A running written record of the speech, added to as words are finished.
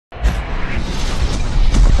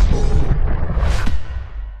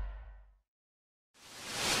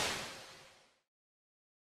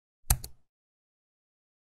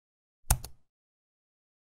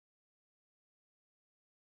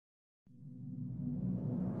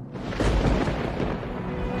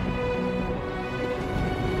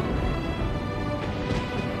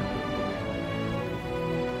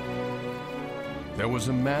There was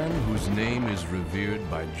a man whose name is revered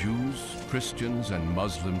by Jews, Christians, and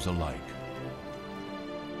Muslims alike.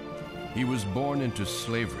 He was born into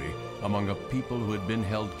slavery among a people who had been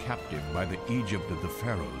held captive by the Egypt of the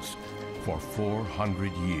pharaohs for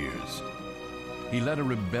 400 years. He led a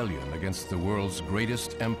rebellion against the world's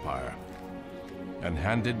greatest empire and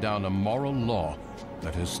handed down a moral law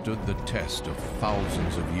that has stood the test of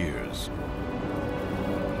thousands of years.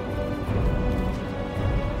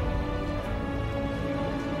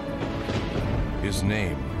 His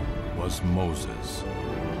name was Moses.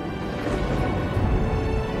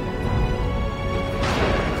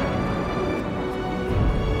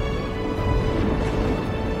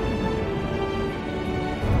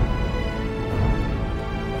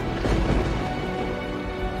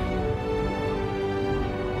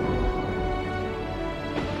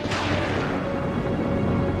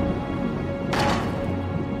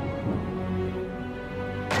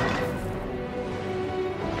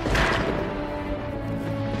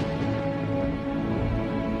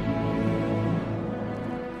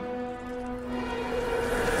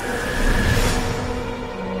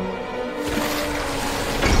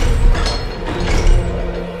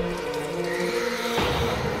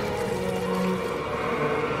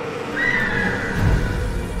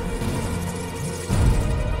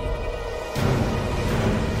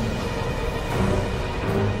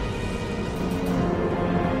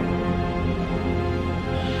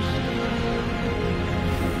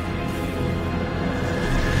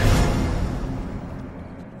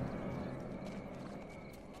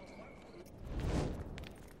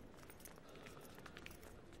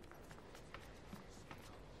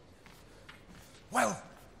 Well,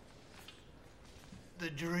 the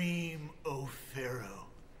dream, O Pharaoh,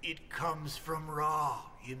 it comes from Ra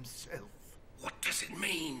himself. What does it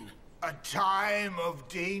mean? A time of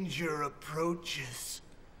danger approaches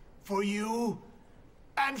for you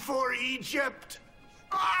and for Egypt.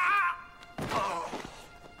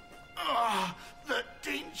 The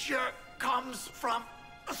danger comes from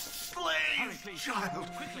a slave child.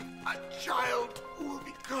 Quickly. A child who will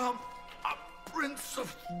become a prince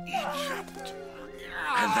of Egypt.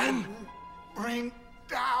 And then? Bring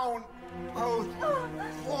down both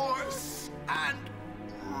horse and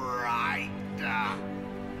rider.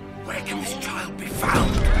 Where can this child be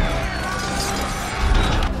found?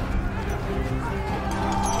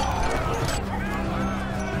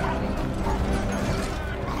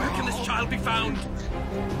 Where can this child be found?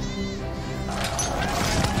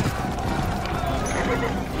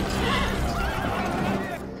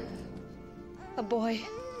 A boy.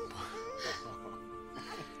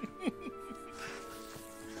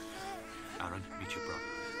 Aaron, meet your brother.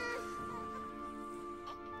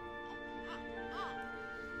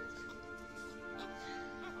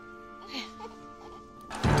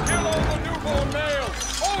 Kill all the newborn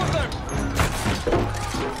males! All of them!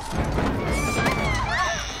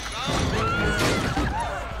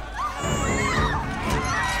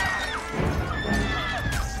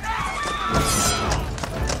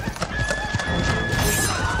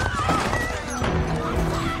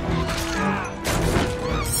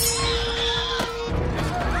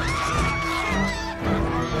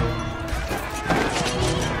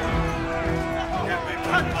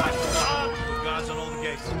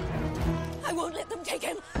 I won't let them take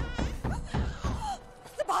him.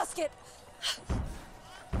 The basket.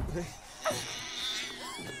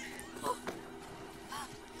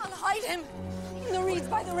 I'll hide him in the reeds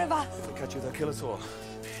by the river. If they catch you, they'll kill us all.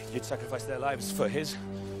 You'd sacrifice their lives for his?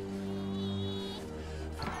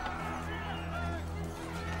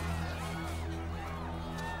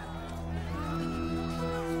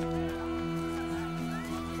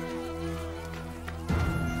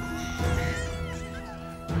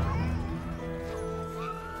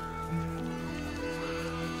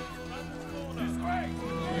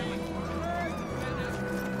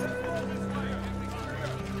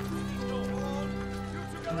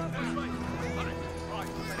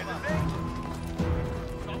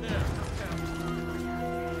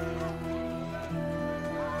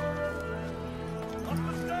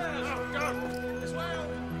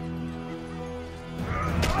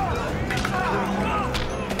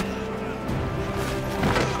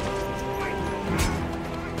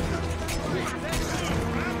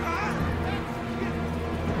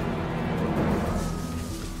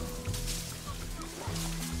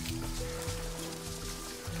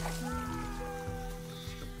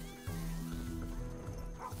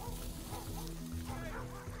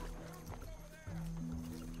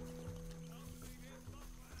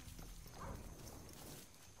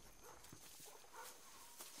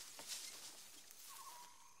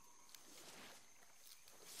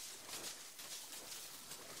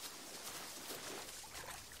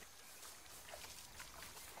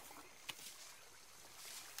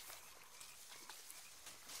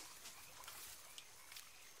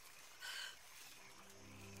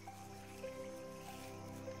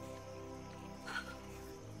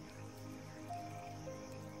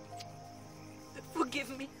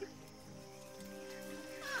 me.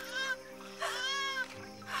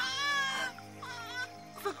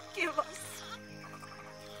 Forgive us.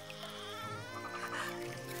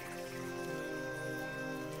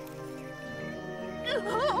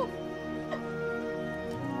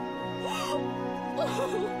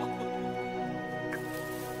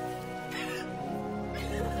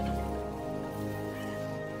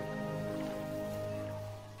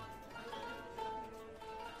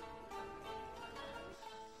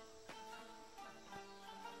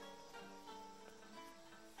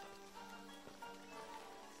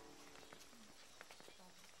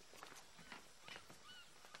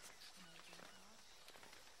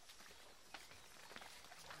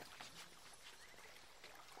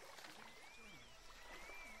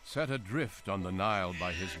 Set adrift on the Nile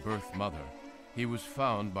by his birth mother, he was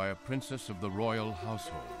found by a princess of the royal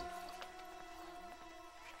household.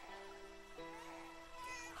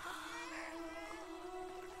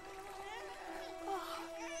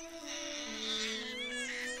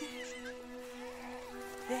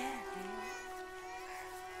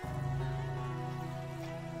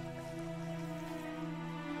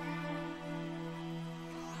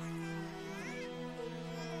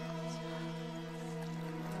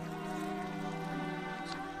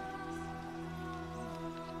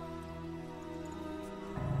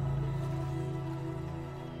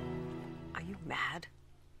 Mad?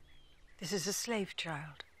 This is a slave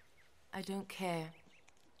child. I don't care.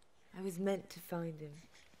 I was meant to find him.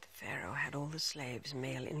 The Pharaoh had all the slaves,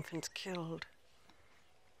 male infants killed.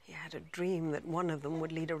 He had a dream that one of them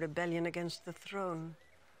would lead a rebellion against the throne.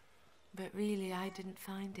 But really, I didn't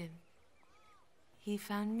find him. He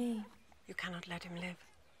found me. You cannot let him live.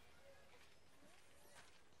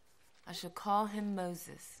 I shall call him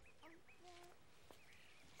Moses.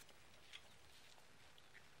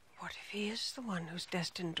 What if he is the one who's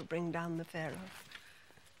destined to bring down the Pharaoh?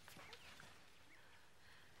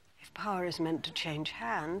 If power is meant to change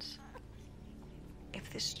hands,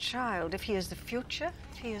 if this child, if he is the future,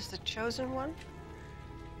 if he is the chosen one,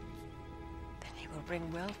 then he will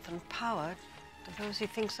bring wealth and power to those he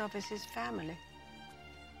thinks of as his family.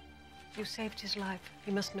 You saved his life.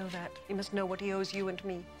 He must know that. He must know what he owes you and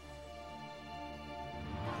me.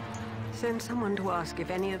 Send someone to ask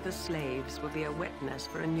if any of the slaves will be a wet nest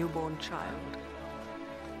for a newborn child.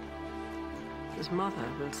 His mother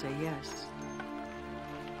will say yes.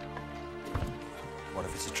 What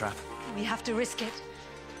if it's a trap? We have to risk it.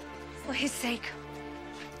 For his sake.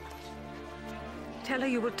 Tell her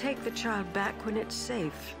you will take the child back when it's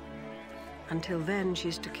safe. Until then,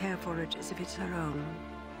 she's to care for it as if it's her own.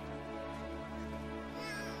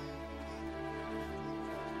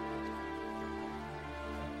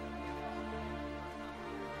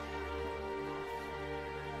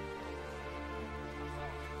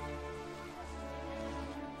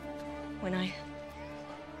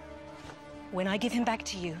 When I give him back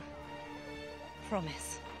to you,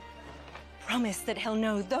 promise that he'll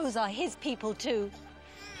know those are his people too.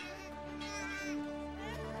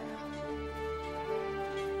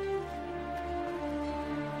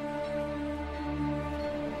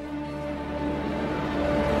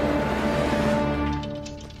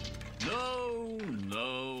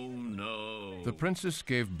 No. The princess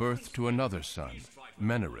gave birth to another son,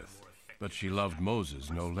 Menerith, but she loved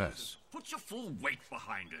Moses no less. Put your full weight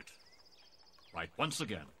behind it. Right, once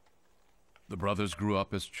again. The brothers grew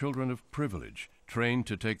up as children of privilege, trained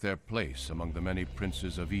to take their place among the many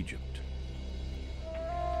princes of Egypt.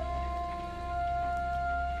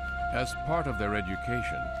 As part of their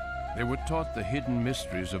education, they were taught the hidden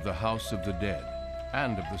mysteries of the House of the Dead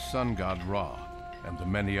and of the sun god Ra and the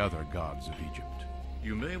many other gods of Egypt.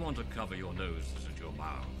 You may want to cover your noses and your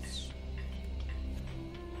mouths.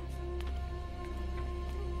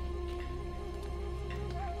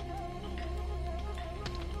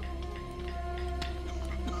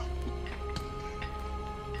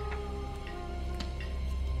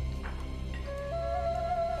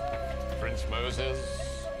 Prince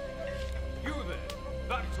Moses. You there,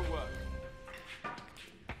 back to work.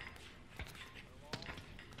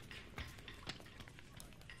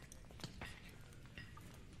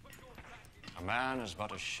 A man is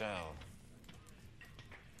but a shell,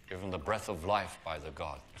 given the breath of life by the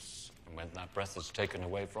gods. And when that breath is taken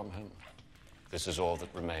away from him, this is all that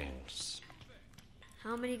remains.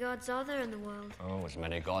 How many gods are there in the world? Oh, as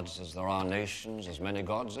many gods as there are nations, as many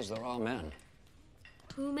gods as there are men.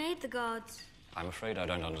 Who made the gods? I'm afraid I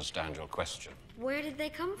don't understand your question. Where did they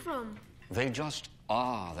come from? They just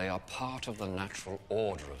are. They are part of the natural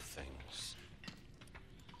order of things.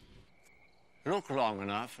 Look long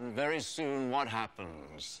enough, and very soon what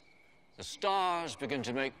happens? The stars begin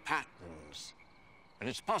to make patterns. And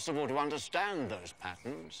it's possible to understand those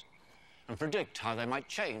patterns and predict how they might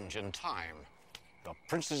change in time. You're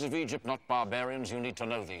princes of Egypt, not barbarians. You need to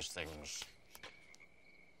know these things.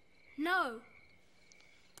 No.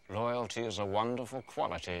 Loyalty is a wonderful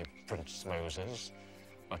quality, Prince Moses,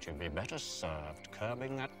 but you'd be better served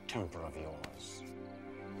curbing that temper of yours.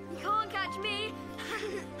 You can't catch me.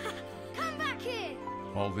 Come back here.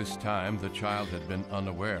 All this time, the child had been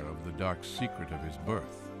unaware of the dark secret of his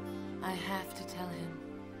birth. I have to tell him.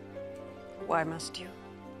 Why must you?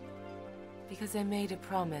 Because I made a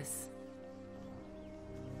promise.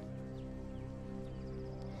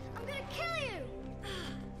 I'm gonna kill you!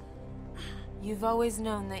 You've always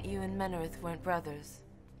known that you and Menareth weren't brothers.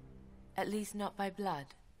 At least not by blood.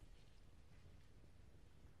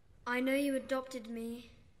 I know you adopted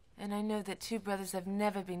me. And I know that two brothers have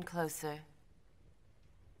never been closer.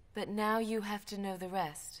 But now you have to know the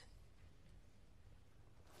rest.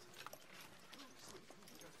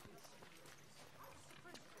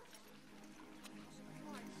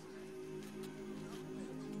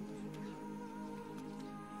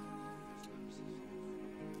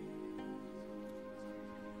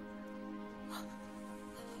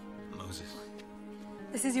 Moses.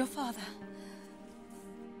 This is your father.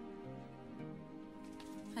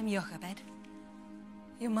 I'm Jochebed,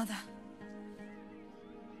 your mother.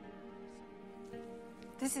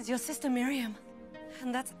 This is your sister Miriam,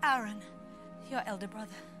 and that's Aaron, your elder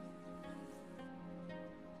brother.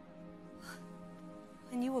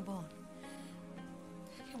 When you were born,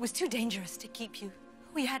 it was too dangerous to keep you.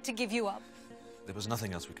 We had to give you up. There was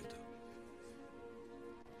nothing else we could do.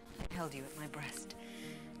 I held you at my breast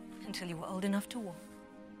until you were old enough to walk.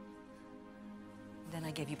 Then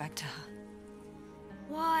I gave you back to her.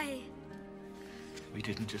 Why? We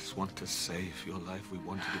didn't just want to save your life. We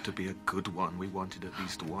wanted it to be a good one. We wanted at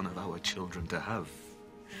least one of our children to have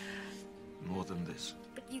more than this.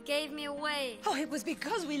 But you gave me away. Oh, it was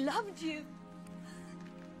because we loved you.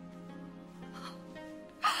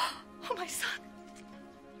 Oh, my son.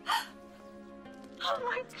 Oh,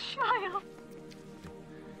 my child.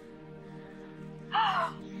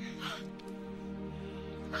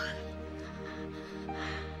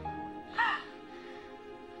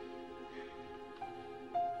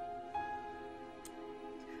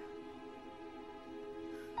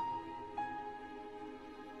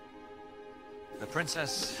 The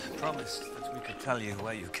princess promised that we could tell you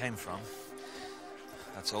where you came from.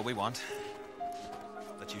 That's all we want.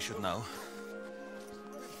 That you should know.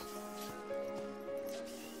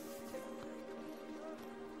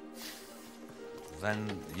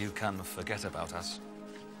 Then you can forget about us.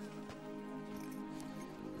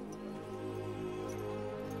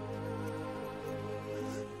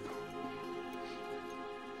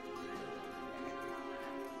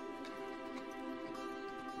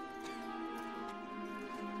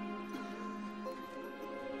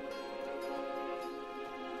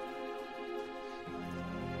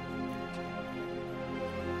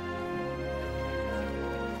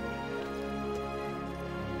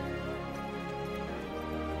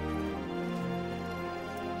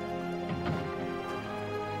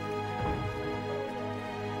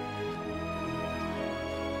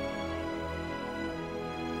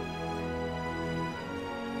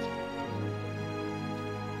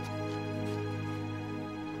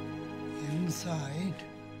 Inside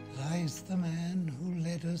lies the man who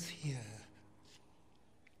led us here,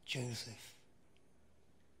 Joseph.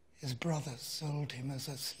 His brothers sold him as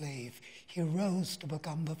a slave. He rose to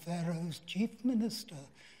become the Pharaoh's chief minister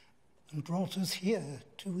and brought us here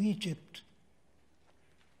to Egypt.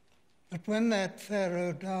 But when that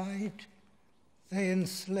Pharaoh died, they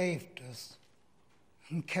enslaved us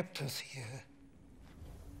and kept us here.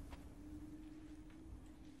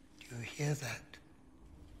 Do you hear that?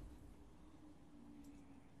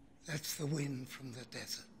 That's the wind from the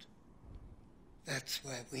desert. That's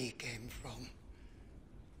where we came from.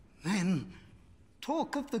 Men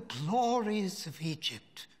talk of the glories of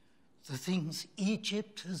Egypt, the things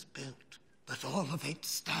Egypt has built, but all of it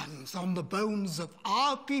stands on the bones of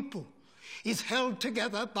our people, is held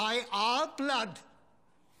together by our blood.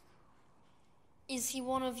 Is he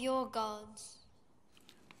one of your gods?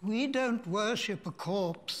 We don't worship a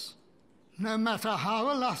corpse, no matter how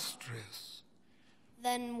illustrious.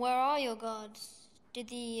 Then where are your gods? Did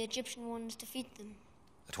the Egyptian ones defeat them?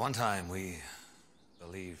 At one time, we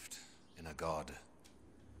believed in a god,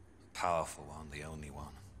 a powerful one, the only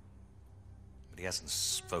one. But he hasn't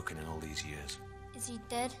spoken in all these years. Is he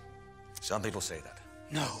dead? Some people say that.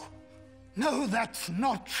 No. No, that's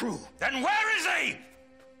not true. Then where is he?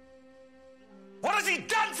 What has he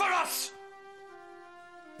done for us?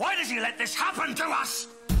 Why does he let this happen to us?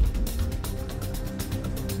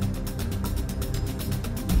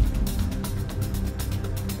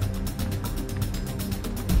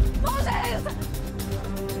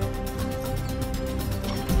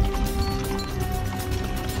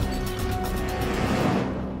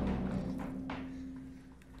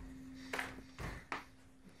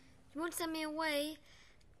 would send me away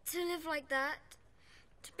to live like that,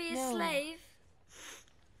 to be a No. slave.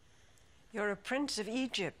 You're a prince of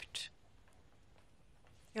Egypt.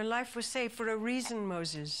 Your life was saved for a reason,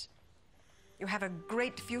 Moses. You have a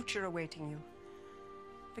great future awaiting you.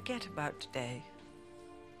 Forget about today.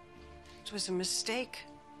 It was a mistake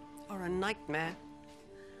or a nightmare.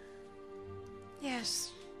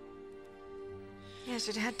 Yes. Yes,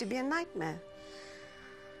 it had to be a nightmare.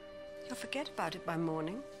 You'll forget about it by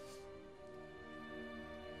morning.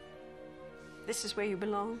 This is where you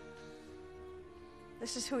belong.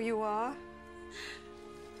 This is who you are.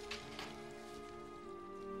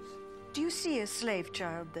 Do you see a slave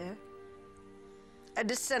child there? A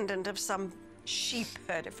descendant of some sheep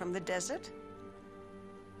herder from the desert?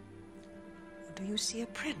 Or do you see a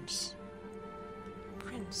prince? A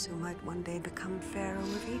prince who might one day become Pharaoh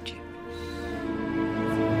of Egypt?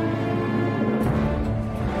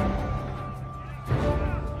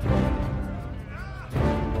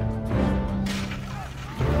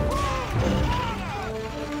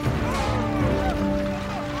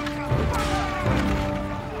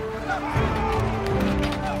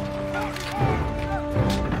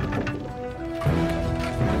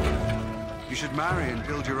 You should marry and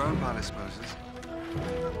build your own palace, Moses.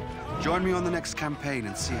 Join me on the next campaign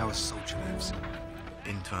and see how a soldier lives.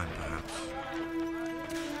 In time, perhaps.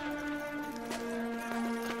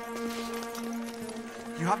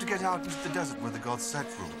 You have to get out into the desert where the god Set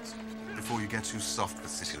rules, before you get too soft for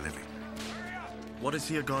city living. What is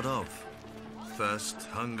he a god of? Thirst,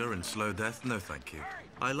 hunger, and slow death? No, thank you.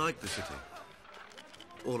 I like the city.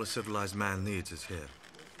 All a civilized man needs is here.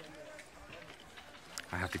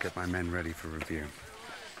 I have to get my men ready for review.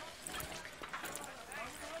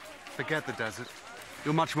 Forget the desert.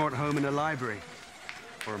 You're much more at home in a library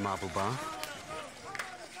or a marble bath.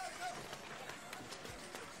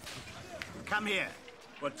 Come here.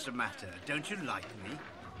 What's the matter? Don't you like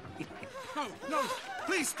me? No, no!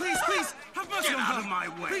 Please, please, please! Have mercy Get on her! out of my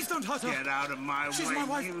way! Please don't hurt her! Get out of my way! She's my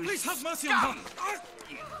wife! You Please have mercy scum! on her!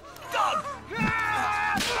 Dog!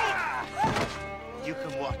 You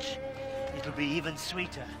can watch. It'll be even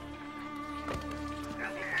sweeter.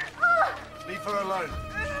 Leave her alone.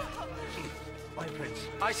 My prince.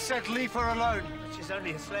 I said leave her alone. She's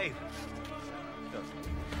only a slave.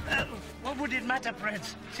 What would it matter,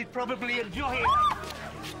 Prince? She'd probably enjoy it.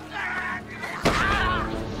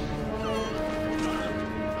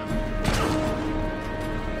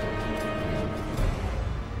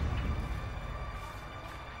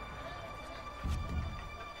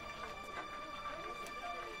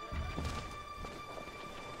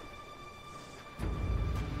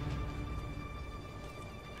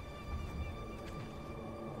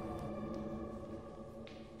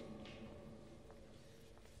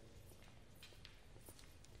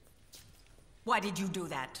 Why did you do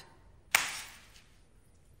that?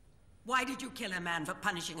 Why did you kill a man for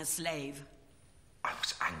punishing a slave? I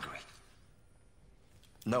was angry.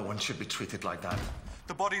 No one should be treated like that.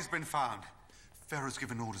 The body's been found. Pharaoh's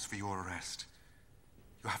given orders for your arrest.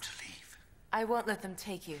 You have to leave. I won't let them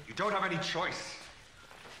take you. You don't have any choice.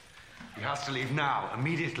 He has to leave now,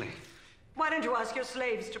 immediately. Why don't you ask your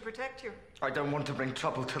slaves to protect you? I don't want to bring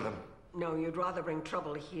trouble to them. No, you'd rather bring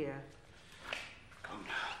trouble here. Go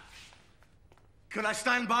now. Could I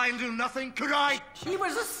stand by and do nothing? Could I? He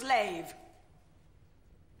was a slave.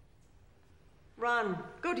 Run.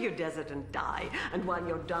 Go to your desert and die. And while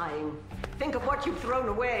you're dying, think of what you've thrown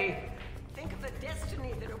away. Think of the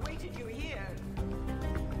destiny that awaited you here.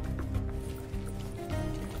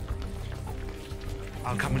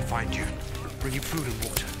 I'll come and find you. Bring you food and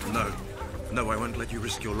water. No. No, I won't let you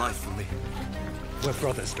risk your life for me. We're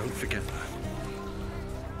brothers, don't forget that.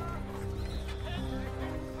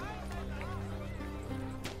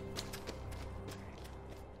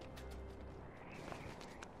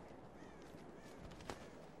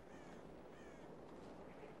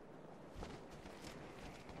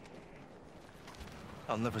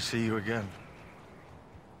 I'll never see you again.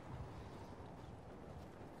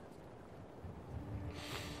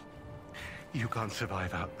 You can't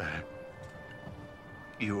survive out there.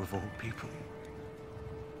 You of all people.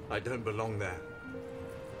 I don't belong there.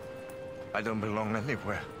 I don't belong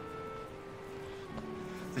anywhere.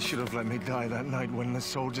 They should have let me die that night when the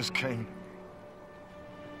soldiers came.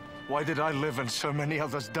 Why did I live and so many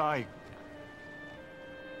others die?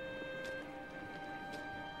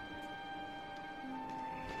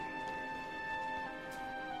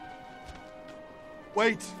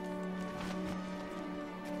 Wait!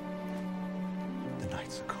 The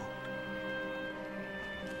nights are cold.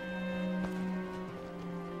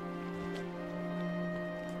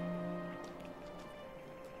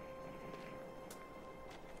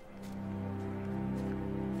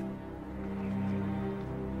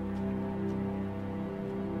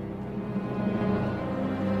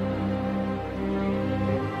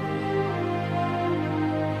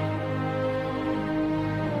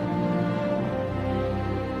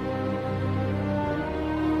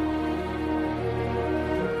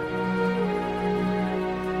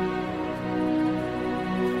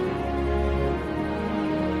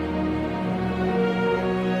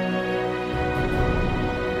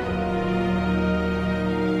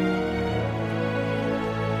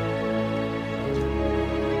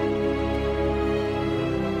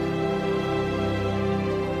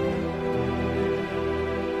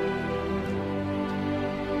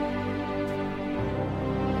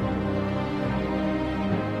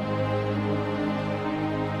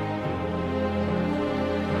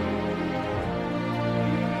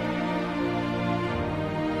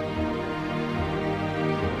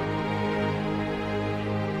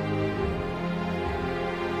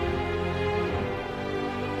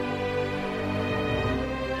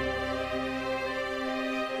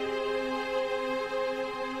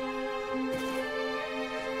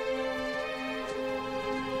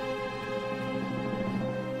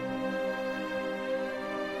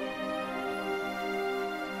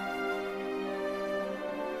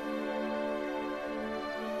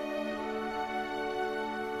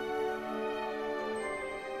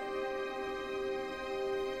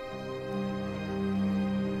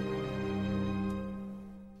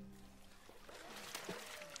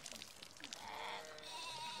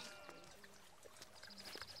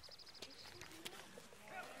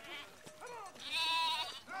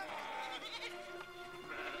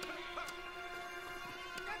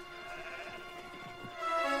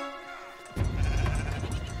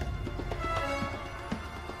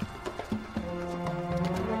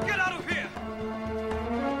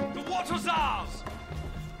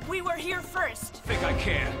 We were here first. Think I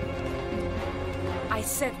care? I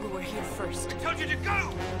said we were here first. I told you to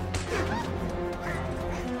go!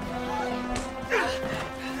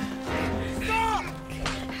 Stop!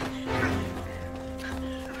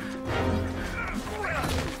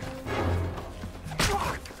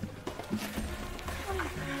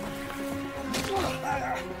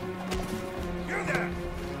 You there!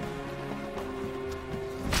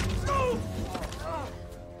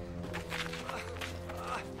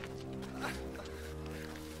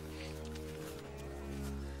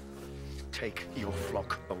 Take your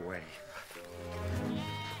flock away.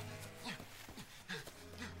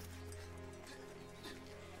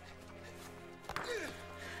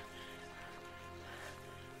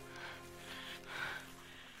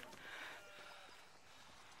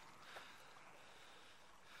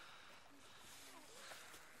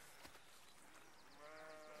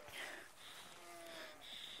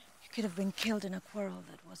 You could have been killed in a quarrel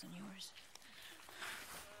that wasn't yours.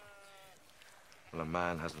 When a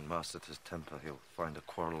man hasn't mastered his temper, he'll find a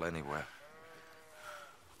quarrel anywhere.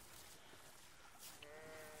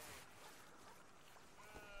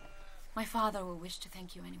 My father will wish to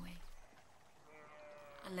thank you anyway.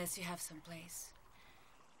 Unless you have some place,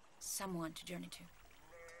 someone to journey to.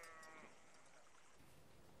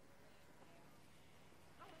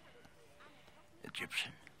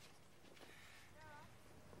 Egyptian.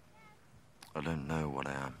 I don't know what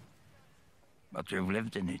I am. But you've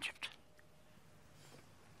lived in Egypt.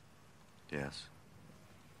 Yes.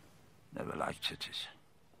 Never liked cities.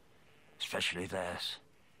 Especially theirs.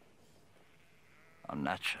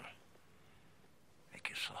 Unnatural. Make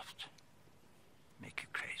you soft. Make you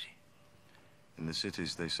crazy. In the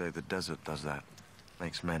cities, they say the desert does that.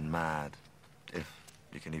 Makes men mad. If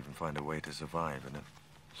you can even find a way to survive in it.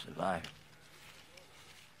 Survive?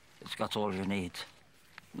 It's got all you need.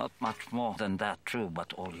 Not much more than that, true,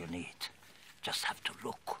 but all you need. Just have to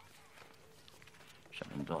look.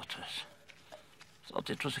 7 daughters. Thought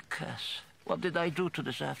it was a curse. What did I do to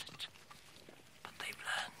deserve it? But they've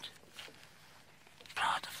learned.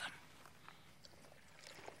 Proud of them.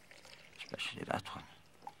 Especially that one.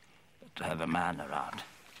 But to have a man around.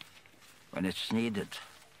 When it's needed.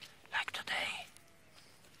 Like today.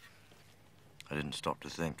 I didn't stop to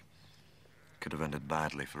think. Could have ended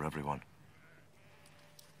badly for everyone.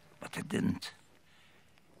 But it didn't.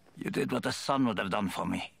 You did what a son would have done for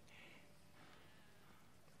me.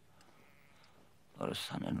 Or a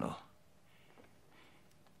son-in-law.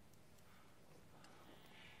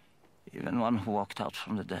 Even one who walked out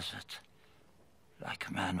from the desert like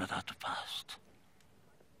a man without a past.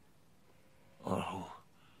 Or who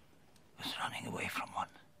was running away from one.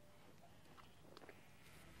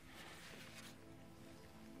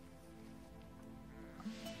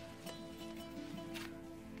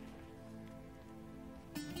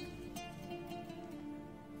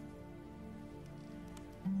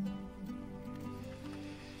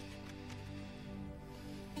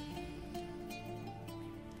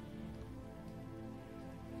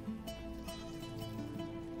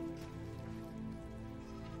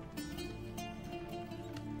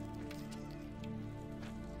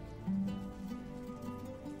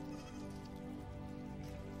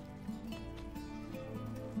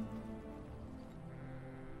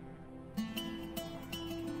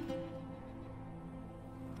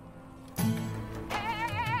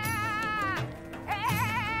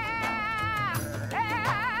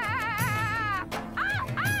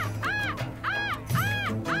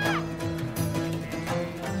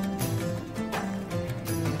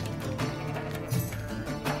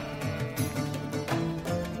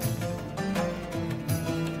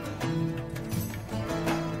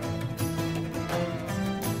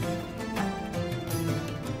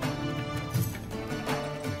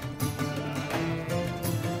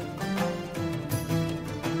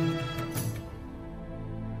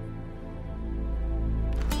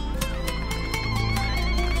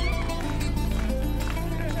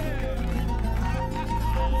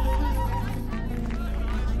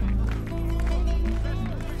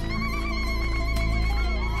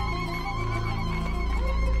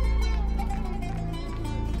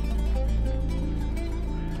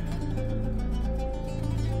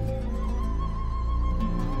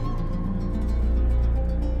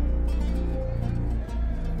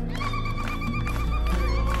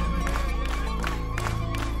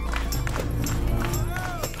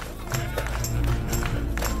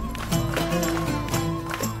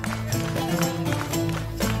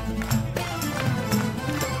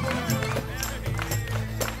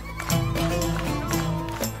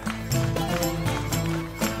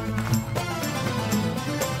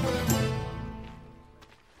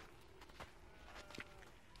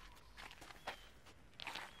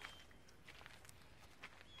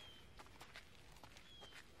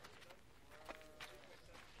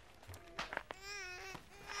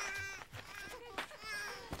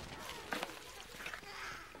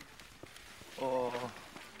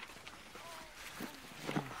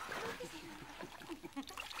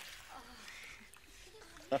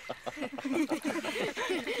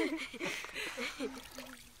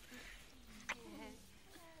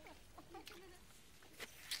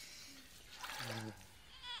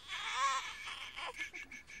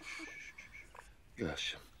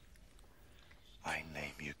 Gershom. I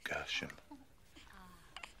name you Gershom.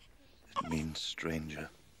 It means stranger.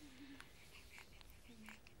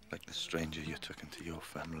 Like the stranger you took into your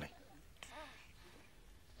family.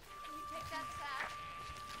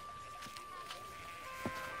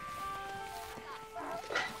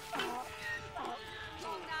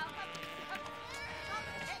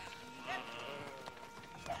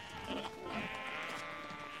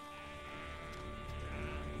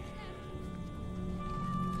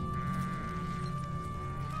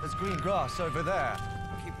 There's green grass over there.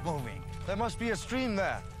 Keep moving. There must be a stream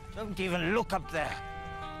there. Don't even look up there.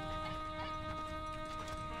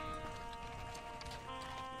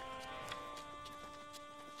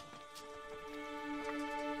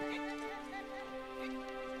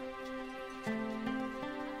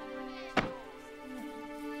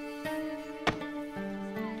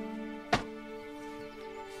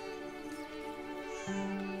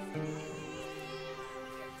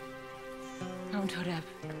 Mount Horeb,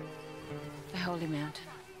 the holy mountain.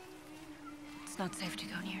 It's not safe to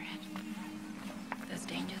go near it. There's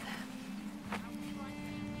danger there.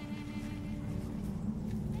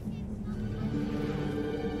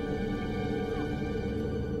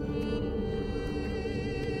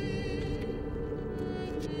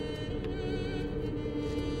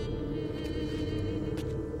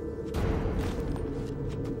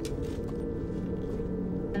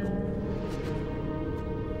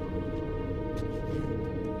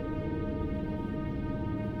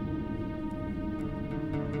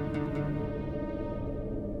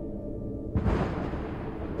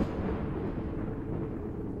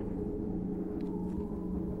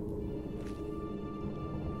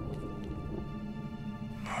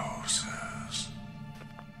 Moses.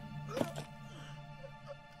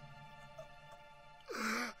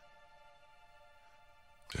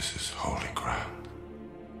 This is holy ground.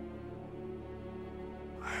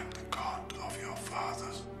 I am the God of your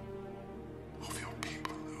fathers, of your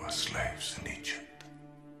people who are slaves in Egypt.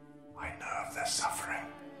 I know of their suffering.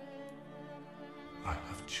 I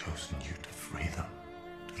have chosen you to free them,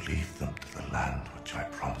 to lead them to the land which I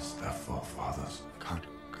promised their forefathers. I can't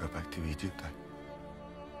go back to Egypt.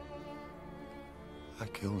 I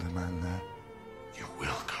killed a man there. You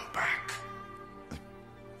will go back.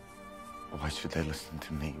 Why should they listen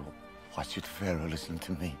to me? Why should Pharaoh listen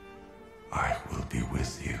to me? I will be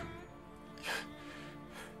with you.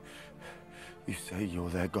 You say you're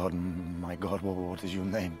their God, my God. What is your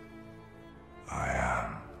name? I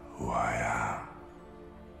am who I am.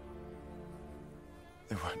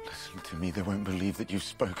 They won't listen to me. They won't believe that you've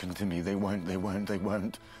spoken to me. They won't.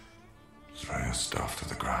 Throw your staff to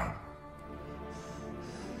the ground.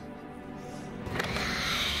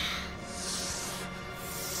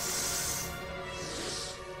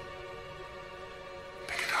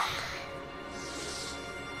 Pick it up.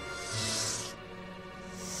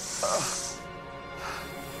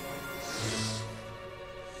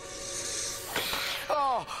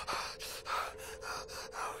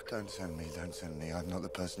 Don't send me. I'm not the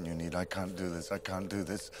person you need. I can't do this.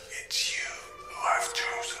 It's you who I've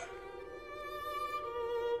chosen.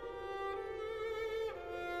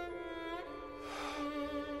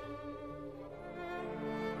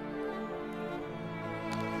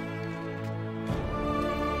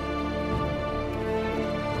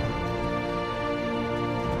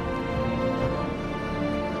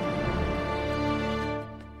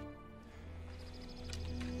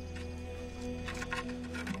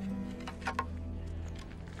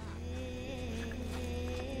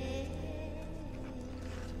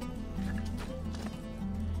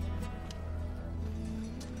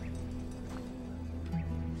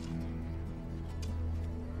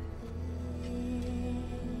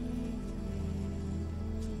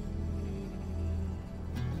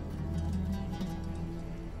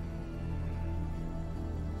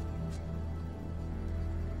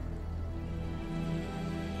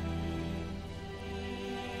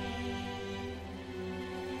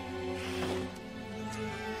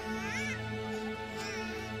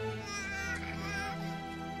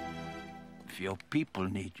 If your people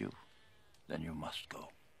need you, then you must go.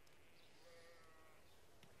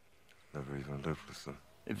 Never even lived with them.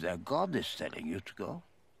 If their God is telling you to go,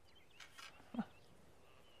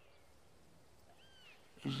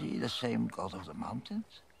 is he the same God of the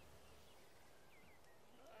mountains?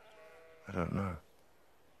 I don't know.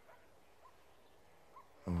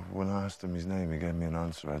 When I asked him his name, he gave me an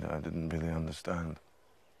answer I didn't really understand.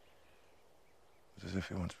 It's as if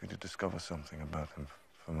he wants me to discover something about him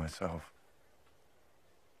for myself.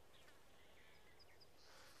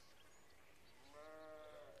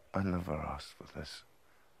 I never asked for this.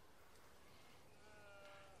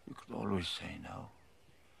 You could always say no.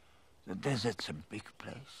 The desert's a big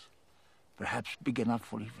place. Perhaps big enough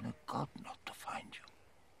for even a god not to find you.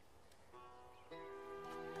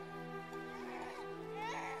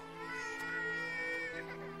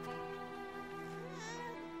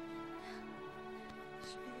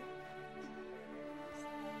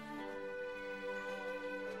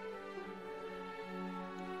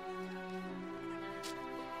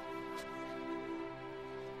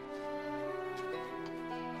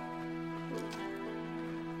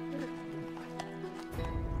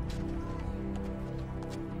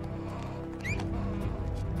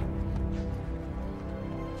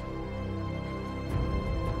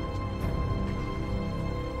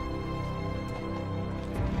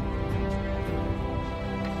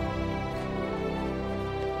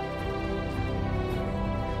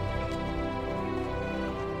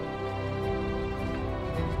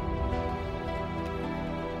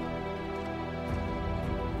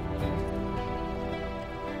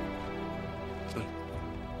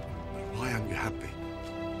 Why aren't you happy?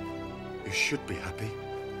 You should be happy.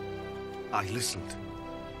 I listened,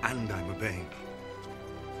 and I'm obeying.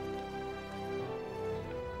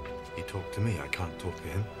 He talked to me, I can't talk to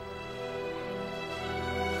him.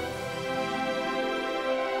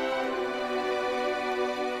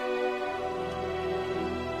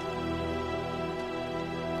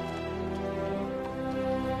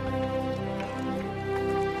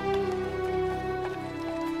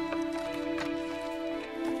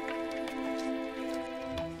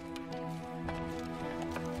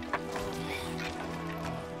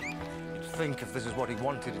 Think if this is what he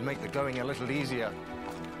wanted, it'd make the going a little easier.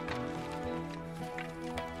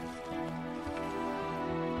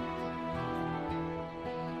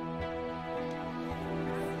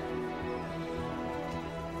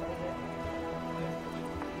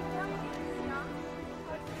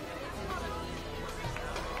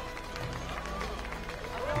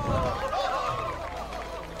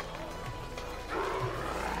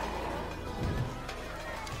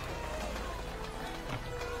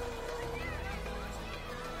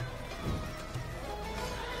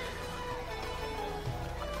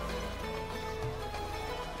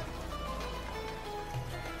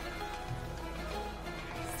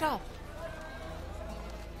 Stop.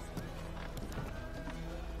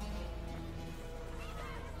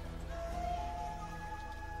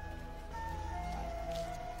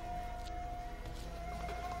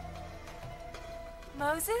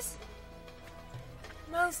 Moses?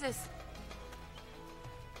 Moses.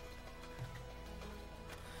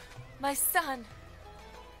 My son.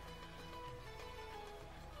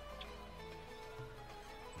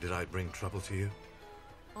 Did I bring trouble to you?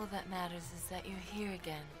 All that matters is that you're here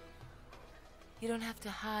again. You don't have to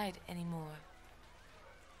hide anymore.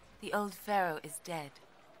 The old pharaoh is dead.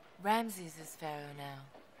 Ramses is pharaoh now.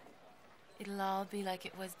 It'll all be like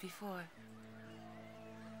it was before.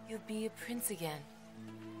 You'll be a prince again.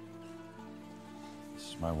 This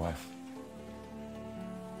is my wife.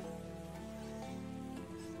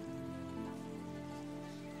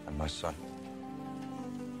 And my son.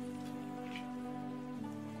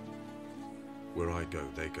 Where I go,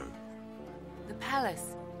 they go. The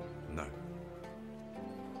palace. No.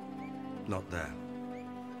 Not there.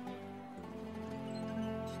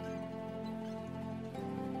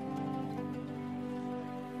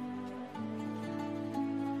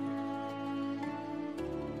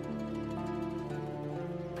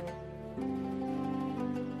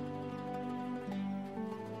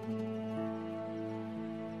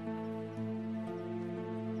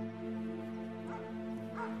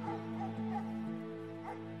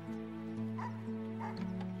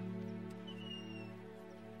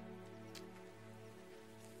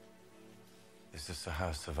 Is this the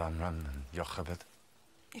house of Amram and Jochebed?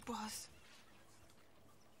 It was.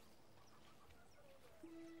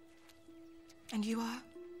 And you are?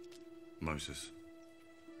 Moses.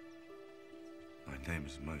 My name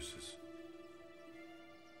is Moses.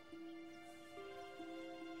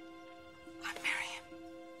 I'm Miriam.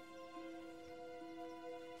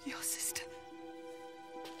 Your sister.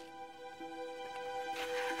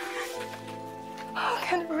 Oh,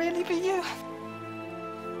 can it really be you?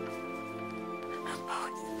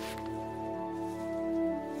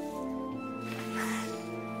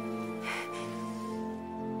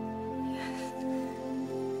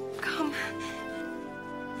 Come.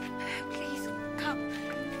 Please, come.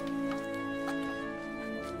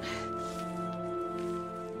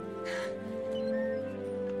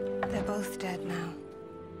 They're both dead now.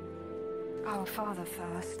 Our father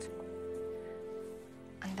first,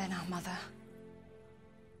 and then our mother.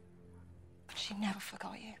 But she She never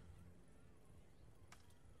forgot you.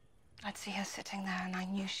 I'd see her sitting there and I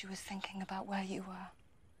knew she was thinking about where you were.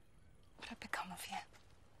 What had become of you?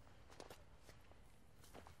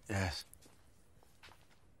 Yes.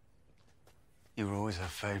 You were always her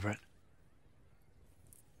favorite.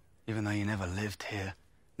 Even though you never lived here,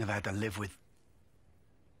 never had to live with...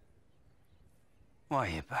 Why are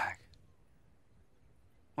you back?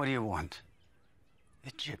 What do you want?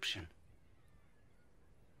 Egyptian.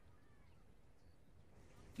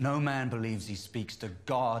 No man believes he speaks to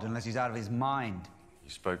God unless he's out of his mind. He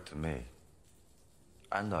spoke to me.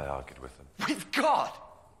 And I argued with him. With God!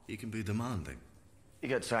 He can be demanding. He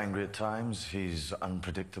gets angry at times. He's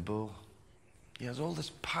unpredictable. He has all this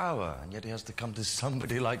power, and yet he has to come to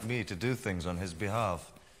somebody like me to do things on his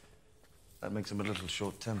behalf. That makes him a little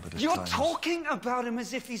short-tempered at You're times. talking about him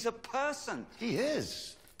as if he's a person. He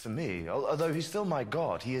is, to me. Although he's still my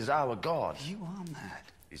God. He is our God. You are mad.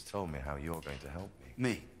 He's told me how you're going to help me.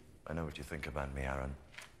 Me? I know what you think about me, Aaron.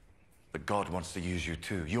 But God wants to use you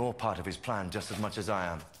too. You're part of his plan just as much as I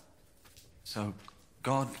am. So,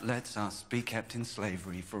 God lets us be kept in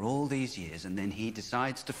slavery for all these years, and then he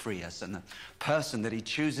decides to free us, and the person that he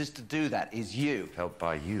chooses to do that is you. Helped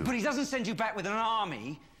by you. But he doesn't send you back with an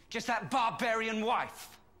army, just that barbarian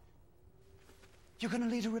wife. You're gonna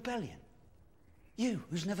lead a rebellion. You,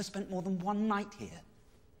 who's never spent more than one night here.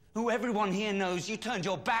 Who everyone here knows you turned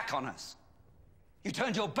your back on us. You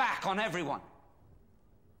turned your back on everyone.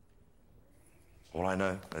 All I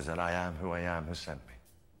know is that I am who I am who sent me.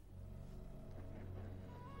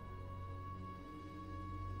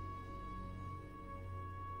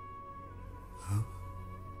 Who?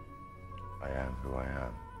 I am who I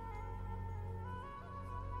am.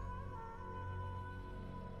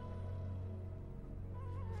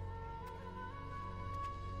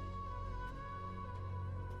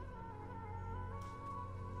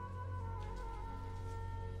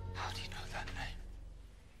 How do you know that name?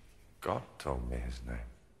 God told me his name.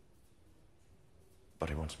 But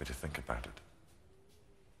he wants me to think about it.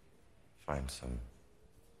 Find some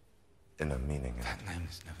inner meaning in it. That name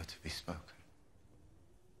is never to be spoken.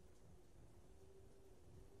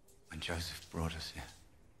 When Joseph brought us here,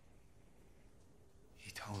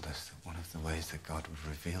 he told us that one of the ways that God would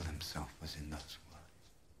reveal himself was in those words.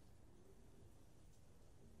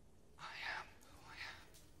 I am who I am.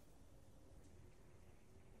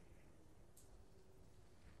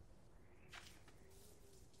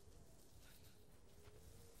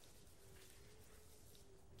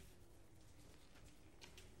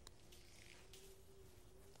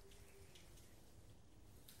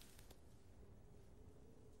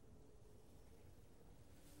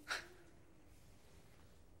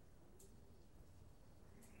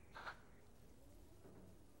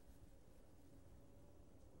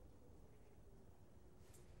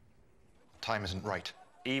 Time isn't right.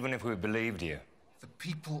 Even if we believed you. The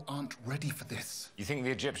people aren't ready for this. You think the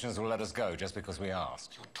Egyptians will let us go just because we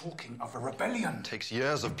asked? You're talking of a rebellion. It takes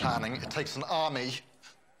years of planning. It takes an army.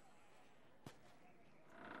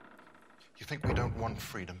 You think we don't want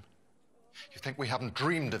freedom? You think we haven't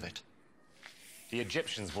dreamed of it? The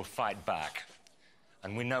Egyptians will fight back.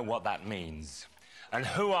 And we know what that means. And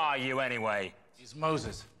who are you anyway? He's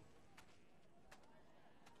Moses.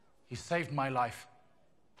 He saved my life.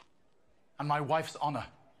 And my wife's honor.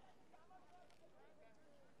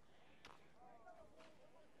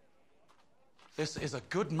 This is a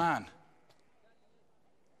good man.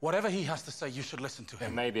 Whatever he has to say, you should listen to him.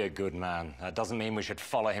 He may be a good man. That doesn't mean we should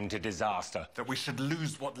follow him to disaster. That we should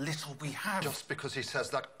lose what little we have. Just because he says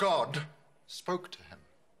that God spoke to him.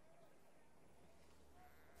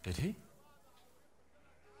 Did he?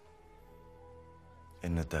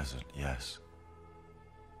 In the desert, yes.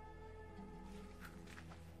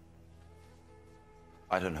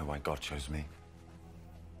 I don't know why God chose me.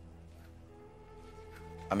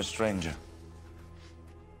 I'm a stranger.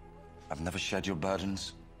 I've never shared your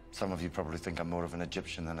burdens. Some of you probably think I'm more of an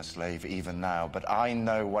Egyptian than a slave, even now, but I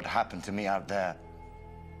know what happened to me out there.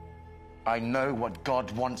 I know what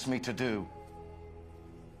God wants me to do.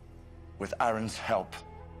 With Aaron's help.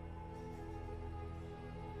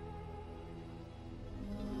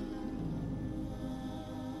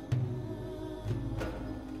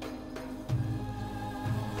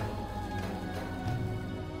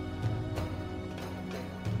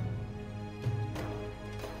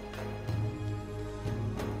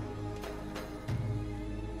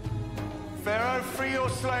 Pharaoh, free your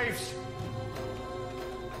slaves!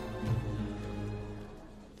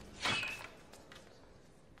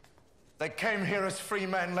 They came here as free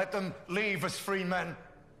men. Let them leave as free men.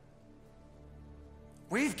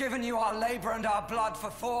 We've given you our labor and our blood for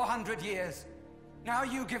 400 years. Now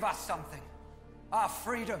you give us something. Our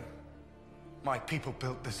freedom. My people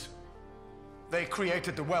built this. They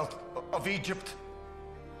created the wealth of Egypt.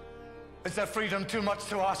 Is their freedom too much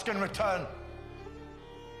to ask in return?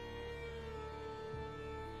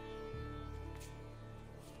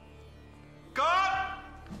 God!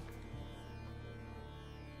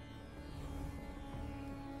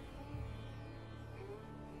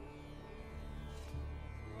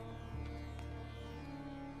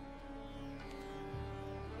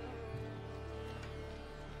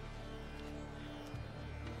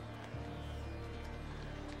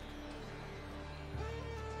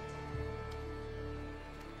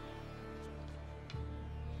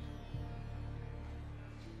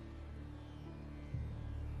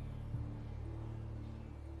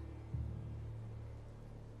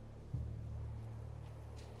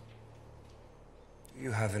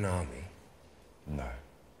 You have an army? No.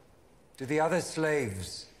 Do the other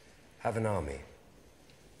slaves have an army?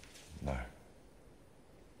 No.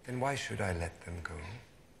 Then why should I let them go?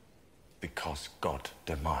 Because God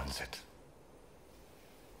demands it.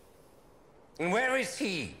 And where is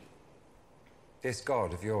he? This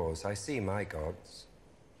god of yours. I see my gods.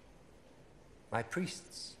 My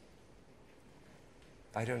priests.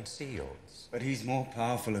 I don't see yours. But he's more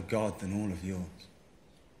powerful a god than all of yours.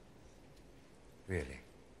 Really?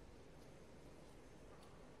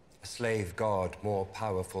 A slave god more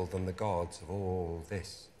powerful than the gods of all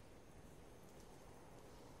this?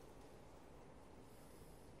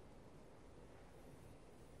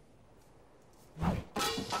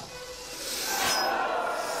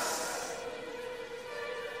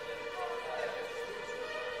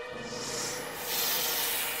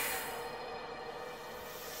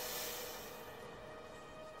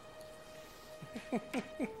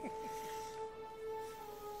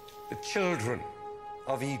 The children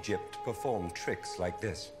of Egypt perform tricks like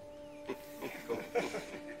this.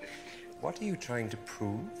 What are you trying to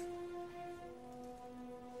prove?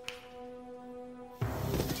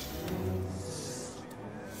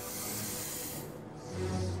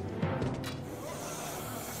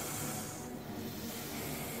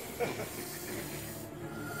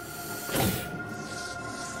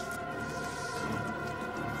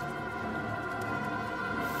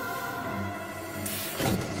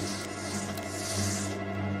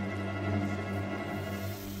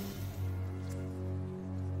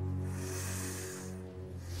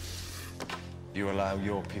 You allow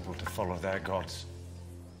your people to follow their gods.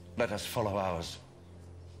 Let us follow ours.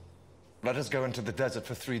 Let us go into the desert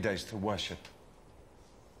for 3 days to worship.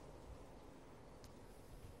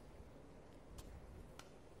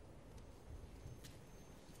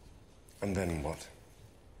 And then what?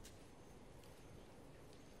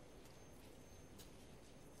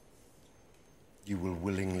 You will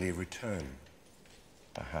willingly return.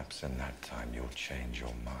 Perhaps in that time you'll change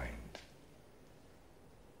your mind.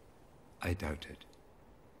 I doubt it.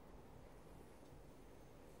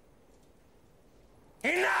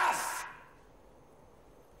 Enough!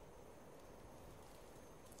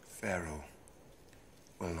 Pharaoh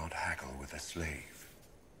will not haggle with a slave.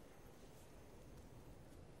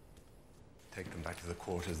 Take them back to the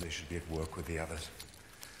quarters. They should be at work with the others.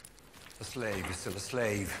 A slave is still a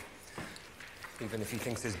slave, even if he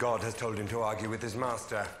thinks his god has told him to argue with his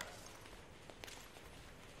master.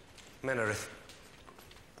 Menarith.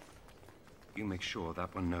 You make sure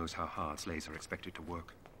that one knows how hard slaves are expected to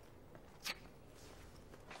work.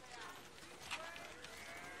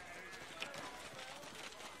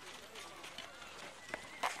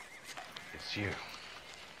 It's you.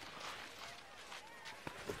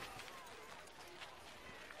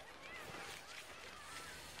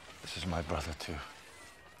 This is my brother, too.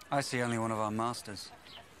 I see only one of our masters.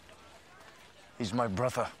 He's my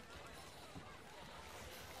brother.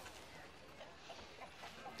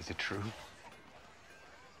 Is it true?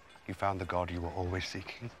 You found the god you were always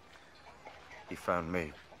seeking? He found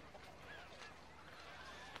me.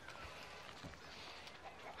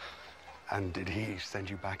 And did he send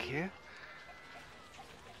you back here?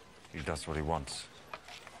 He does what he wants.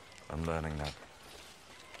 I'm learning that.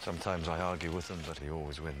 Sometimes I argue with him, but he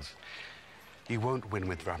always wins. You won't win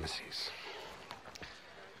with Ramesses.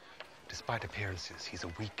 Despite appearances, he's a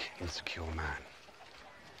weak, insecure man.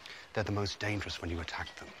 They're the most dangerous when you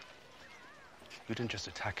attack them. You didn't just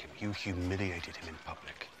attack him, you humiliated him in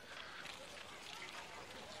public.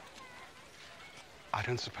 I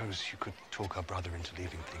don't suppose you could talk our brother into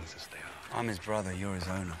leaving things as they are. I'm his brother, you're his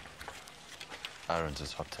owner. Aaron's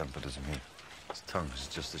as hot-tempered as me. His tongue is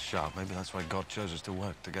just as sharp. Maybe that's why God chose us to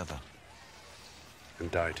work together.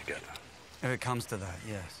 And die together. If it comes to that,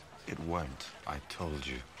 yes. It won't. I told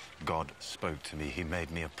you. God spoke to me. He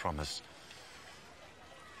made me a promise.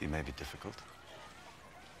 He may be difficult.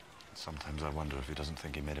 Sometimes I wonder if he doesn't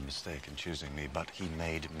think he made a mistake in choosing me, but he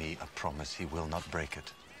made me a promise he will not break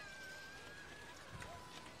it.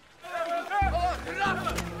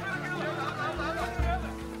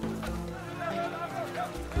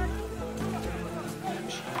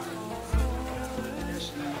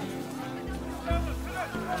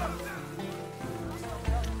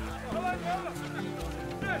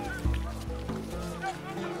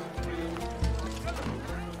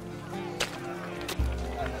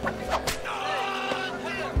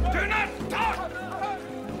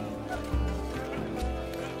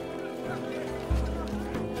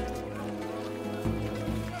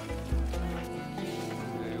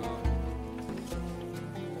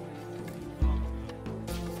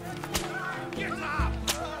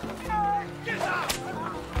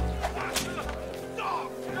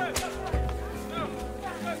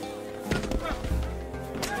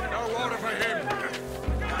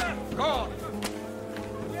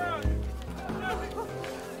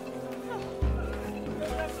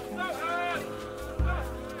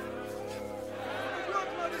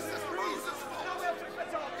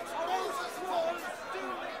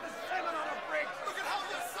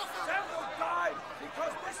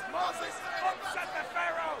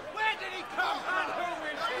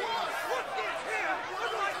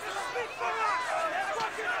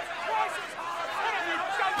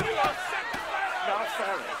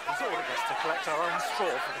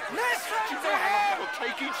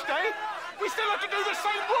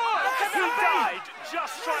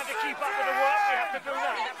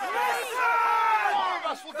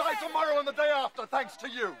 To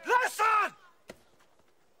you. Listen!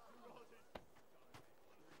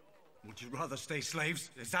 Would you rather stay slaves?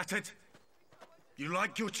 Is that it? You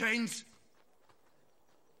like your chains?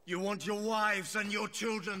 You want your wives and your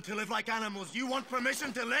children to live like animals? You want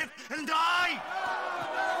permission to live and die?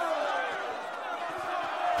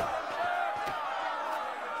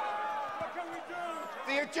 What can we do?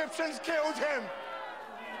 The Egyptians killed him.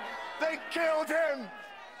 They killed him.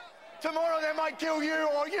 Tomorrow they might kill you,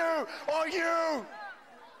 or you, or you!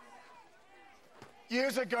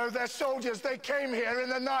 Years ago, their soldiers, they came here in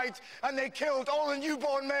the night, and they killed all the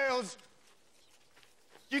newborn males.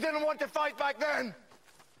 You didn't want to fight back then.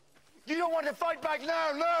 You don't want to fight back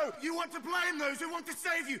now, no! You want to blame those who want to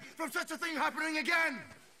save you from such a thing happening again!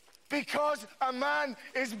 Because a man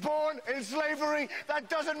is born in slavery, that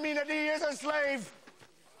doesn't mean that he is a slave.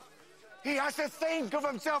 He has to think of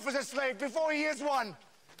himself as a slave before he is one.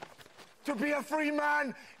 To be a free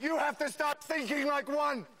man, you have to start thinking like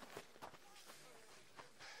one.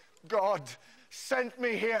 God sent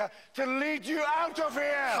me here to lead you out of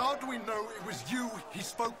here! How do we know it was you he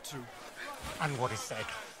spoke to? And what he said?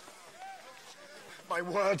 My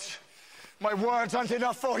words aren't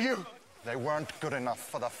enough for you. They weren't good enough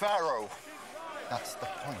for the Pharaoh. That's the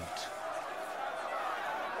point.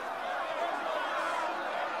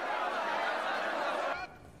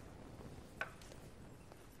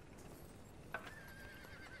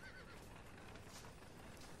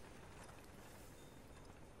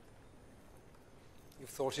 You've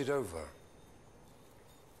thought it over.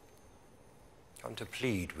 Come to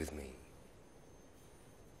plead with me.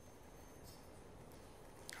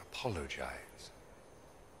 Apologize.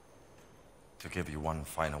 To give you one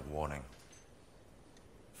final warning.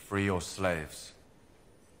 Free your slaves.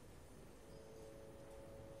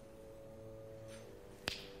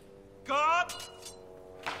 God!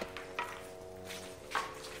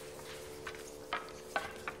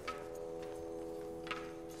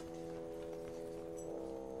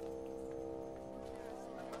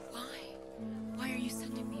 Why are you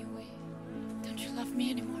sending me away? Don't you love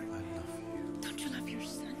me anymore? I love you. Don't you love your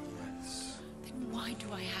son? Yes. Then why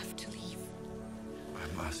do I have to leave?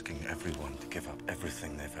 I'm asking everyone to give up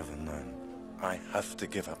everything they've ever known. I have to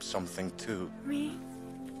give up something too. Me?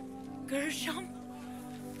 Gershom?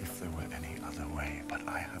 If there were any other way, but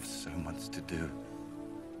I have so much to do.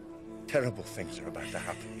 Terrible things are about to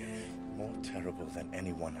happen here. More terrible than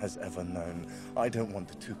anyone has ever known. I don't want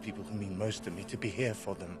the two people who mean most to me to be here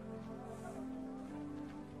for them.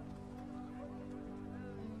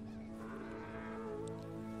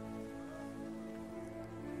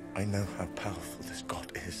 I know how powerful this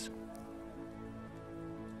God is.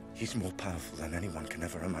 He's more powerful than anyone can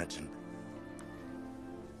ever imagine.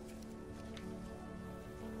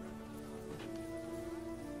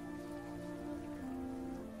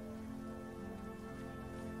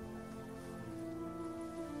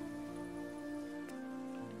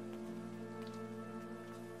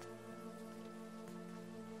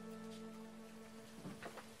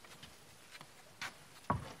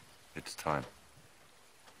 It's time.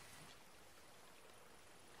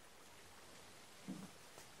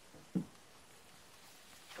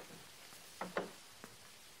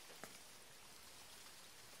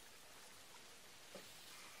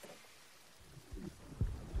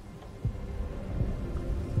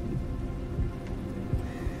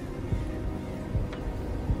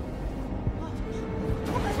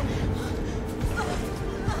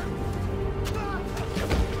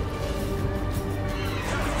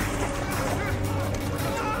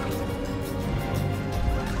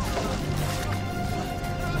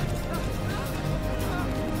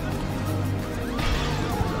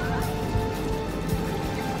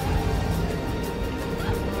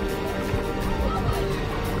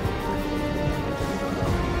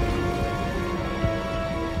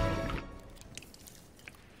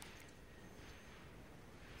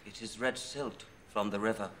 red silt from the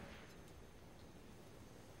river.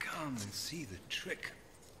 Come and see the trick.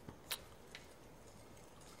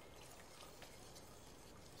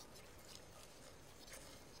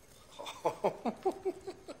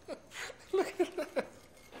 Look at that.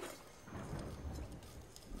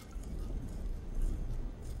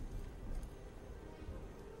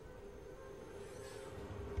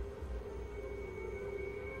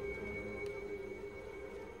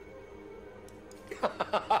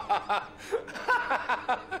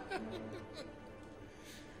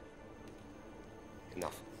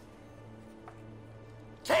 Enough.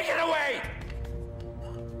 Take it away!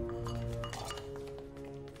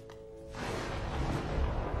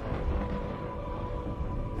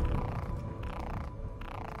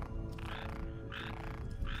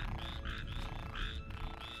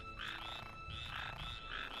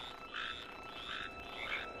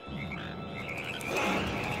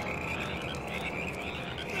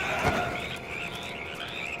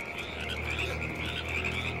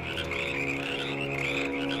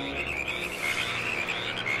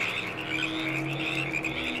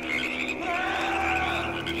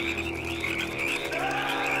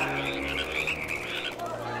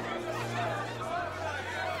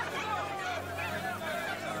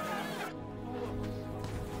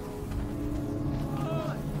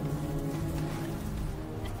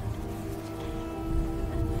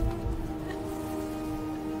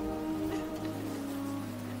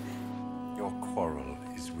 Your quarrel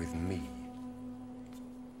is with me.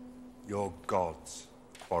 Your God's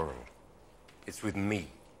quarrel. It's with me.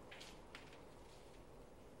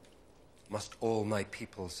 Must all my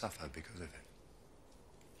people suffer because of it?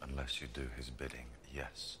 Unless you do his bidding,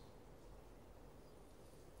 yes.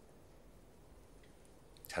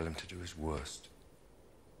 Tell him to do his worst.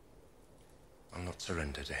 I'll not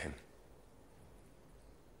surrender to him.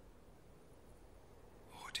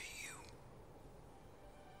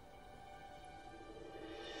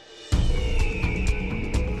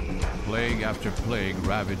 Plague after plague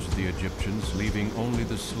ravaged the Egyptians, leaving only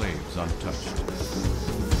the slaves untouched.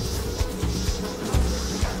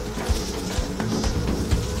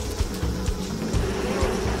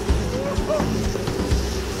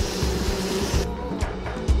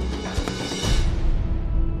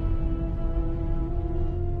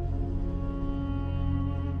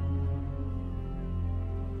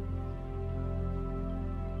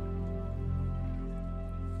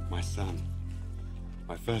 My son.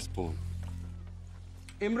 My firstborn.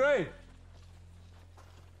 Imre!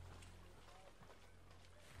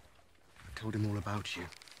 I told him all about you.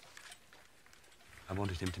 I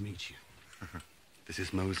wanted him to meet you. This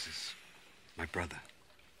is Moses, my brother.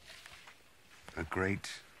 A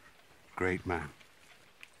great, great man.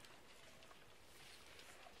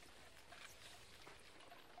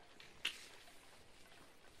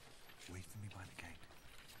 Wait for me by the gate.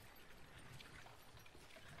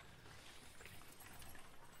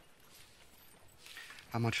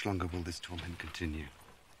 How much longer will this torment continue?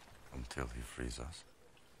 Until he frees us.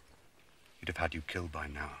 He'd have had you killed by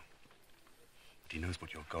now. But he knows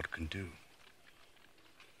what your God can do.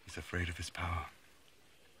 He's afraid of his power.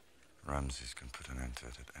 Ramses can put an end to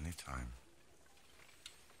it at any time.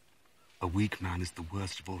 A weak man is the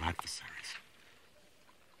worst of all adversaries.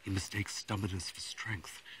 He mistakes stubbornness for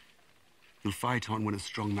strength. He'll fight on when a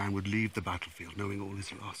strong man would leave the battlefield knowing all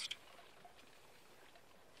is lost.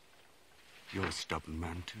 You're a stubborn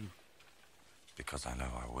man, too. Because I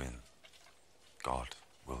know I win. God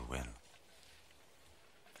will win.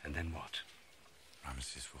 And then what?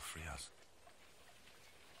 Ramses will free us.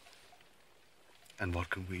 And what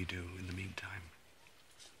can we do in the meantime?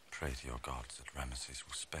 Pray to your gods that Ramses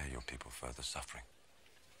will spare your people further suffering.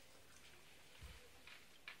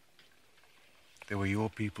 They were your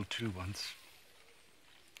people, too, once.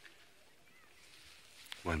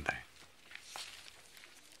 Weren't they?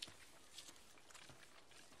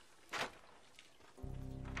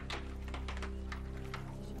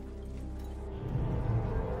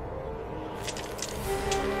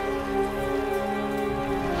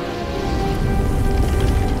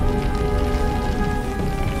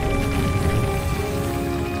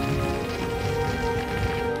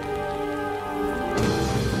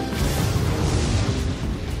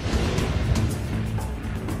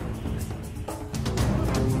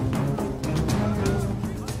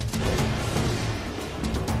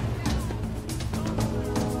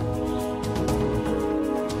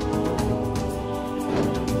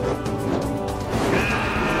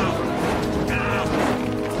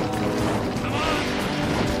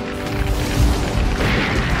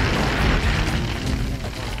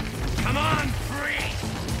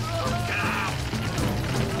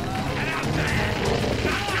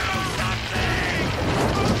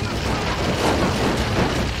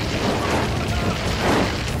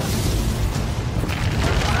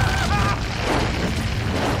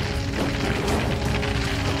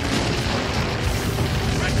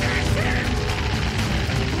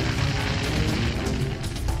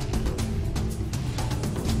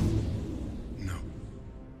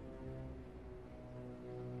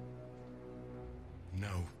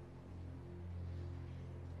 No.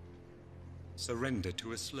 Surrender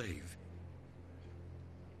to a slave.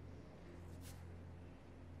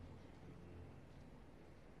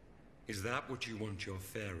 Is that what you want your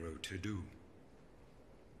pharaoh to do?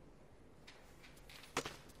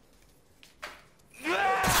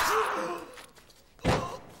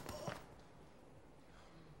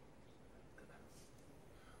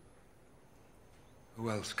 Who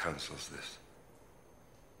else counsels this?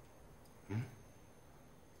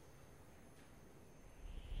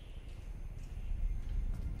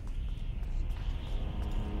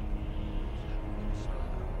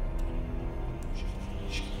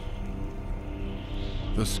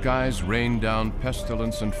 The skies rained down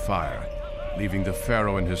pestilence and fire, leaving the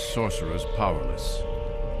pharaoh and his sorcerers powerless,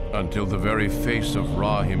 until the very face of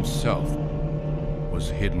Ra himself was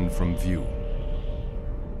hidden from view.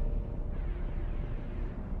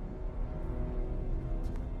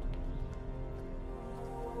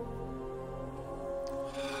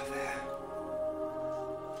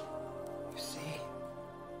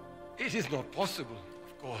 It is not possible,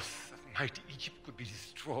 of course, that mighty Egypt could be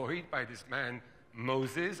destroyed by this man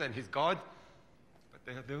Moses and his God. But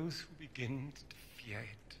there are those who begin to fear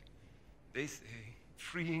it. They say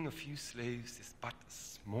freeing a few slaves is but a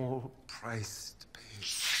small price to pay.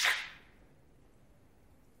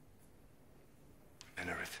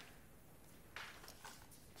 Venerith,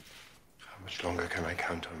 how much longer can I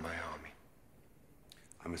count on my army?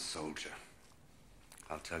 I'm a soldier.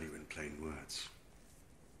 I'll tell you in plain words.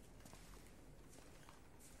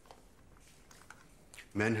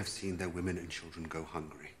 Men have seen their women and children go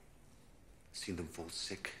hungry, seen them fall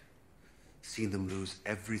sick, seen them lose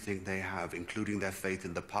everything they have, including their faith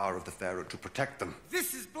in the power of the Pharaoh to protect them.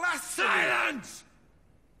 This is blasphemy! Silence!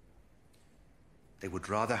 They would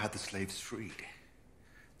rather have the slaves freed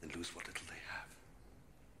than lose what little they have.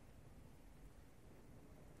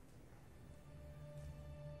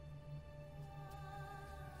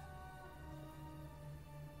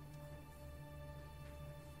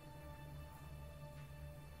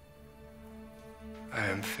 I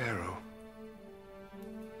am Pharaoh.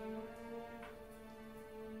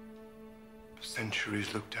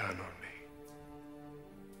 Centuries look down on me.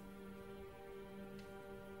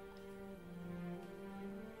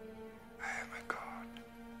 I am a god.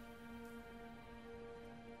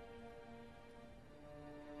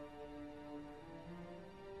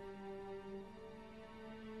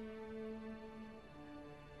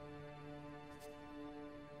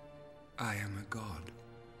 I am a god.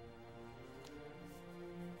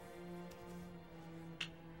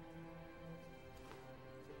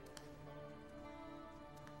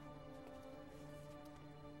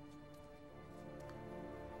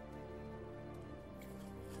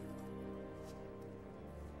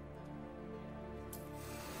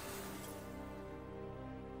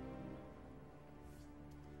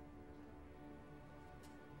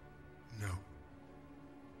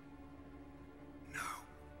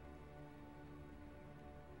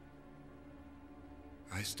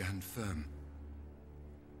 I stand firm.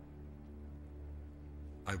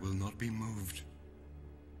 I will not be moved.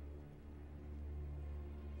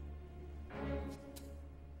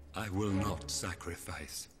 I will not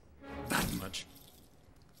sacrifice that much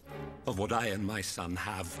of what I and my son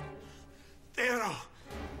have. Pharaoh!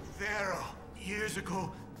 Pharaoh! Years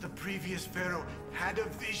ago, the previous Pharaoh had a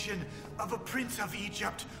vision of a prince of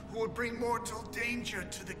Egypt who would bring mortal danger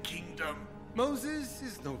to the kingdom. Moses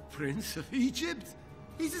is no prince of Egypt.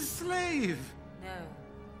 He's a slave. No,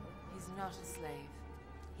 he's not a slave.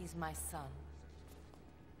 He's my son.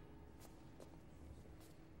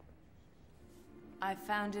 I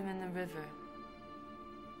found him in the river,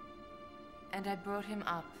 and I brought him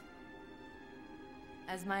up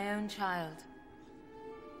as my own child,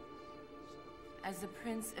 as the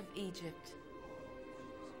Prince of Egypt.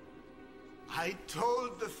 I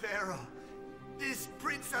told the Pharaoh this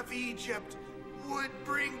Prince of Egypt would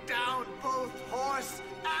bring down both horse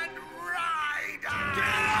and rider! Get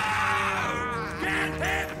out! Get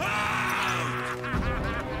him out!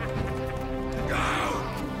 Go!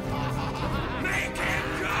 Make him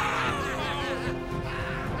go!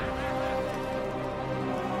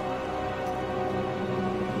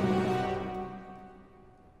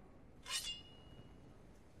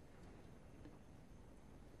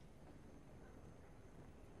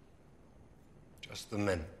 Just the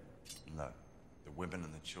men. No. The women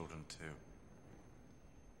and the children, too.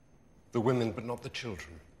 The women, but not the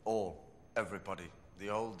children. All. Everybody. The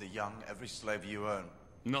old, the young, every slave you own.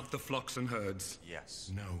 Not the flocks and herds.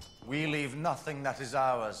 Yes. No. We leave nothing that is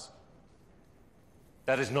ours.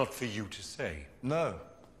 That is not for you to say. No.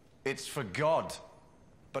 It's for God.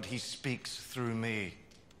 but he speaks through me.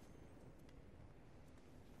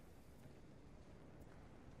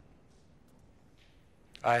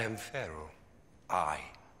 I am Pharaoh. I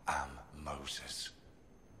am Moses.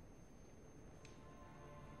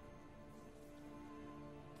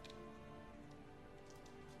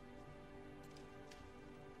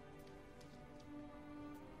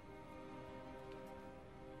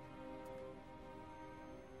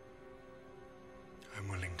 I'm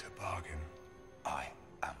willing to bargain. I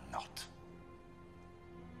am not.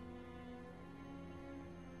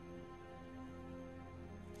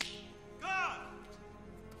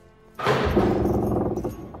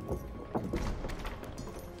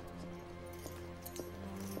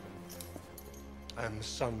 I am the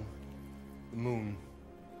sun, the moon,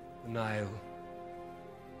 the Nile.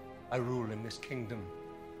 I rule in this kingdom,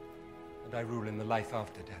 and I rule in the life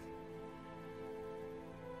after death.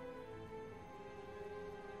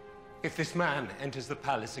 If this man enters the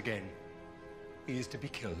palace again, he is to be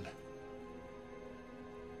killed.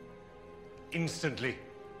 Instantly.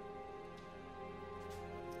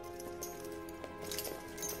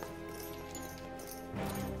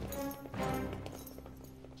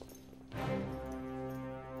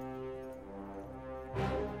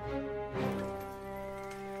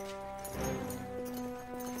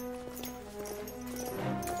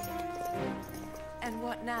 And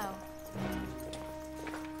what now?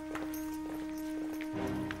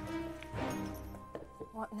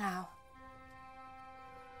 What now?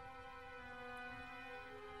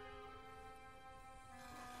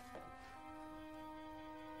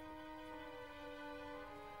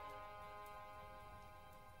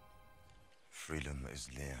 Freedom is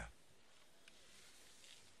near.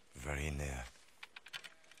 Very near.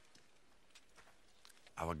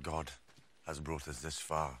 Our God has brought us this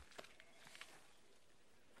far.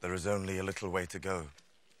 There is only a little way to go.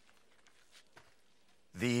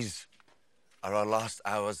 These are our last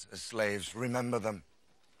hours as slaves. Remember them.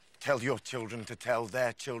 Tell your children to tell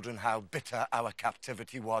their children how bitter our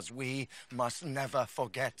captivity was. We must never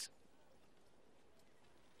forget.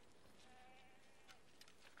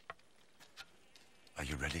 Are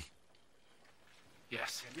you ready?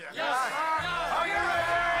 Yes. Yes! Are you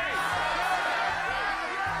ready?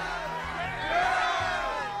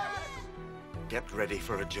 Get ready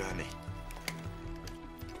for a journey.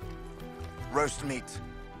 Roast meat.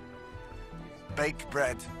 Bake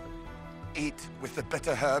bread. Eat with the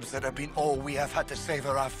bitter herbs that have been all we have had to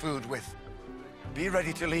savor our food with. Be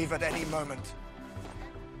ready to leave at any moment.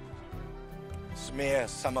 Smear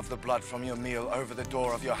some of the blood from your meal over the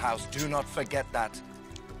door of your house. Do not forget that.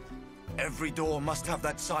 Every door must have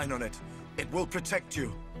that sign on it. It will protect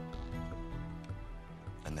you.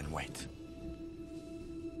 And then wait.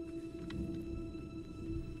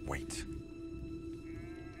 Wait.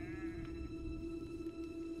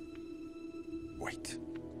 Wait.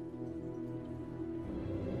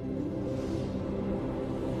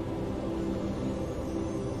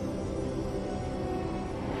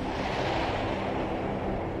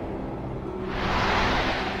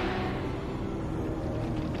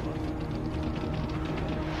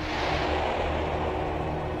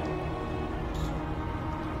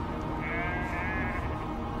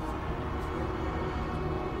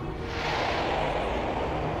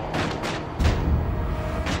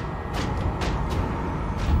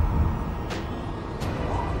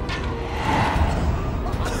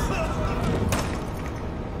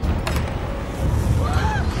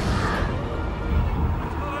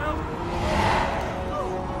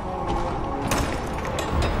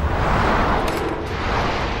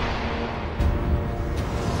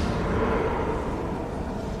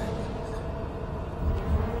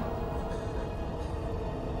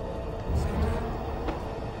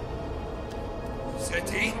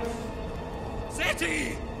 Seti!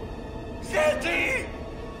 Seti! Seti!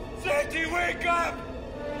 Seti, wake up!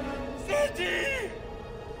 Seti!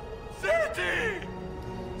 Seti!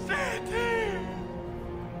 Seti!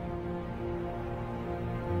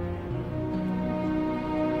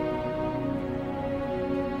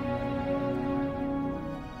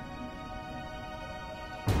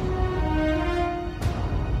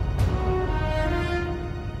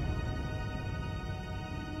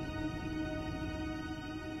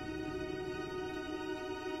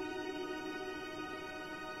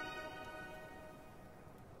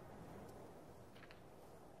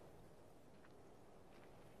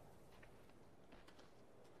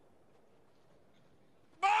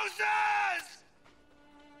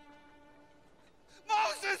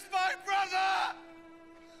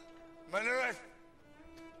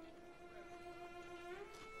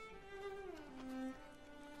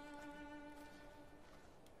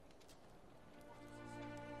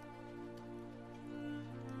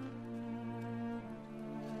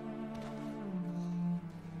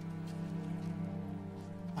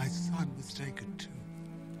 was taken too.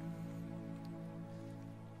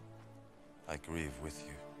 I grieve with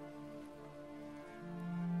you.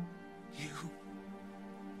 You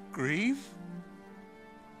grieve?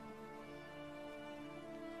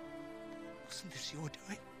 Wasn't this your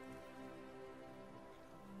doing?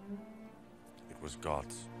 It was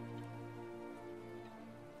God's.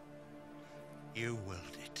 You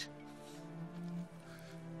willed it.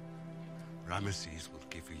 Ramesses will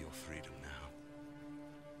give you your freedom now.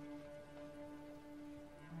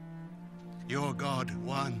 Your God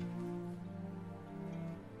won.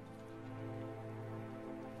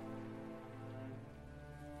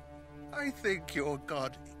 I think your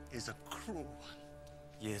God is a cruel one.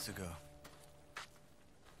 Years ago,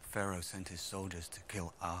 Pharaoh sent his soldiers to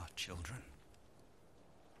kill our children.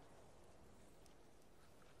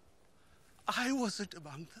 I wasn't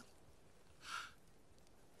among them.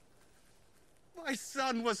 My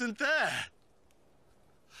son wasn't there.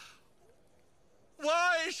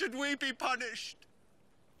 Why should we be punished?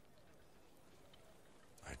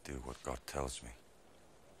 I do what God tells me.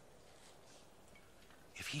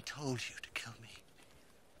 If he told you to kill me,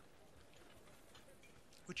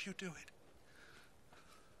 would you do it?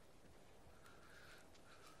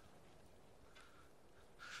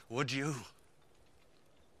 Would you?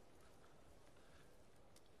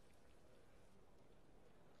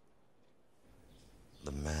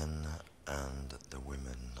 The men and the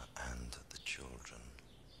women and the children.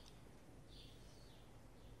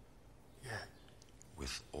 Yeah.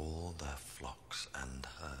 With all their flocks and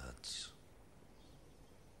herds.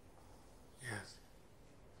 Yes.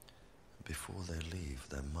 Before they leave,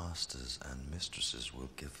 their masters and mistresses will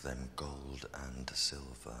give them gold and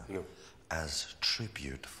silver as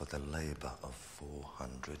tribute for the labor of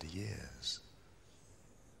 400 years.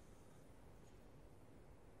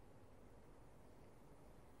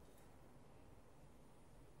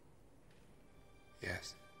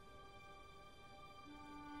 Yes.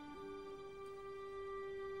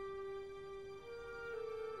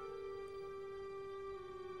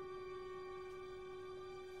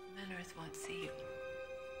 Menrith won't see you.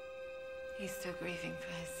 He's still grieving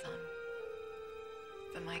for his son.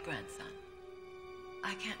 For my grandson.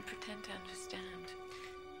 I can't pretend to understand.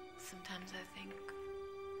 Sometimes I think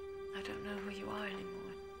I don't know who you are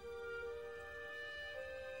anymore.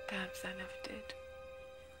 Perhaps I never did.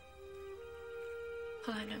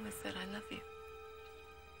 All I know is that I love you.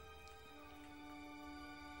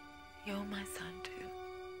 You're my son, too.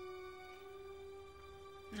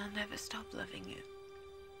 And I'll never stop loving you.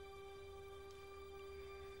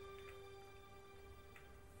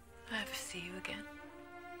 Will I ever see you again?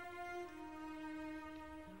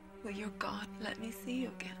 Will your God let me see you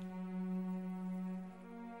again?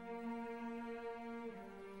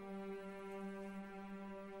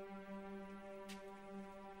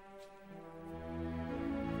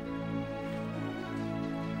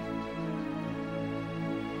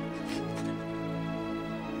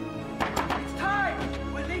 It's time!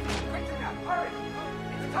 We're leaving! Quickly now! Hurry!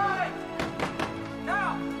 It's time!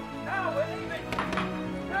 Now! Now! We're leaving!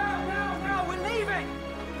 Now! We're leaving!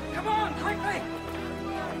 Come on, quickly!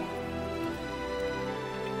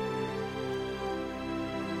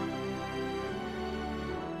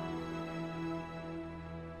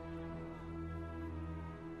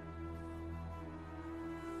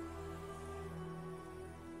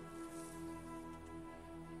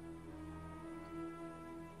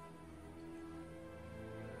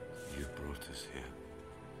 You brought us here.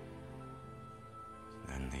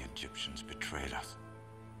 Then the Egyptians betrayed us.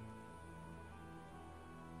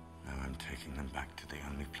 Now I'm taking them back to the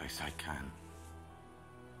only place I can.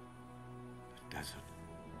 The desert.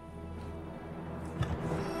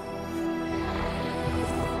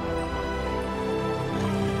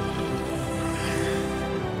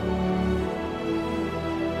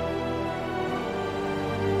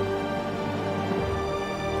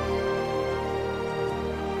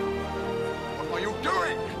 What are you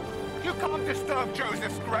doing? You can't disturb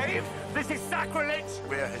Joseph's grave. This is sacrilege!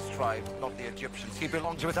 We're his tribe, not the Egyptians. He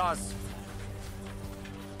belongs with us.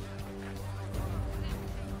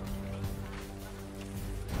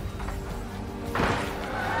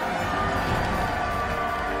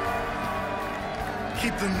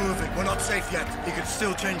 Keep them moving. We're not safe yet. He could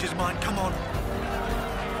still change his mind. Come on.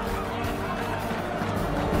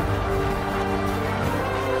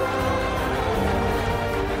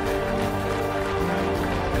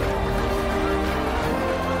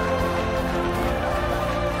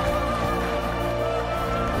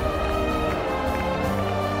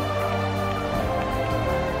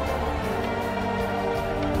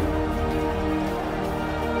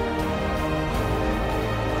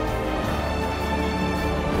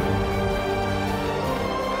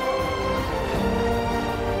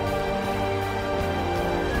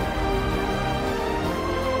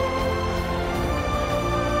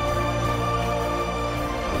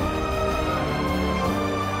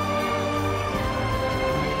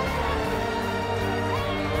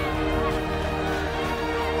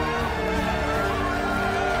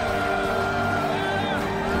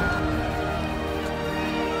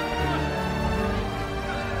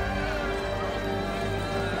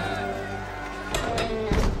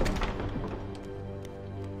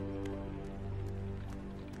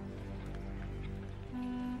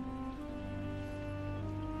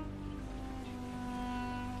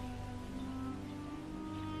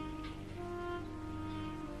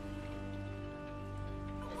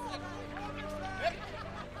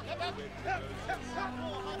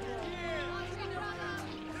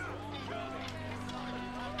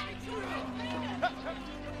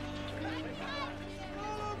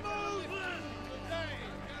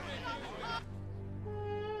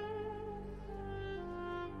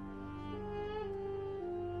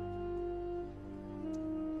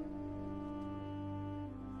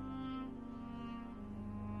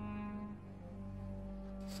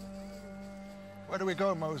 Where do we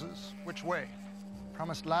go, Moses? Which way?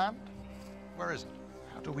 Promised land? Where is it?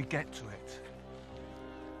 How do we get to it?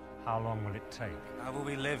 How long will it take? How will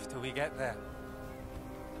we live till we get there?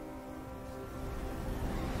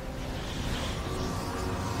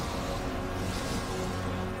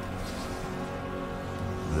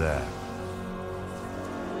 There.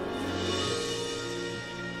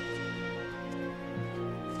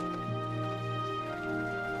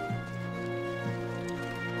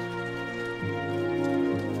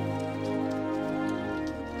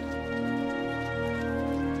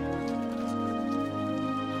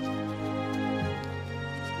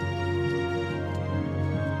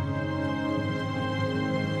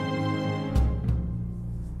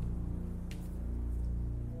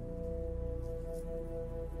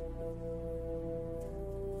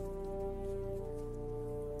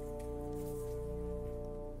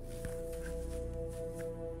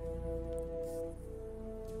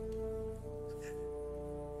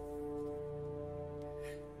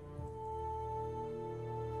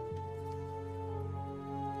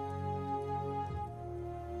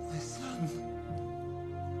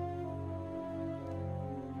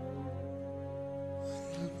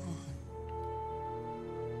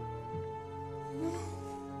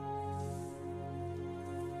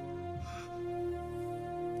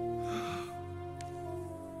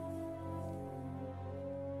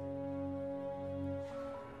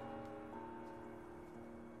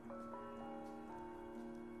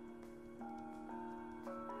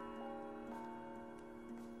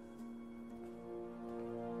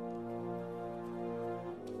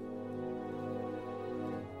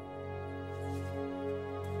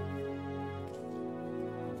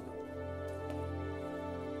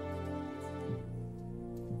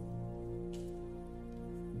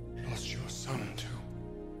 Lost your son, too.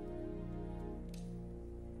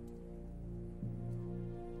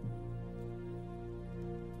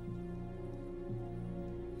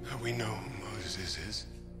 Now we know who Moses is.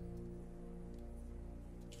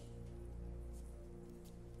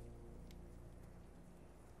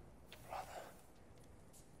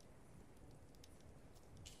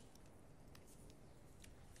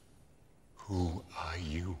 Who are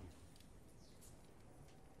you?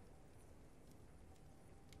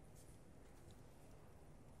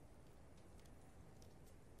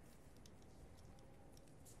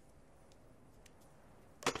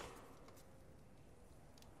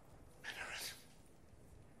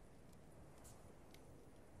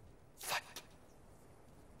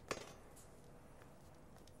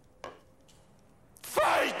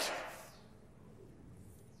 Fight!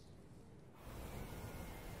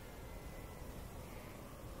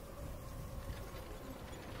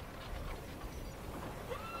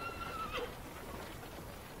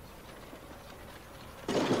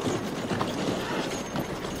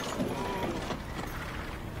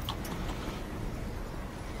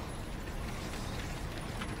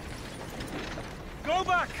 Go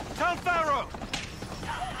back! Tell Pharaoh!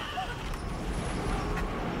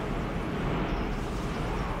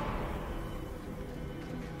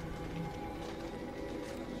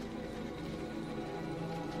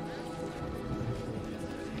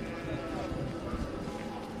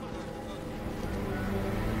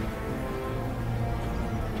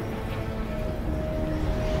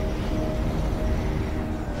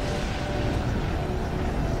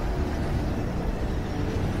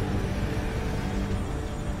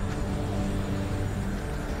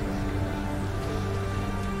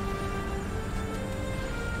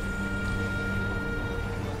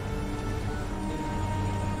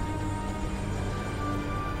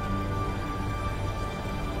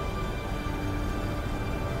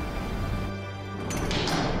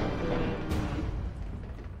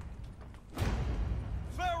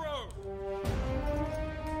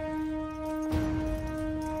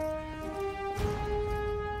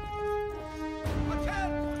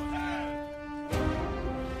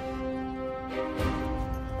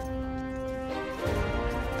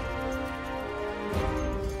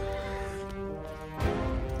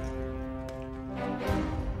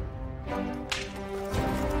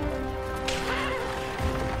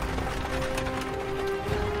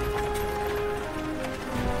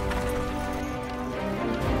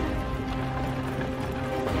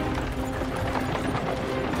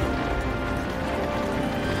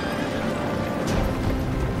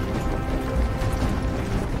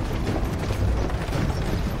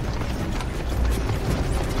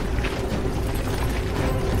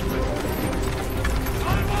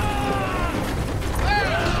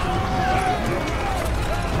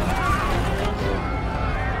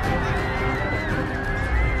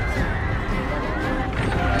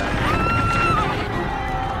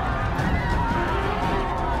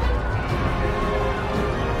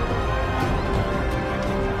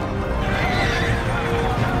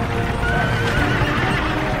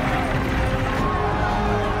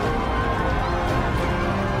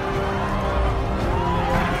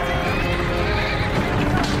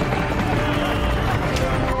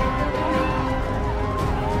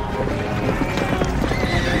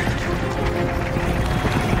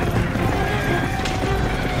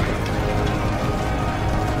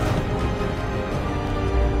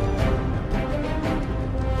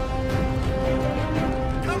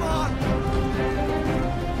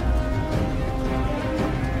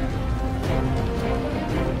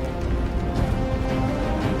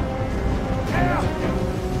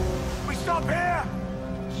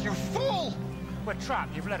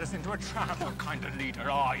 led us into a trap. What kind of leader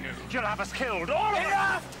are you? You'll have us killed, all of us!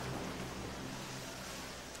 Enough!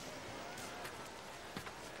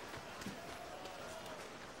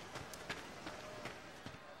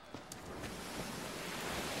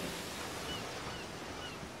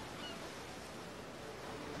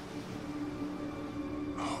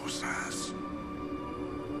 Moses.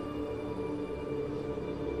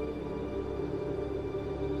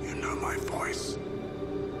 You know my voice.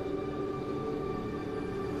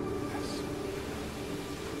 Yes.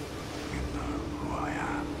 You know who I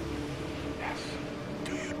am. Yes.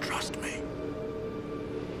 Do you trust me?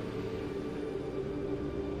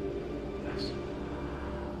 Yes.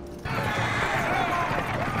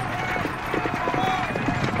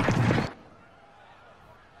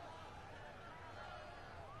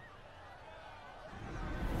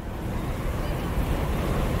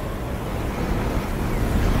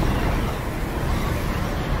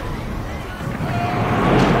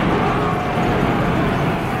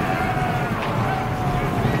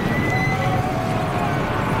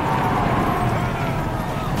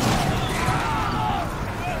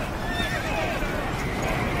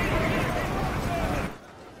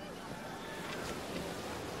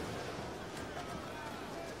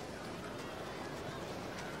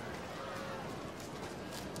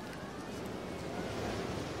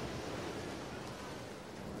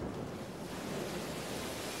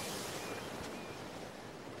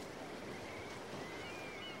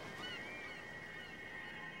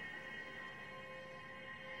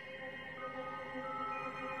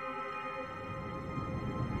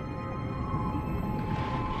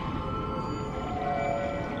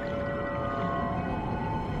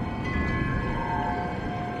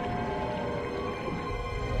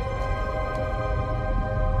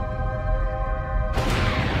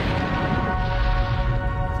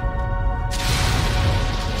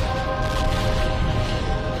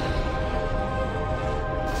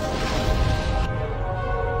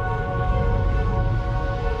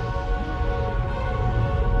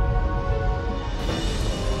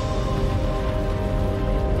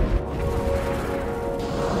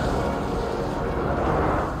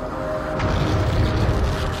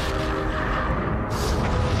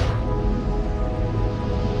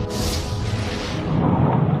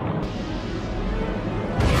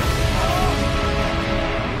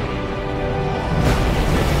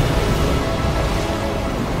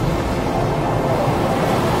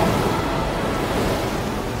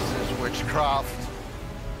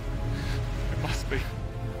 It must be.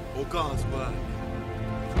 Or God's work.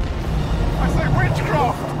 I say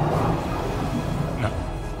witchcraft! No.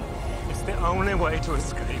 It's the only way to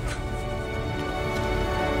escape.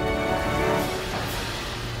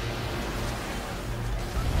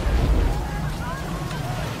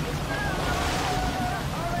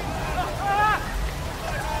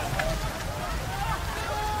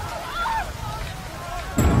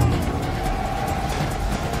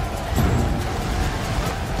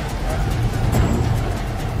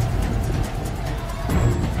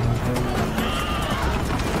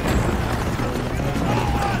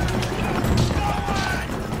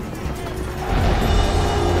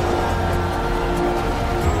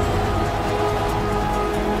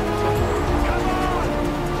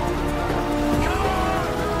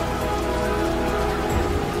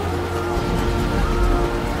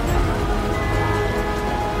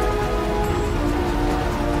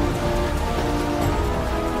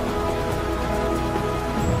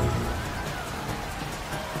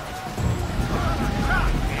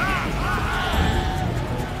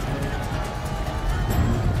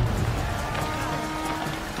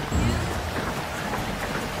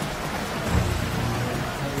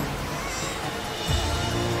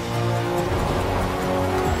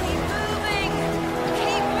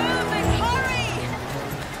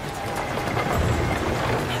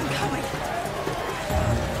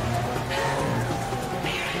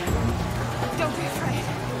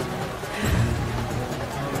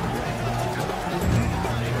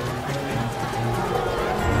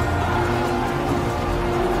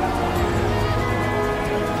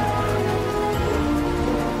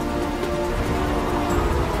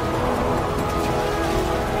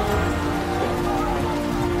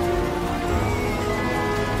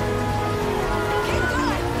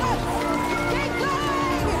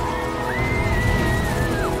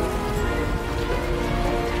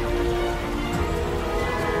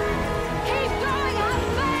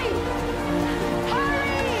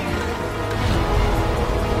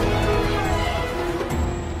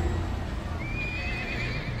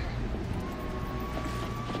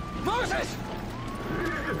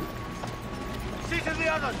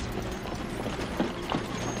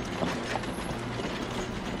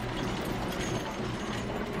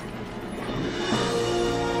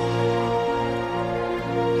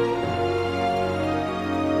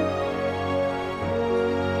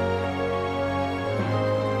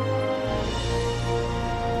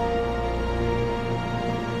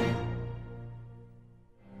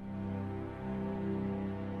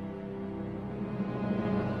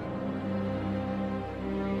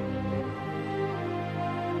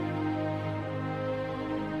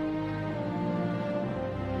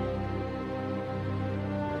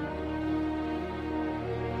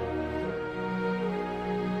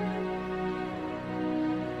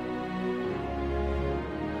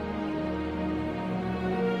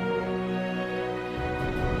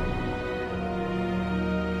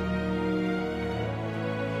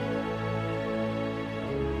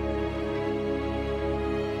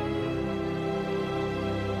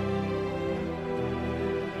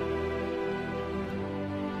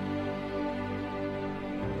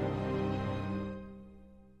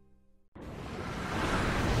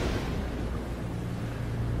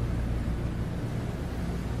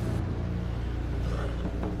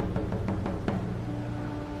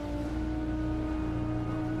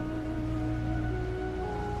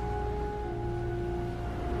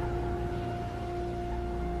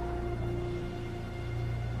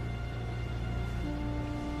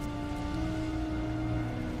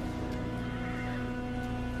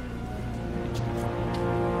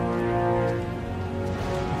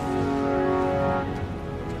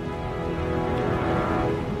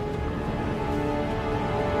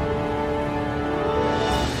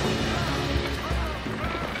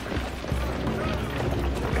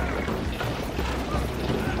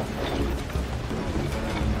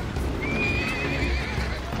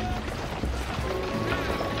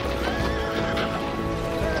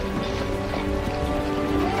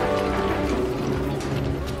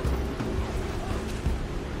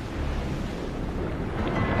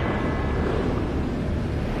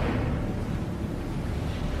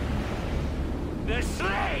 the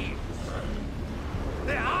slaves!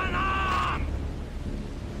 The unarmed!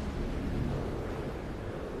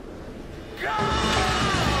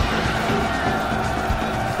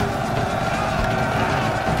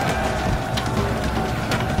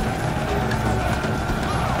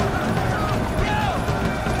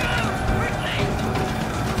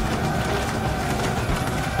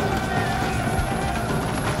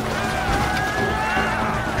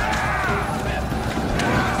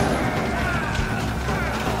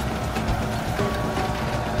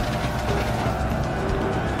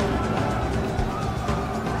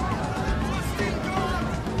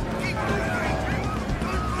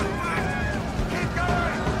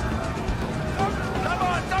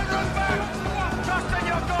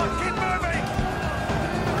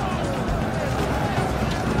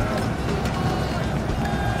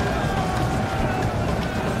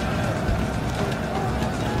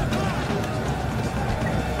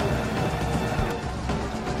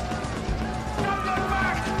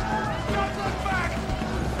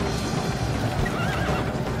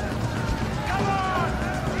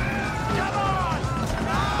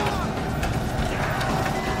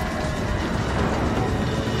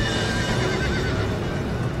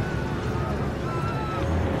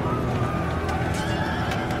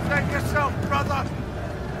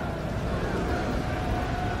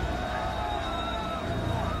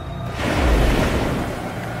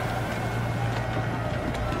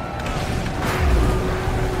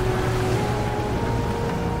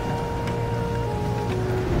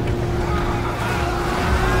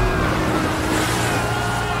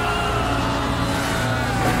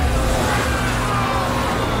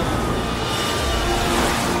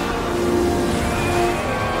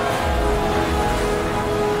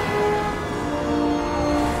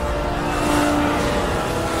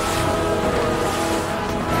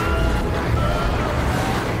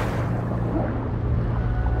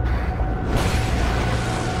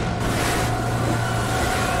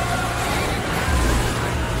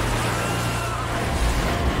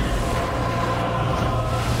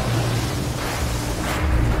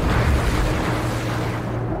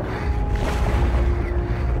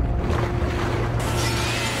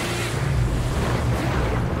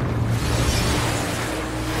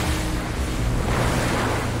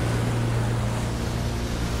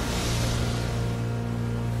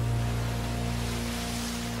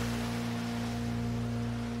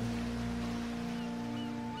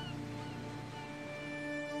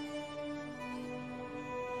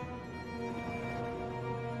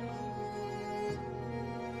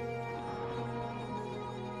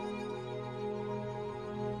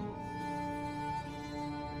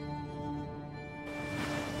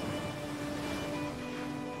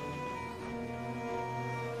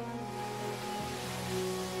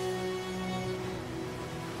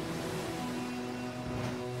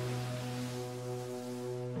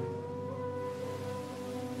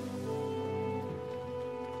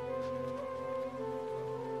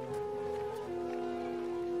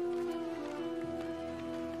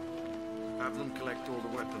 Have them collect all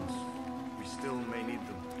the weapons. We still may need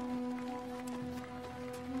them.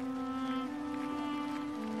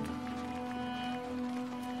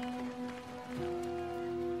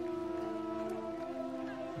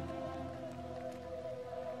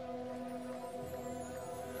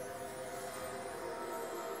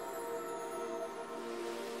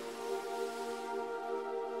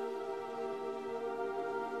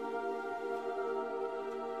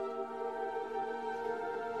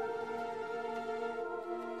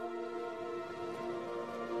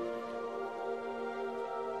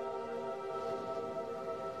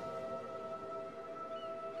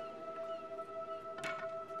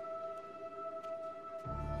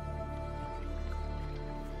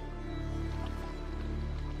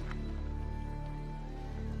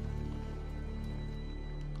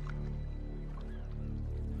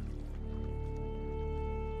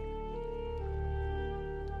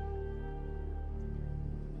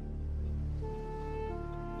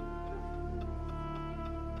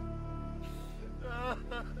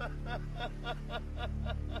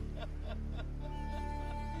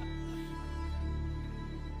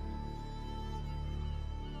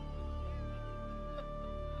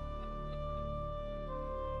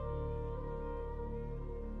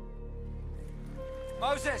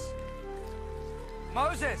 Moses!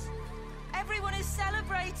 Moses! Everyone is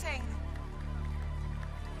celebrating.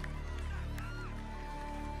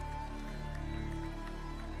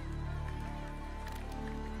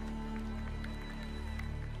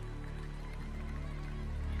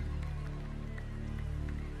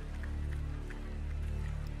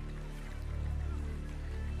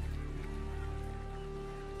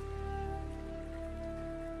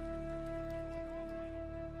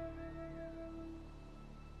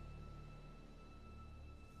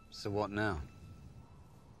 So what now?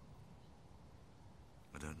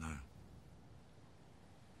 I don't know.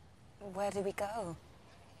 Where do we go?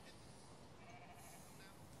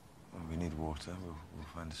 Well, we need water. We'll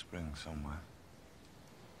find a spring somewhere.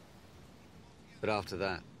 But after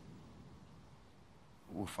that?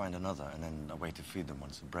 We'll find another, and then a way to feed them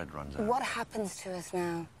once the bread runs out. What happens to us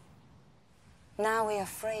now? Now we are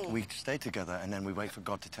free. We stay together, and then we wait for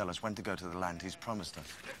God to tell us when to go to the land He's promised us.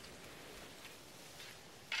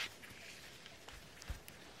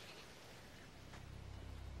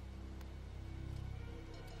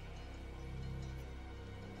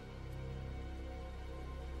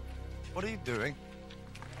 What are you doing?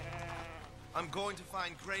 I'm going to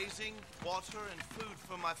find grazing, water, and food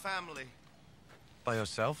for my family. By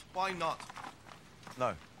yourself? Why not?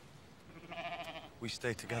 No. We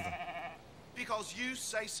stay together. Because you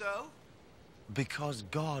say so? Because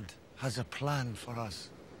God has a plan for us.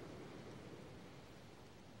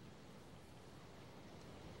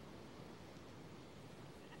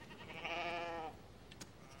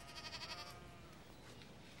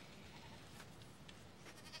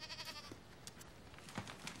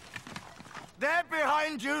 There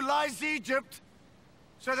behind you lies Egypt.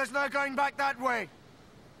 So there's no going back that way.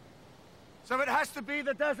 So it has to be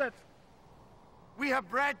the desert. We have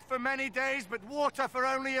bread for many days, but water for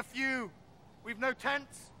only a few. We've no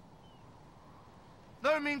tents.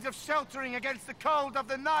 No means of sheltering against the cold of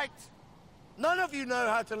the night. None of you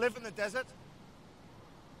know how to live in the desert.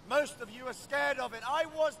 Most of you are scared of it. I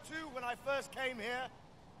was too when I first came here.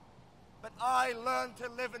 But I learned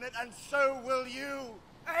to live in it, and so will you.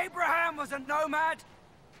 Abraham was a nomad.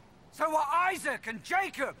 So were Isaac and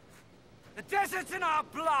Jacob. The desert's in our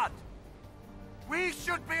blood. We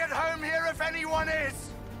should be at home here if anyone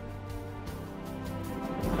is.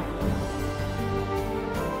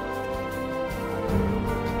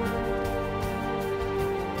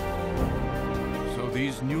 So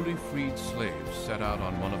these newly freed slaves set out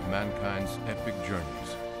on one of mankind's epic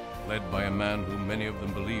journeys, led by a man whom many of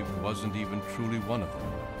them believed wasn't even truly one of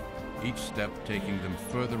them, each step taking them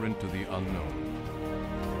further into the unknown.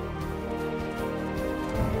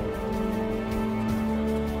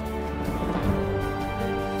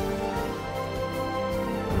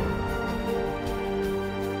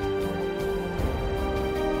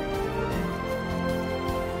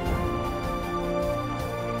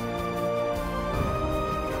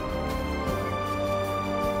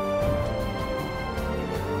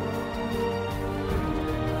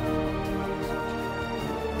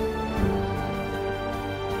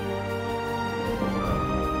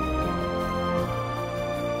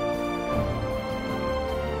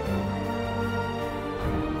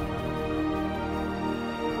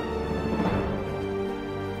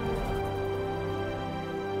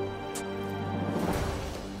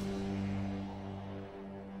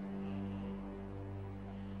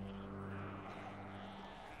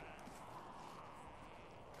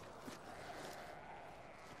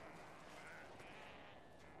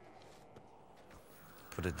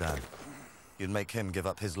 Put it down. You'd make him give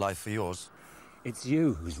up his life for yours. It's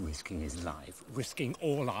you who's risking his life, risking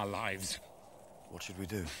all our lives. What should we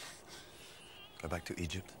do? Go back to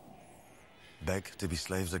Egypt? Beg to be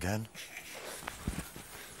slaves again?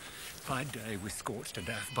 By day we scorch to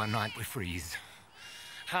death, by night we freeze.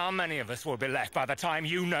 How many of us will be left by the time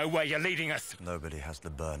you know where you're leading us? Nobody has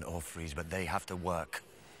to burn or freeze, but they have to work.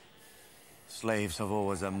 Slaves have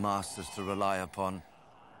always their masters to rely upon.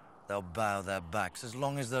 They'll bow their backs as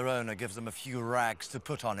long as their owner gives them a few rags to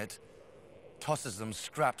put on it, tosses them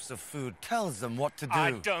scraps of food, tells them what to do.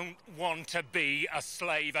 I don't want to be a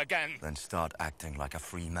slave again. Then start acting like a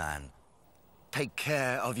free man. Take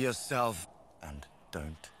care of yourself, and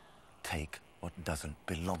don't take what doesn't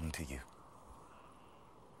belong to you.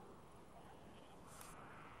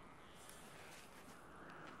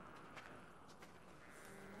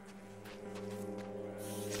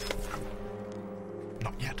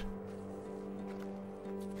 Not yet.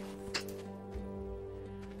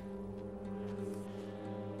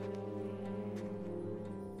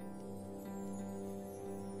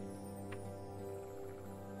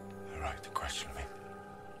 They're right to question me.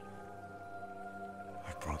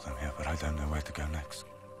 I've brought them here, but I don't know where to go next.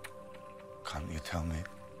 Can't you tell me?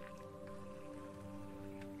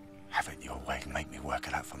 Have it your way. Make me work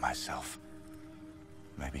it out for myself.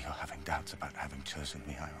 Maybe you're having doubts about having chosen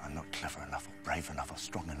me. I'm not clever enough, or brave enough, or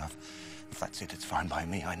strong enough. If that's it, it's fine by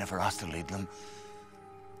me. I never asked to lead them.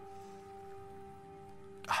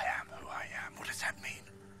 I am who I am. What does that mean?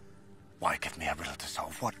 Why give me a riddle to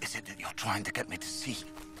solve? What is it that you're trying to get me to see?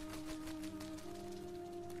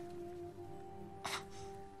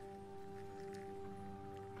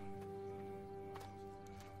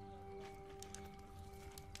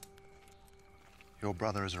 Your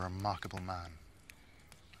brother is a remarkable man.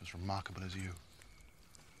 As remarkable as you.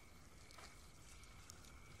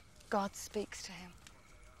 God speaks to him.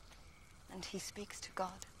 And he speaks to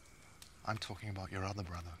God. I'm talking about your other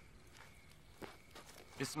brother.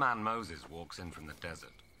 This man Moses walks in from the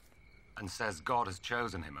desert and says God has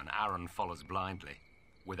chosen him and Aaron follows blindly,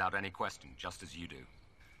 without any question, just as you do.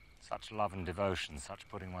 Such love and devotion, such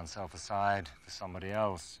putting oneself aside for somebody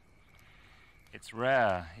else. It's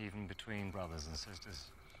rare, even between brothers and sisters.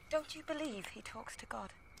 Don't you believe he talks to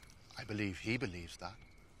God? I believe he believes that.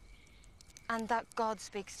 And that God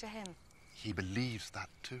speaks to him? He believes that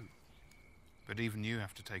too. But even you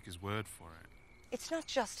have to take his word for it. It's not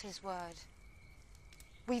just his word.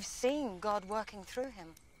 We've seen God working through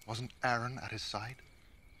him. Wasn't Aaron at his side?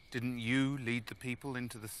 Didn't you lead the people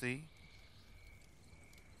into the sea?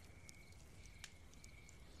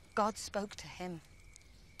 God spoke to him.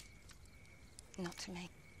 Not to me.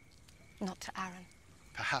 Not to Aaron.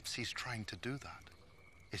 Perhaps he's trying to do that.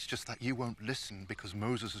 It's just that you won't listen because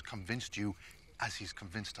Moses has convinced you, as he's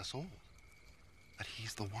convinced us all, that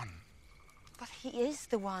he's the one. But he is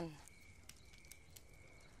the one.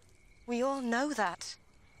 We all know that.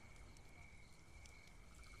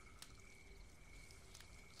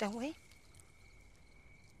 Don't we?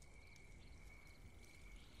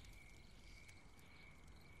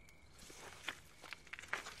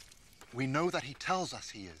 We know that he tells us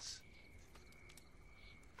he is.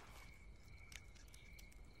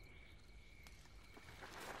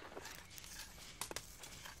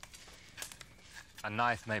 A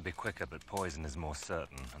knife may be quicker, but poison is more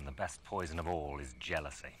certain, and the best poison of all is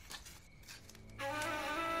jealousy.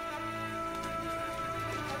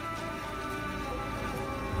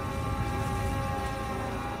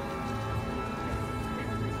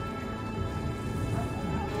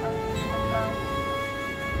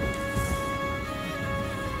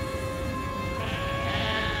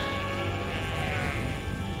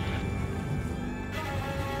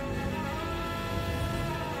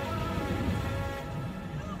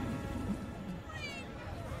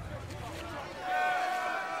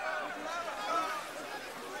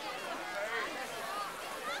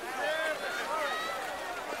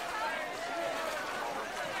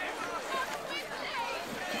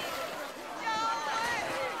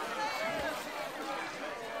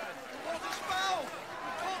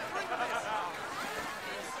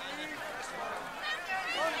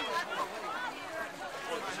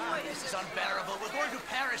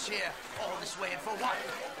 Here, all this way, and for what?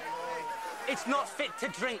 It's not fit to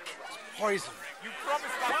drink. Poison. You promised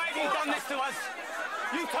us. Why have you done this to us?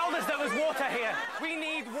 You told us there was water here. We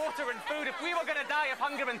need water and food. If we were going to die of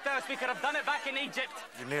hunger and thirst, we could have done it back in Egypt.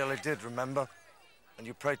 You nearly did, remember? And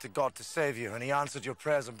you prayed to God to save you, and he answered your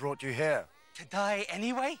prayers and brought you here. To die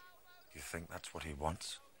anyway? You think that's what he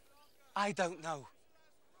wants? I don't know.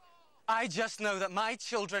 I just know that my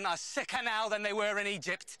children are sicker now than they were in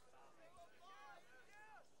Egypt.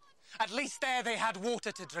 At least there they had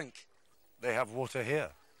water to drink. They have water here.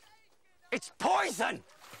 It's poison!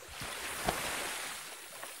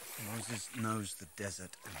 Moses knows the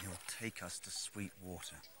desert, and he'll take us to sweet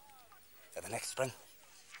water. For the next spring?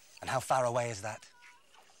 And how far away is that?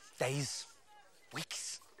 Days?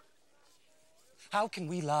 Weeks? How can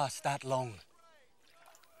we last that long?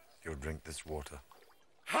 You'll drink this water.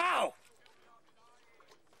 How?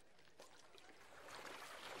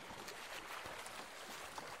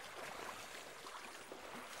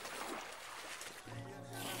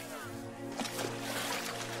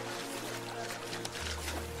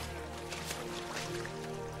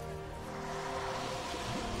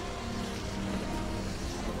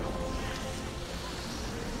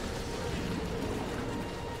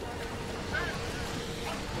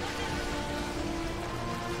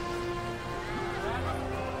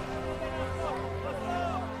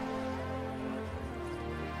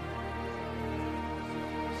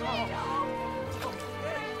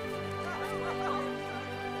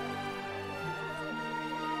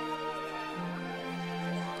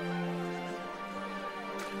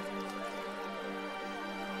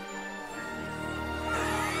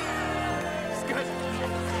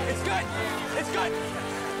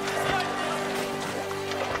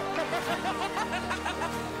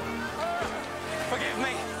 Forgive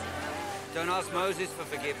me. Don't ask Moses for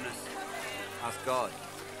forgiveness. Ask God.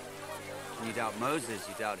 When you doubt Moses,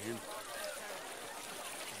 you doubt him.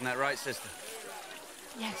 Isn't that right, sister?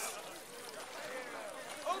 Yes.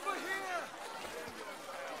 Over here!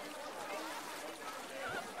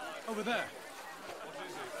 Over there. What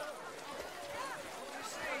is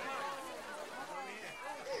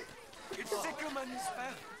it? It's Sycamores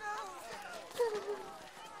Fell.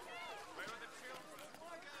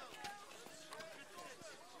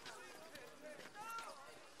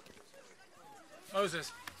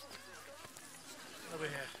 Moses. Over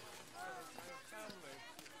here.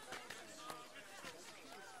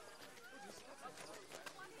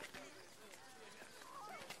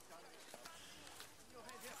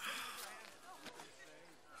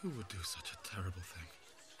 Who would do such a terrible thing?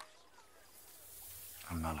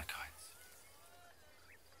 Amalekites.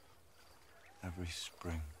 Every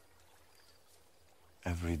spring,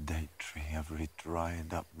 every date tree, every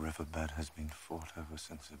dried up riverbed has been fought over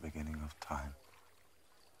since the beginning of time.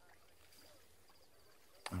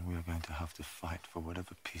 And we are going to have to fight for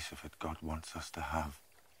whatever piece of it God wants us to have.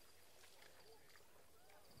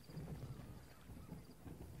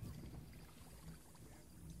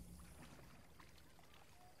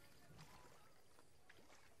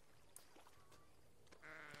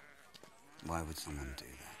 Why would someone do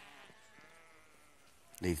that?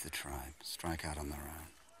 Leave the tribe, strike out on their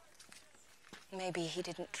own. Maybe he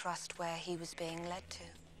didn't trust where he was being led to.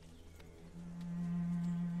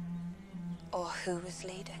 Or who was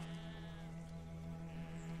leading.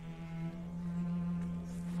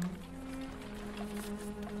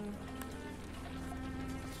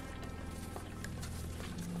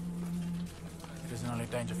 It isn't only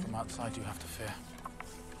danger from outside you have to fear.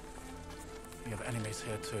 You have enemies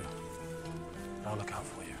here too. I'll look out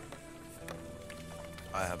for you.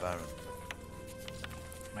 I have Aaron.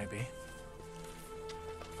 Maybe.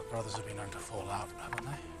 But brothers have been known to fall out, haven't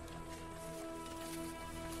they?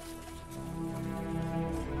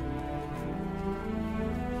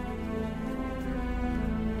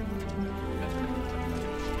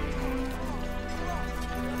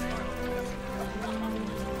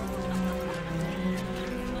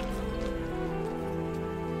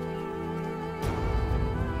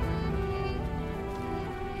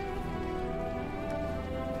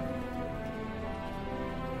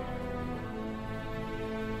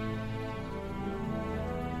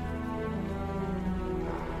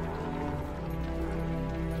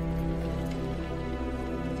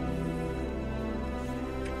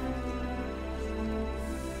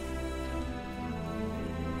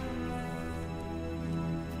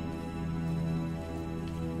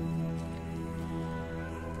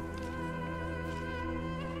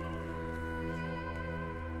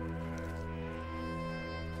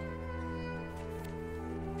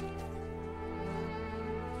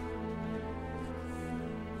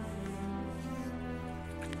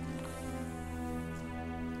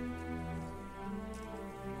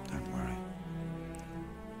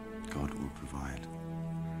 God will provide.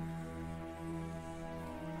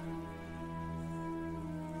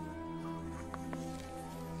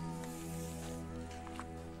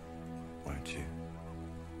 Won't you?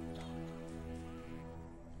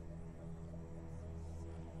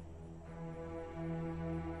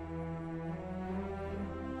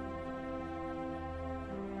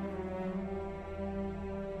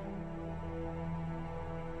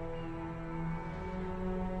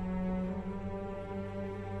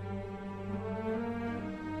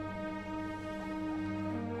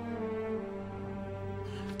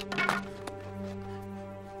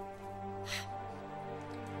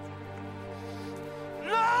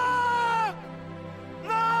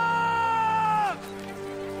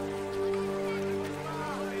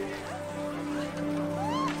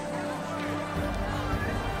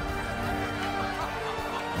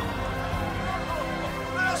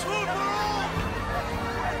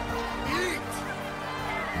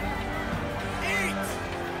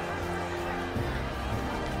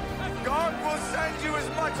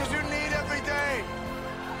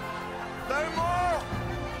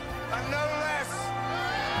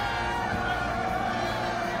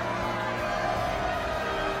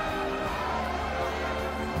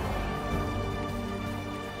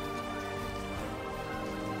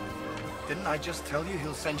 Didn't I just tell you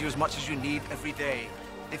he'll send you as much as you need every day?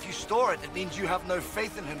 If you store it, it means you have no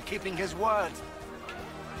faith in him keeping his word.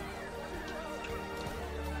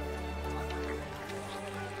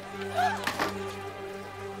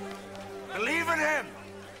 Believe in him!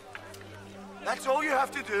 That's all you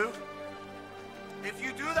have to do. If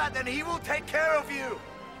you do that, then he will take care of you.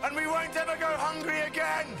 And we won't ever go hungry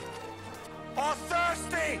again! Or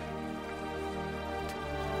thirsty!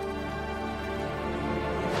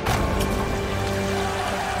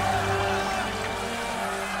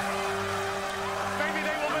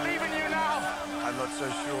 I'm not so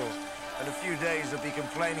sure. In a few days, they'll be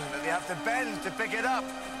complaining that they have to bend to pick it up.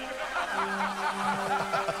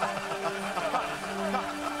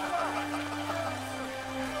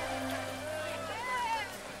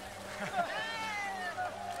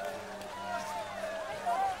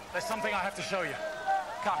 There's something I have to show you.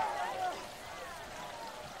 Come.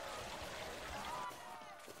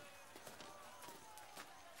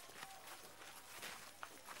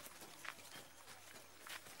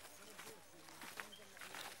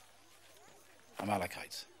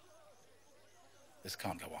 Amalekites. This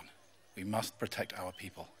can't go on. We must protect our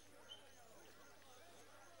people.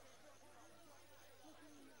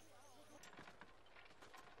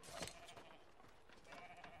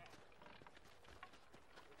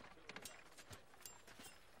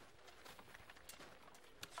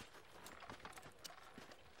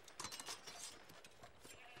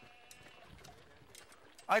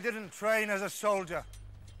 I didn't train as a soldier.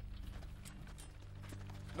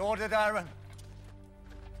 Nor did Aaron.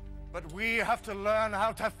 But we have to learn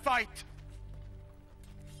how to fight.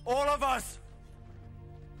 All of us.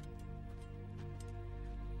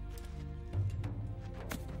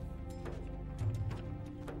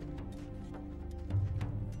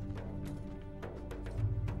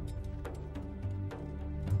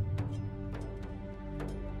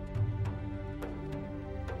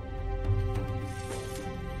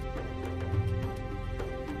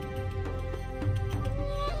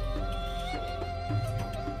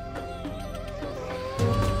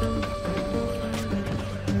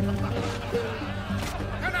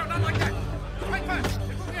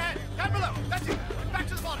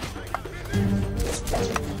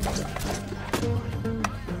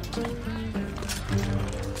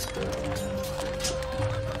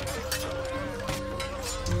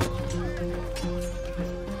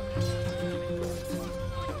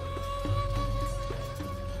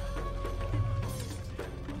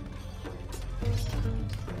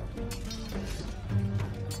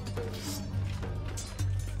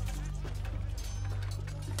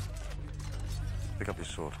 Pick up your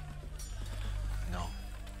sword. No.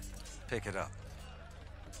 Pick it up.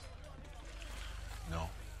 No.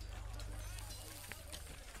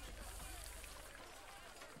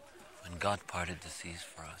 When God parted the seas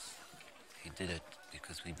for us, he did it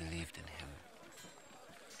because we believed in him.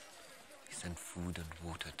 He sent food and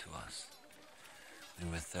water to us when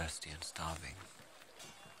we were thirsty and starving.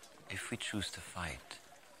 If we choose to fight,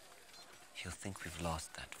 he'll think we've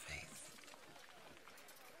lost that faith.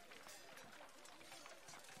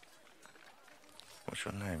 What's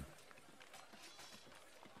your name?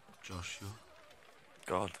 Joshua.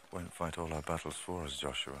 God won't fight all our battles for us,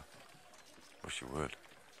 Joshua. Wish you would.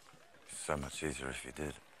 It's so much easier if you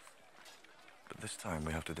did. But this time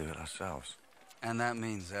we have to do it ourselves. And that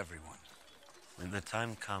means everyone. When the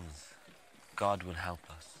time comes, God will help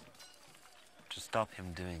us. To stop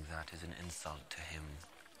him doing that is an insult to him.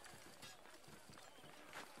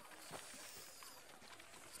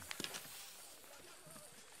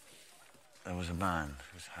 There was a man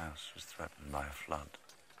whose house was threatened by a flood.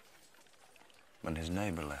 When his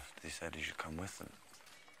neighbor left, he said he should come with them.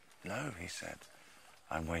 No, he said,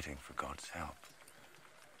 I'm waiting for God's help.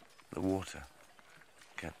 The water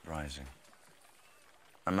kept rising.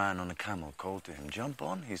 A man on a camel called to him. Jump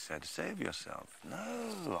on, he said, save yourself.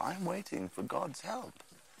 No, I'm waiting for God's help.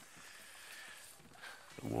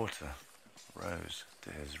 The water rose to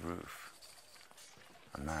his roof.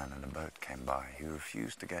 A man in a boat came by. He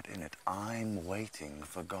refused to get in it. I'm waiting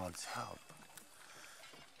for God's help.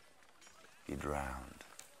 He drowned.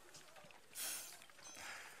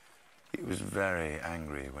 He was very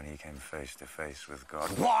angry when he came face to face with God.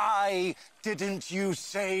 Why didn't you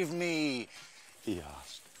save me? He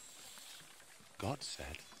asked. God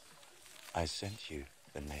said, I sent you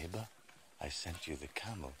the neighbor, I sent you the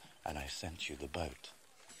camel, and I sent you the boat.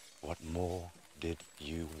 What more did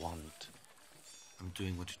you want? I'm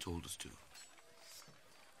doing what you told us to.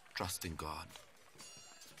 Trusting God.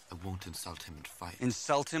 I won't insult him and fight.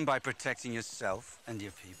 Insult him by protecting yourself and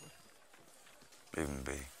your people. Leave him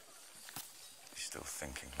be. He's still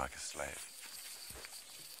thinking like a slave.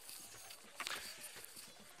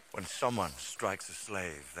 When someone strikes a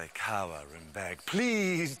slave, they cower and beg,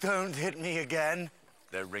 please don't hit me again.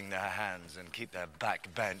 They wring their hands and keep their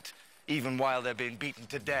back bent, even while they're being beaten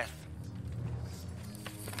to death.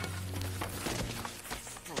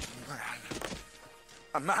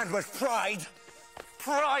 A man with pride.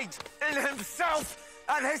 Pride in himself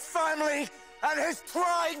and his family and his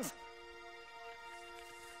tribe.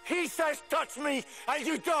 He says, touch me and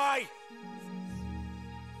you die.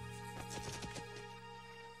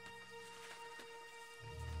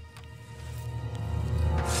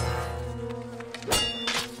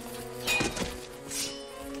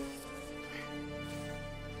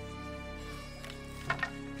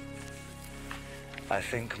 I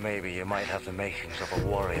think maybe you might have the makings of a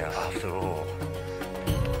warrior after all.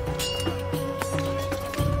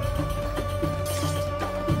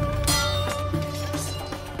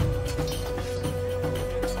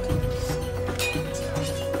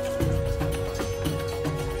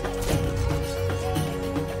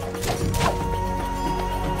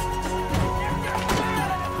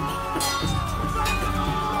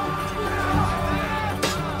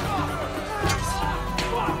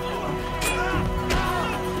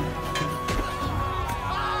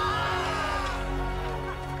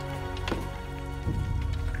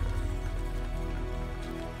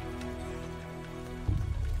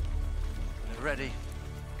 Ready.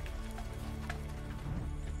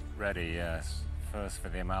 Ready, yes. First for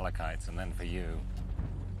the Amalekites and then for you.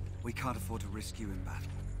 We can't afford to risk you in battle.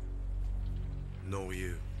 Nor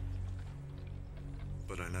you.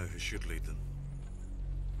 But I know who should lead them.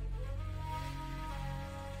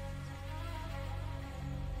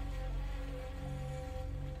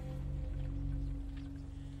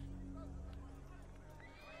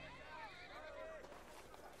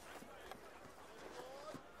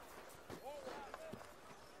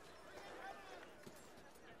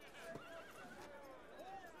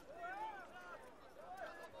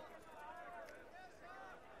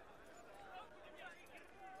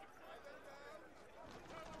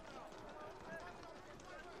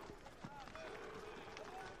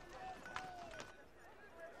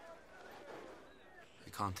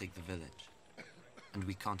 We can't take the village, and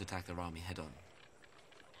we can't attack their army head-on.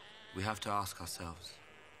 We have to ask ourselves,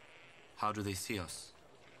 how do they see us?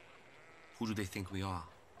 Who do they think we are?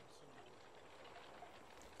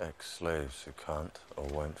 Ex-slaves who can't or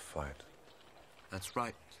won't fight. That's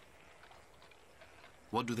right.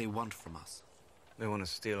 What do they want from us? They want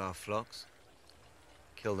to steal our flocks,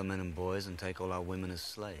 kill the men and boys, and take all our women as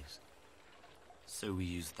slaves. So we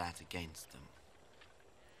use that against them.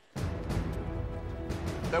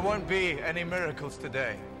 There won't be any miracles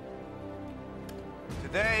today.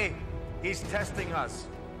 Today, he's testing us.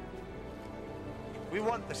 If we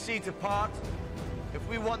want the sea to part, if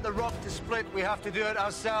we want the rock to split, we have to do it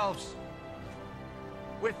ourselves.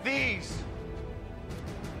 With these.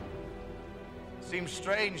 Seems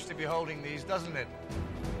strange to be holding these, doesn't it?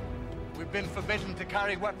 We've been forbidden to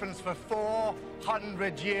carry weapons for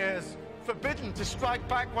 400 years. Forbidden to strike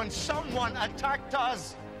back when someone attacked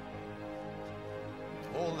us.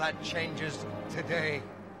 All that changes today.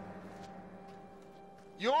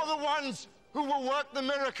 You're the ones who will work the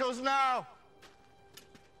miracles now.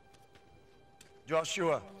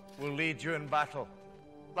 Joshua will lead you in battle.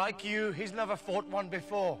 Like you, he's never fought one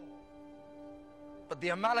before. But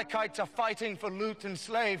the Amalekites are fighting for loot and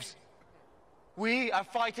slaves. We are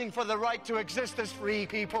fighting for the right to exist as free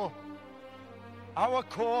people. Our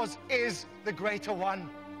cause is the greater one.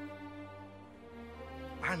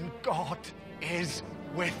 And God is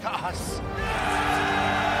with us.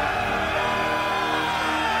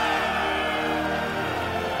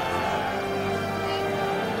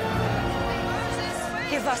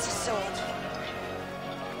 Give us a sword.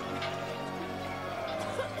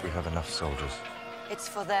 We have enough soldiers. It's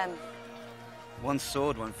for them. One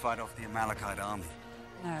sword won't fight off the Amalekite army.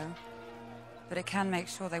 No, but it can make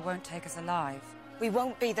sure they won't take us alive. We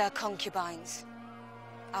won't be their concubines.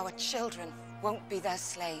 Our children won't be their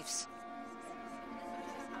slaves.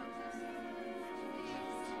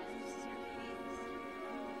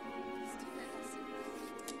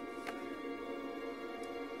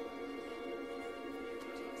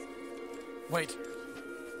 Wait.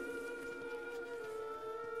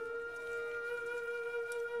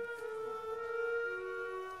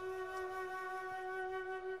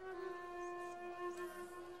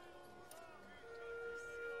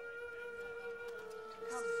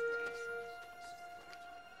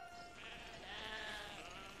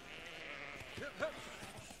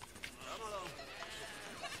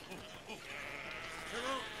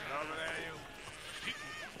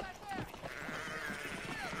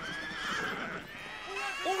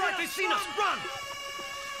 All right, they've seen us! Run!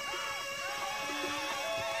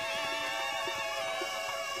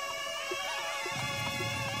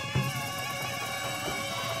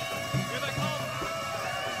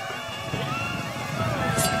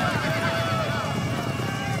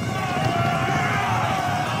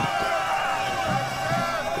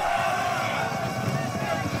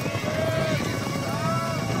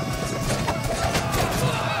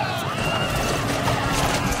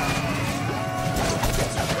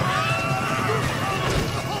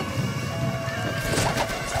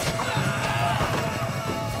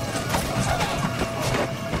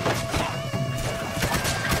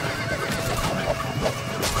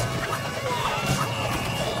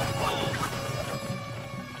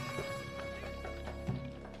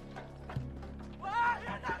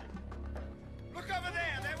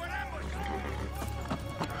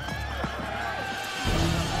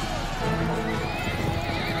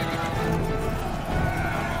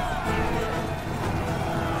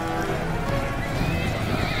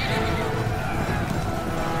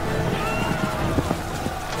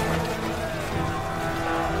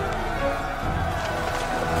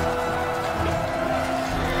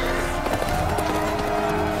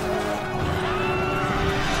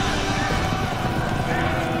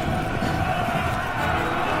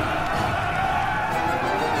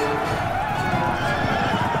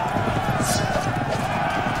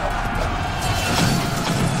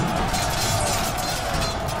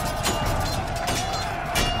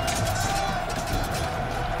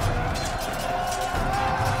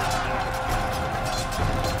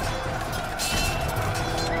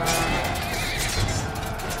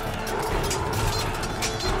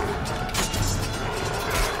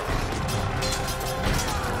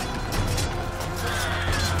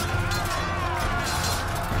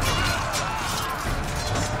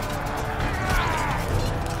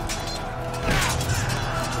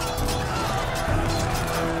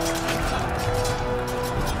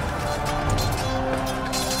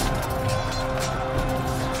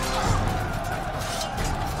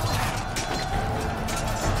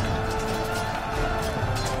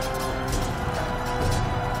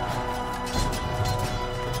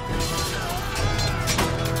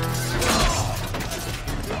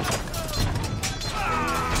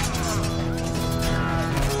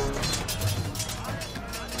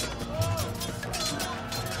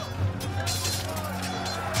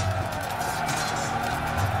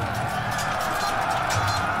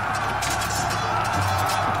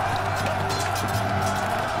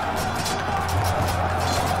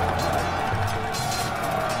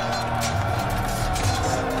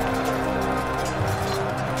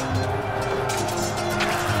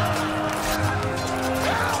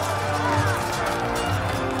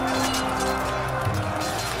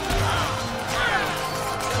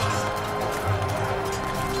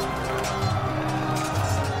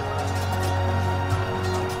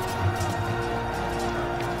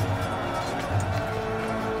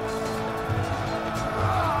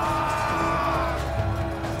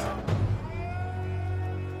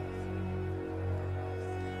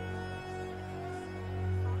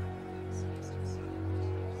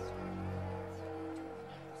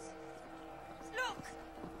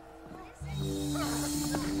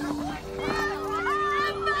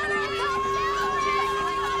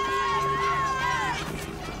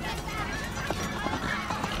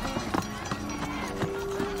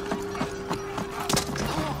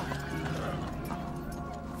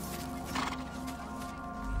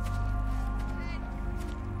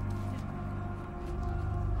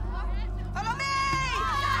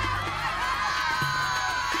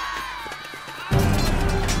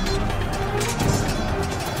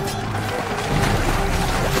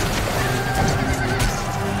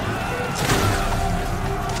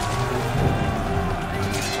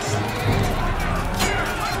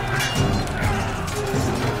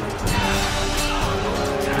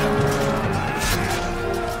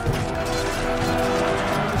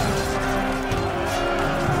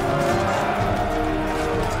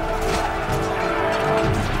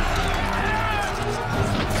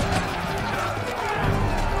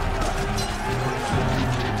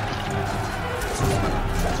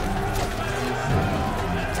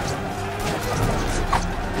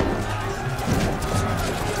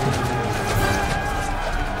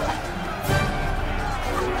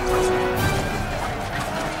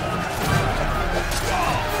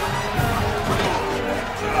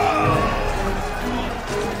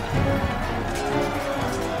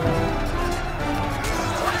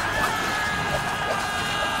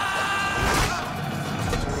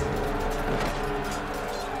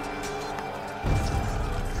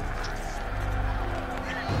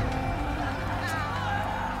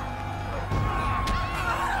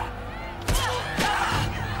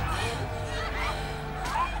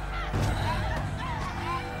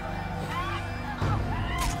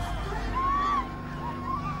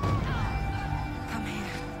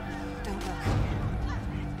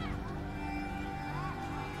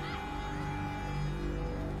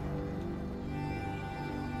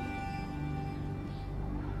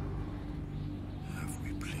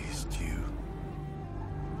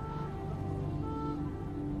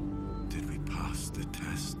 a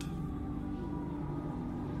test.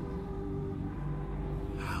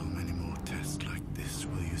 How many more tests like this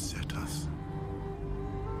will you set us?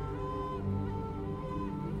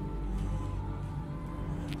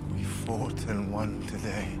 We fought and won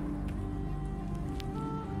today.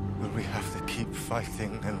 Will we have to keep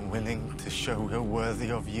fighting and winning to show we're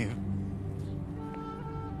worthy of you?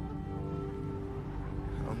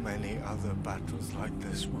 How many other battles like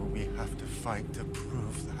this will we have to fight to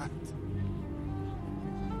prove that?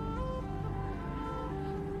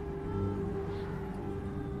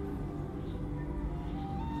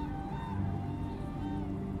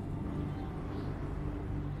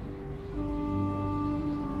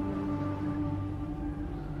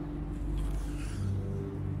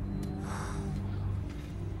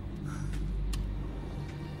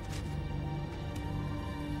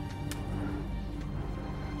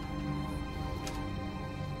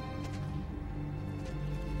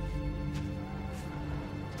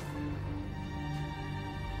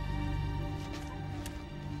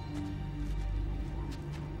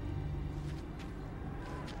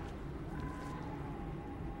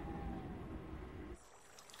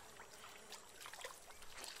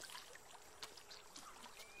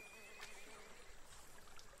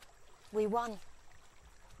 We won.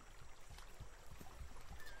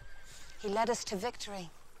 He led us to victory.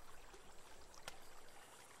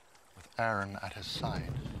 With Aaron at his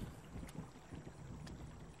side.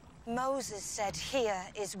 Moses said, "Here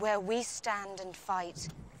is where we stand and fight."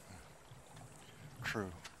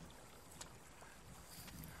 True.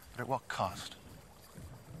 But at what cost?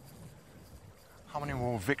 How many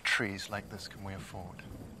more victories like this can we afford?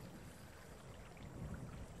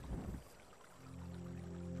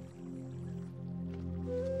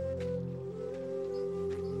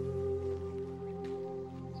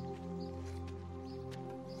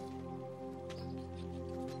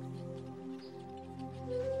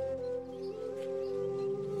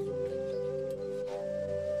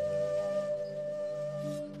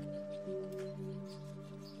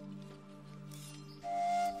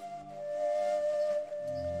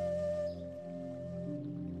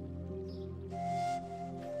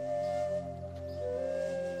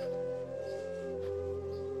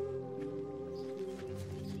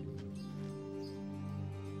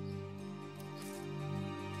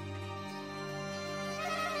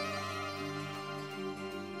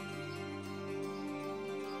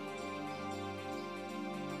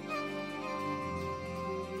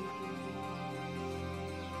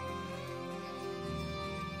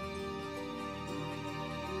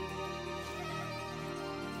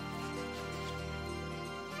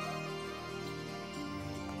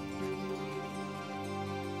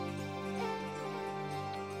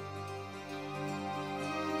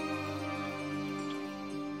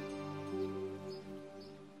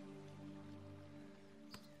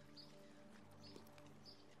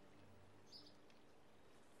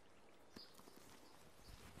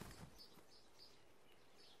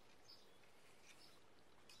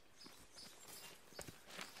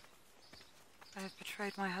 I have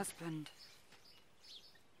betrayed my husband.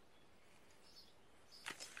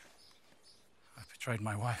 I've betrayed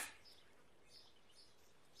my wife.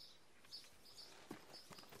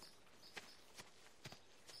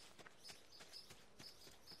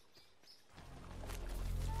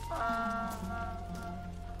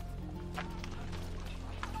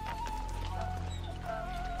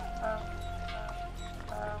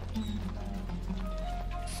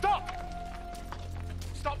 Stop!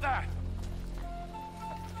 Stop there!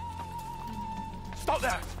 Stop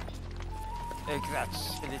there! Take that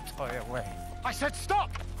silly toy away. I said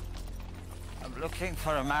stop! I'm looking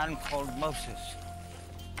for a man called Moses.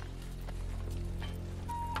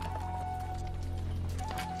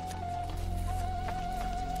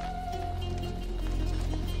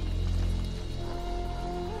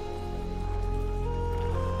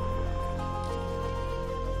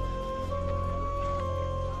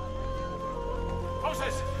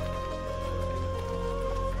 Moses!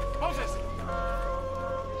 Moses!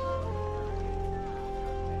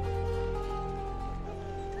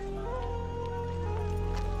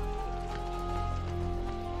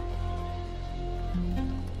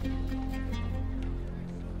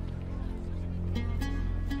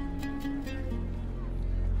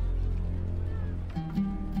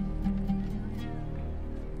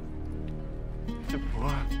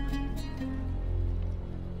 Deborah.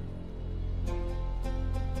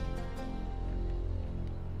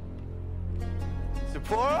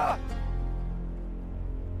 Zipporah!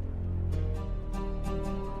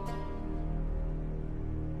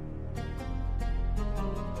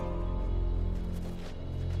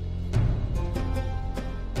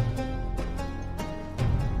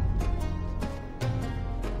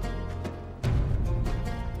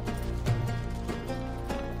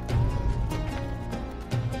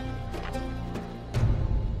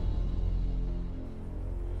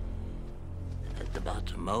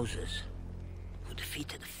 Moses, who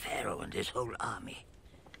defeated Pharaoh and his whole army.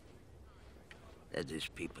 Led his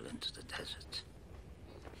people into the desert.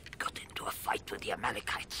 Got into a fight with the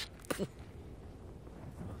Amalekites.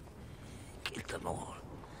 Killed them all.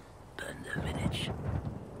 Burned their village.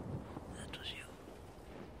 That was you.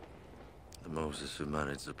 The Moses who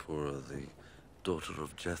married Zipporah, the daughter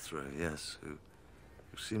of Jethro, yes, who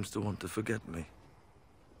seems to want to forget me.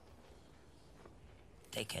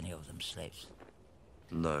 Take any of them slaves?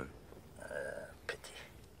 No. Pity.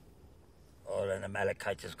 All an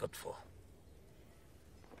Amalekite is good for.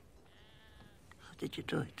 How did you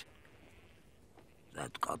do it?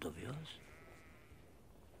 That God of yours?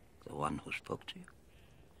 The one who spoke to you?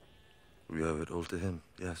 We owe it all to him,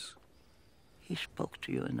 yes. He spoke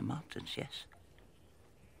to you in the mountains, yes.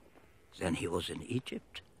 Then he was in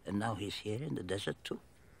Egypt, and now he's here in the desert too?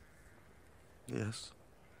 Yes.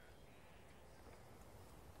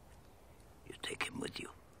 You take him with you.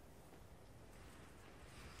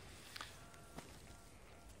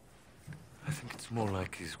 I think it's more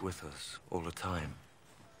like he's with us all the time.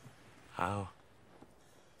 How?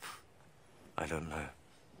 I don't know.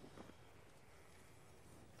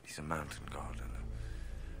 He's a mountain god,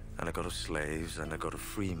 and a god of slaves, and a god of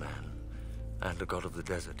free man, and a god of the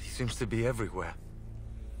desert. He seems to be everywhere.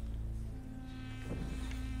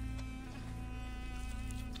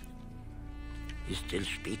 He still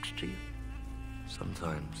speaks to you?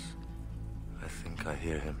 Sometimes I think I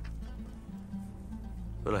hear him.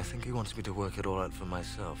 But I think he wants me to work it all out for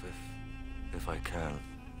myself, if I can.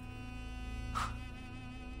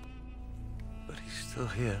 But he's still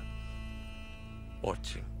here,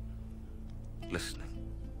 watching, listening,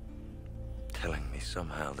 telling me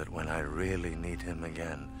somehow that when I really need him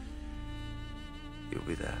again, he'll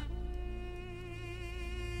be there.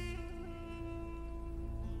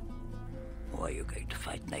 Who are you going to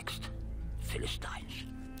fight next? Philistines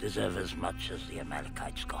deserve as much as the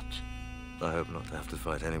Amalekites got. I hope not to have to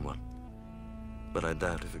fight anyone. But I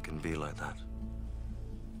doubt if it can be like that.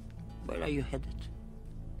 Where are you headed?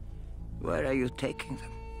 Where are you taking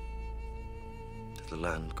them? To the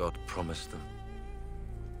land God promised them.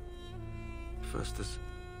 First, there's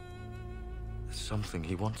something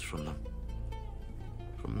he wants from them.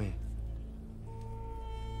 From me.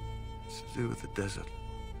 It's to do with the desert.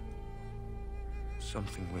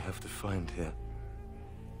 Something we have to find here.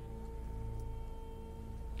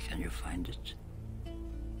 Can you find it?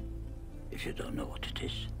 If you don't know what it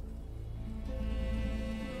is.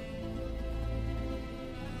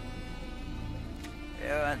 You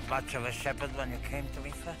weren't much of a shepherd when you came to me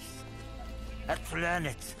first. Had to learn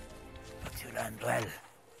it. But you learned well.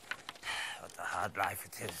 What a hard life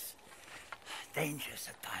it is. Dangerous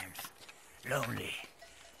at times. Lonely.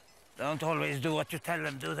 Don't always do what you tell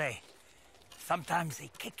them, do they? Sometimes they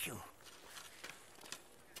kick you.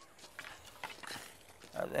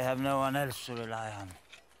 They have no one else to rely on.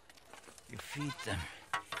 You feed them,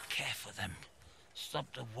 care for them, stop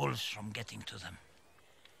the wolves from getting to them.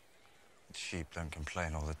 Sheep don't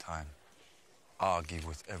complain all the time. Argue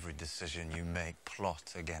with every decision you make,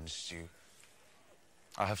 plot against you.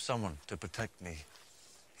 I have someone to protect me.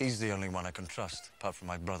 He's the only one I can trust, apart from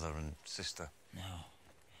my brother and sister. No,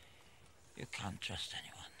 you can't trust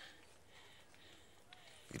anyone.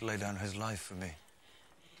 He'd lay down his life for me.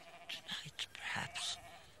 Tonight, perhaps.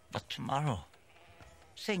 But tomorrow,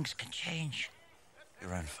 things can change.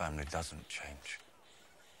 Your own family doesn't change.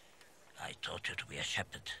 I taught you to be a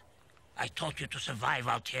shepherd. I taught you to survive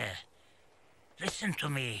out here. Listen to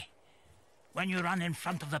me. When you run in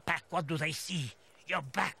front of the pack, what do they see? Your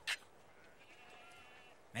back.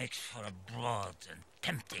 Makes for a broad and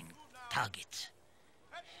tempting target.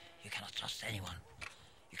 You cannot trust anyone.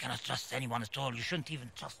 You cannot trust anyone at all. You shouldn't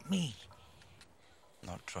even trust me.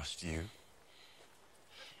 Not trust you?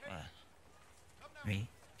 Well, me,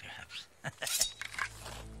 perhaps.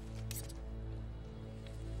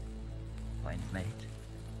 Point made.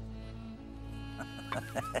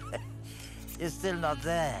 You're still not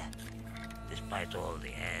there. Despite all the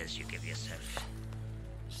airs you give yourself.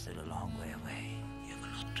 Still a long way away. You have a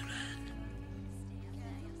lot to learn.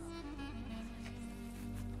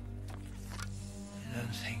 I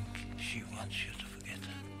don't think she wants you to forget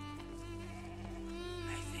her.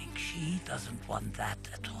 I think she doesn't want that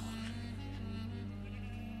at all.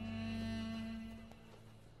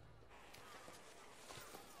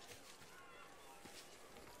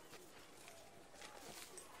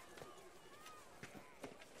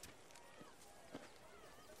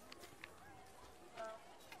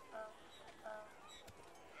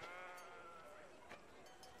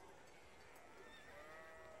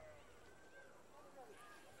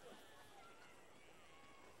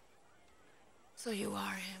 So you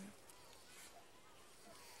are him.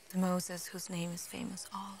 The Moses whose name is famous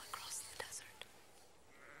all across the desert.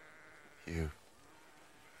 You.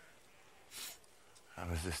 How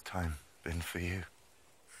has this time been for you?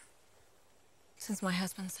 Since my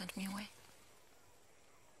husband sent me away.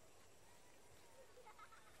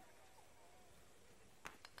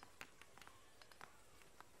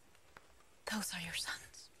 Those are your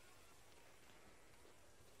sons.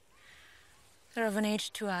 They're of an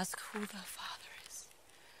age to ask who the father is.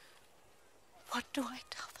 What do I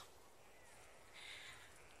tell them?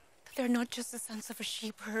 That they're not just the sons of a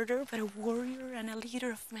sheep herder, but a warrior and a leader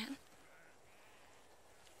of men?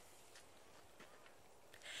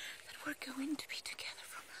 That we're going to be together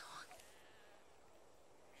from now on.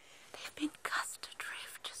 They have been cast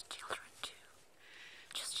adrift, just children too.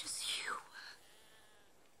 Just as you were.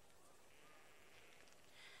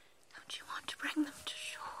 Don't you want to bring them to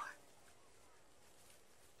shore?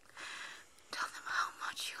 Tell them how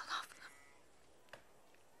much you love them.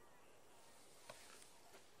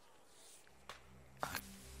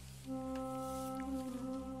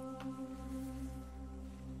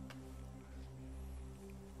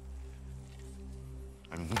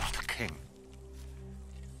 I'm not a king.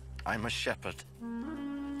 I'm a shepherd.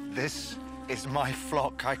 This is my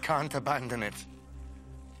flock. I can't abandon it.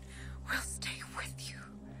 We'll stay with you.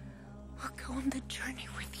 We'll go on the journey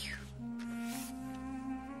with you.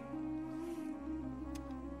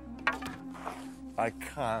 I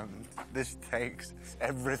can't. This takes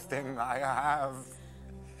everything I have.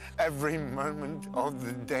 Every moment of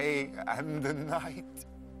the day and the night.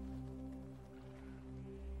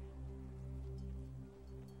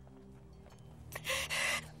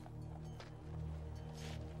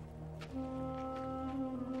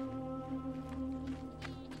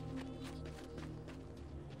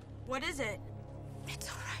 What is it? It's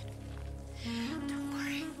all right. Don't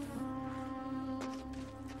worry.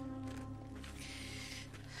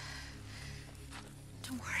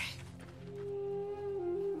 Don't worry.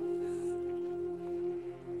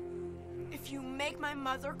 If you make my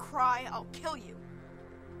mother cry, I'll kill you.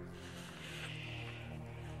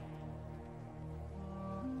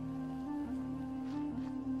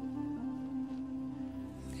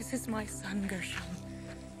 This is my son, Gershom.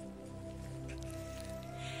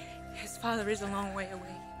 His father is a long way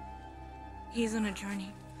away. He's on a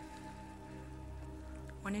journey.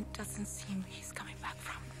 When it doesn't seem he's coming back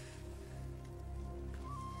from.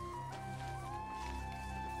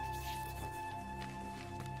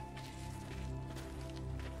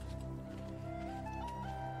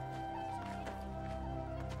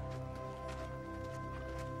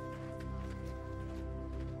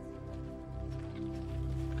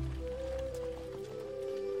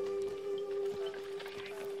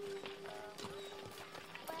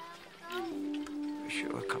 Wish you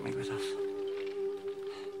were coming with us.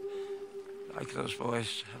 Like those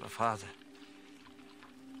boys, to have a father.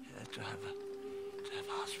 Yeah, to have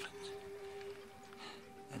a husband.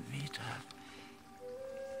 And me to have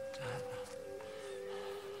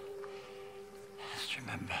Just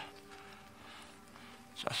remember.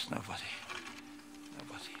 Just nobody.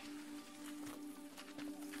 Nobody.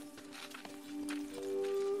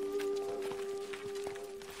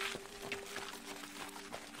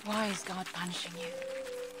 Why is God punishing you?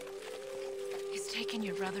 He's taken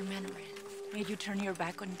your brother Menore, made you turn your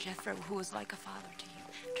back on Jethro, who was like a father to you.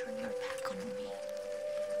 Turn your back on me,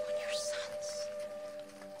 on your sons.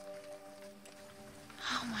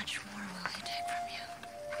 How much more will he take from you?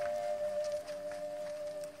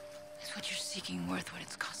 Is what you're seeking worth what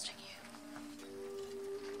it's costing you?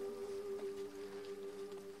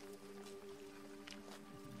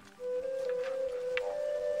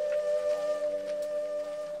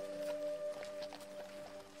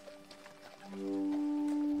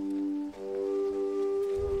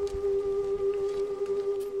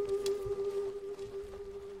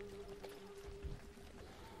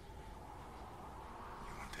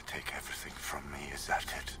 Take everything from me, is that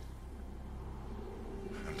it?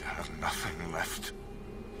 And to have nothing left.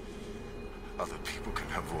 Other people can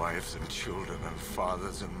have wives and children and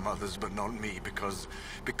fathers and mothers, but not me, because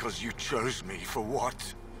you chose me for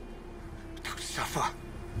what? To suffer?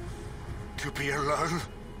 To be alone?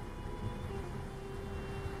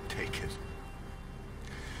 Take it.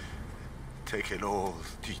 Take it all.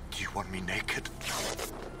 Do you want me naked?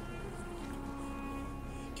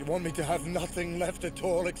 You want me to have nothing left at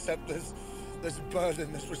all except this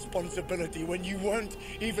burden, this responsibility, when you won't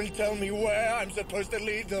even tell me where I'm supposed to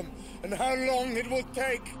lead them and how long it will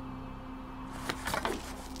take?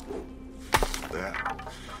 There.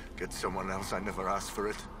 Get someone else. I never asked for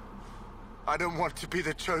it. I don't want to be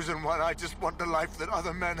the chosen one. I just want the life that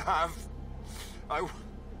other men have.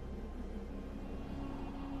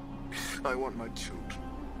 I want my children.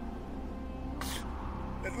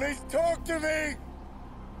 At least talk to me!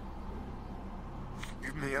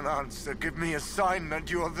 Give me an answer. Give me a sign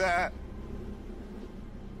that you're there.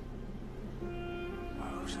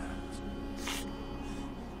 Moses.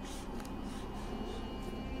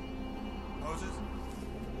 Moses?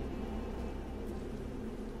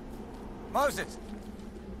 Moses!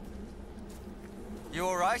 You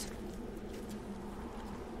all right?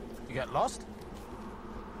 You get lost?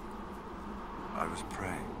 I was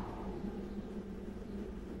praying.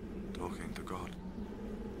 Talking to God.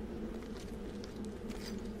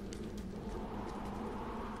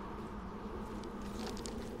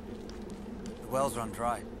 The well's run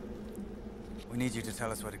dry. We need you to tell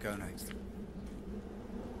us where to go next.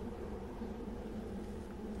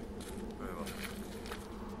 Very well.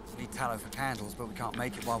 We need tallow for candles, but we can't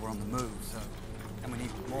make it while we're on the move, so... And we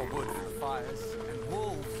need more wood for the fires. And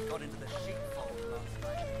wolves got into the sheepfold last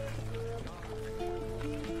night.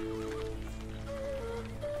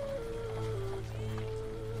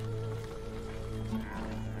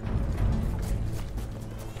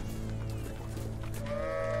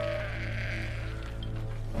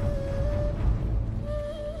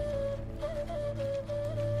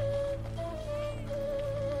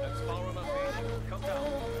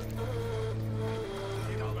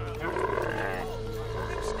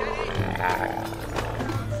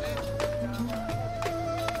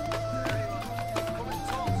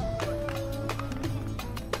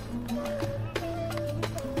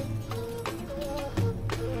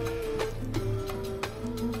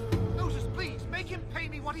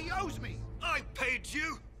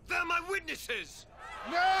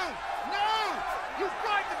 No! No! You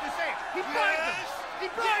bribed them to say it! He bribed them! He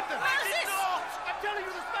bribed them! Moses! I'm telling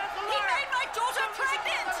you, this man's a He liar! made my daughter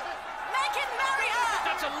pregnant! Make him marry her!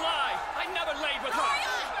 That's a lie! I never laid with her!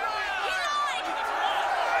 He lied!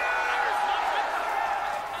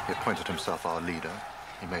 He appointed himself our leader.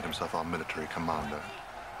 He made himself our military commander.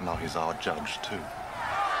 Now he's our judge, too. My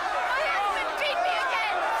husband beat me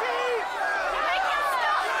again! Make him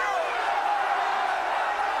stop!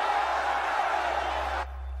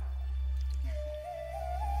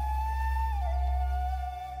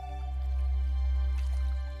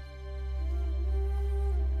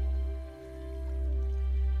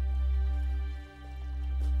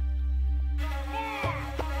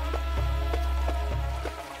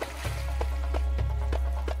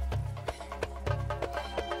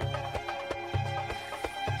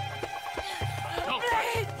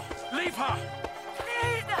 Leave her!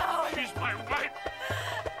 Please, no! She's my wife!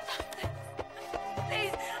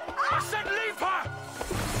 Please! I said leave her!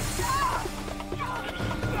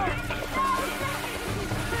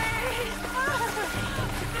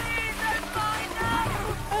 Please, I'm fine now!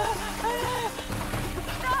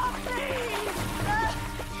 No, please!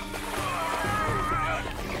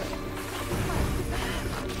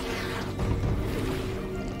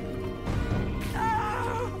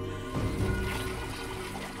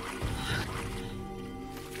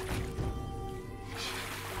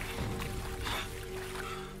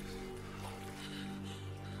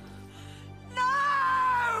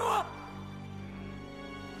 No!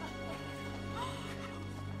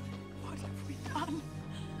 What have we done?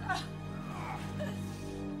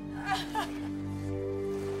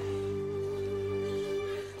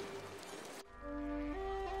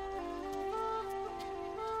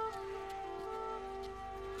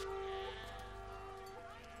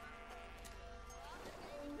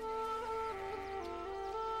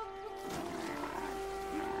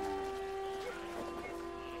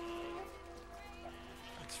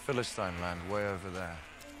 It's Philistine land, way over there.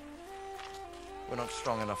 We're not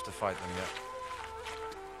strong enough to fight them yet.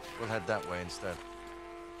 We'll head that way instead.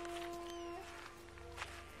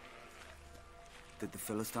 Did the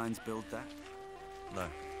Philistines build that? No.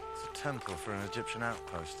 It's a temple for an Egyptian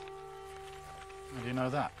outpost. How do you know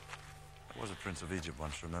that? I was a prince of Egypt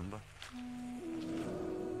once, remember?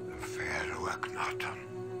 Pharaoh Akhenaten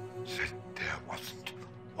said there wasn't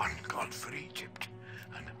one god for Egypt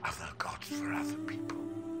and other gods for other people.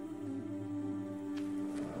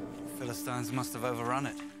 Philistines must have overrun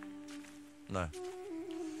it. No.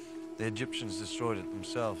 The Egyptians destroyed it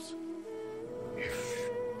themselves. If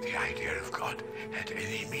the idea of God had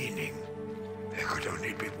any meaning, there could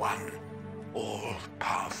only be one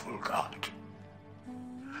all-powerful God.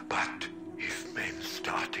 But if men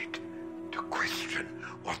started to question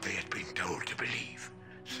what they had been told to believe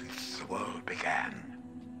since the world began,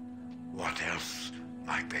 what else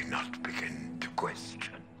might they not begin to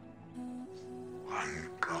question? One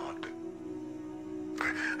God.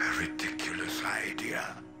 A ridiculous idea.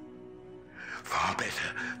 Far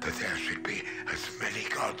better that there should be as many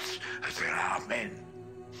gods as there are men.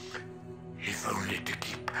 If only to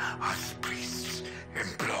keep us priests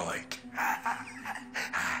employed.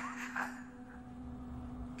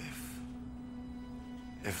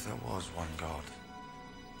 If there was one God,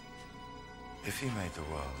 if he made the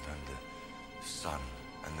world and the sun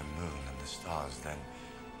and the moon and the stars,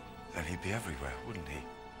 then he'd be everywhere, wouldn't he?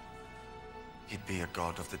 He'd be a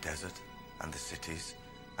god of the desert and the cities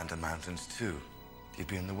and the mountains too. He'd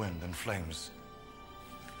be in the wind and flames.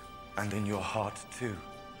 And in your heart too.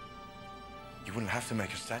 You wouldn't have to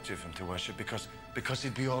make a statue of him to worship because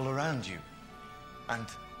he'd be all around you. And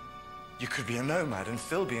you could be a nomad and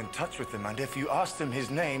still be in touch with him. And if you asked him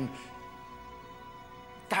his name,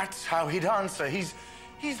 that's how he'd answer. He's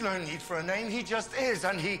no need for a name. He just is,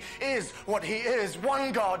 and he is what he is.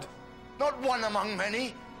 One God, not one among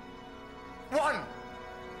many. One.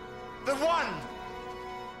 The one.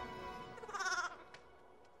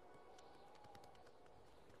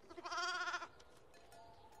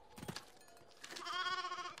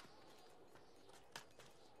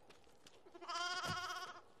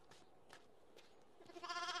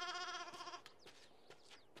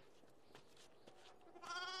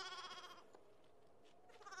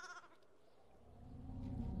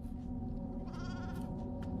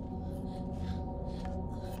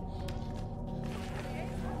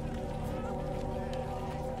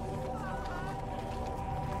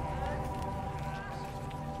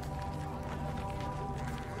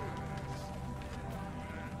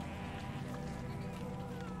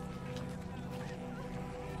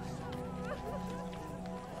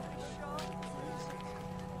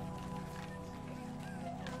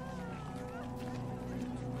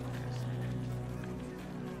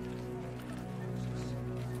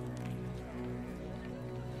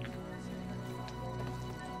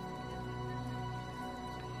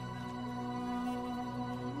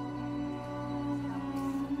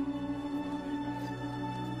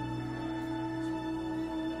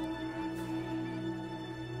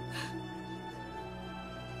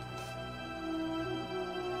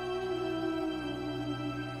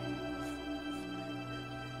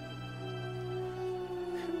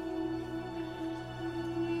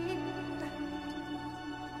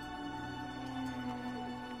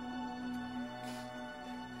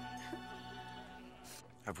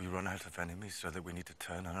 Have we run out of enemies so that we need to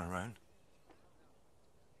turn on our own?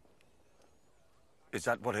 Is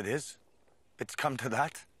that what it is? It's come to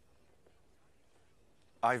that?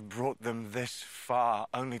 I've brought them this far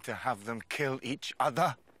only to have them kill each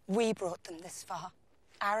other? We brought them this far.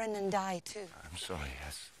 Aaron and I, too. I'm sorry,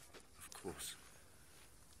 yes. Of course.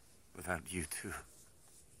 Without you, too.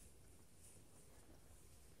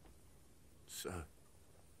 So...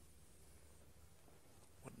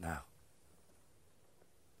 what now?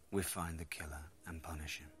 We find the killer and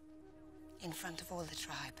punish him. In front of all the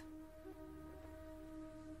tribe.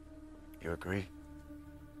 You agree?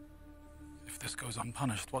 If this goes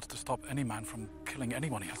unpunished, what's to stop any man from killing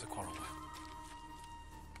anyone he has a quarrel with?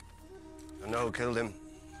 I know who killed him.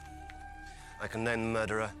 I can name the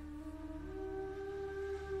murderer.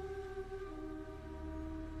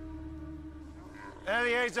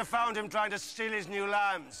 Eliezer found him trying to steal his new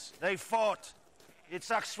lambs. They fought.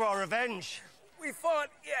 Yitzhak swore revenge. We fought,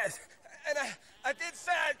 yes. And I did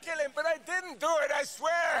say I'd kill him, but I didn't do it, I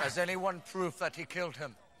swear! Has anyone proof that he killed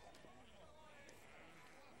him?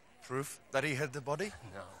 Proof that he hid the body?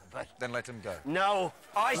 No, but... Then let him go. No!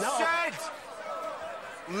 I said!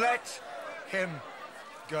 Let him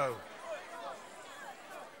go.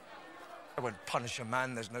 I won't punish a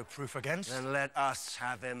man there's no proof against. Then let us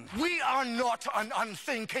have him. We are not an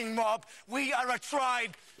unthinking mob. We are a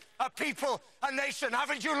tribe, a people, a nation.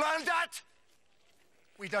 Haven't you learned that?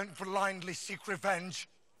 We don't blindly seek revenge.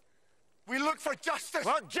 We look for justice.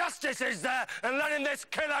 What justice is there in letting this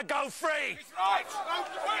killer go free? He's right!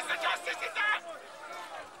 Where's the justice in that?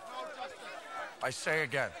 I say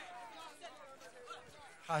again,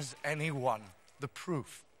 has anyone the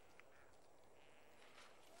proof?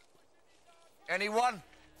 Anyone?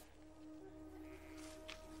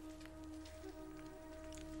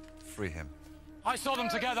 Free him. I saw them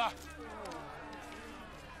together.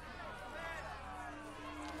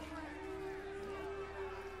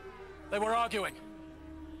 They were arguing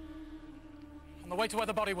on the way to where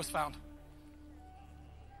the body was found.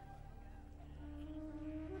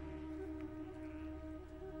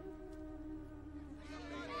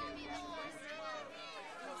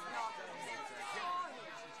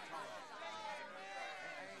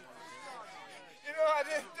 I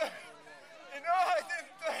didn't do it. I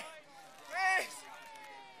didn't do it. Please.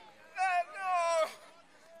 No.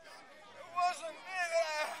 It wasn't me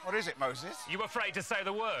there. What is it, Moses? You afraid to say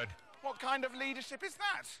the word? What kind of leadership is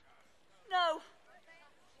that? No.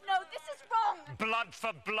 No, this is wrong. Blood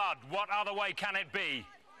for blood. What other way can it be?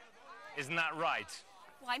 Isn't that right?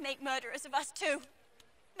 Why make murderers of us too?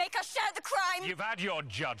 Make us share the crime. You've had your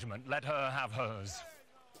judgment. Let her have hers.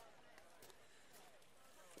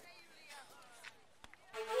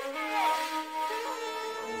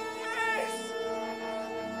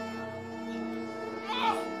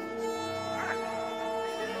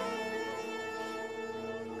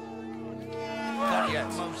 Not yet,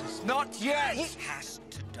 Moses. Not yet! He has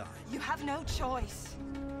to die. You have no choice.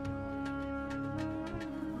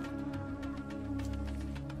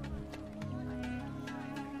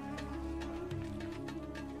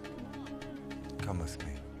 Come with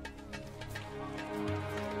me.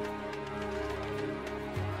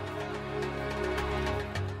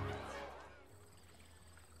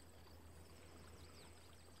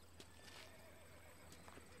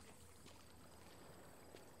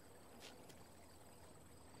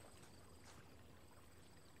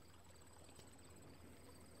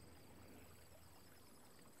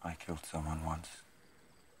 I killed someone once.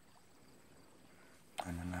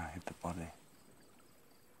 And then I hid the body.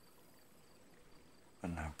 But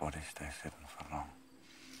no body stays hidden for long.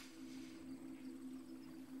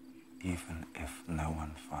 Even if no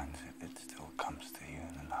one finds it, it still comes to you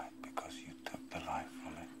in the night because you took the life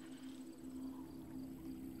from it.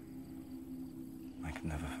 I can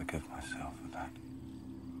never forgive myself for that.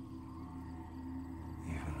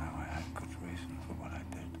 Even though I had good reason for what I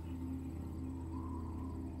did.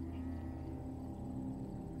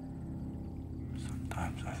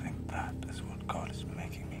 Sometimes I think that is what God is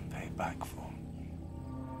making me pay back for.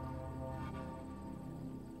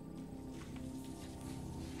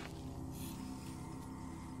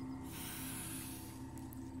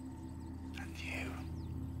 And you?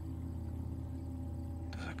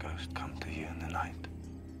 Does a ghost come to you in the night?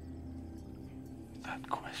 That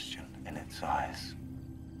question in its eyes.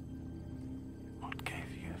 What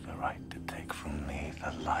gave you the right to take from me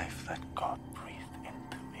the life that God breathed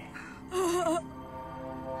into me? Oh.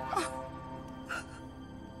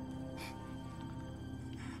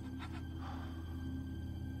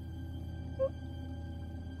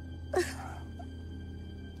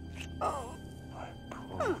 My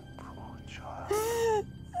poor child.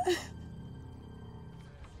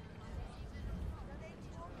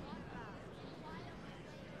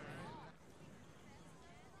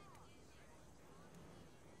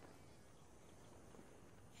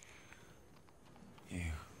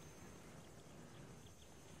 You.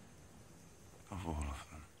 Of all of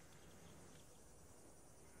them.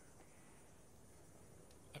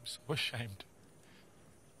 I'm so ashamed.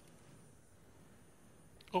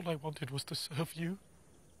 All I wanted was to serve you.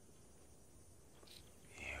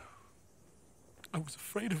 You. I was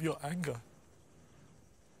afraid of your anger.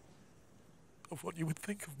 Of what you would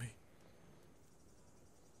think of me.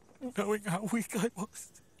 Knowing how weak I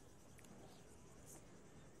was.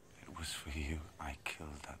 It was for you I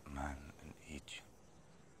killed that man in Egypt.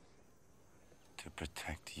 To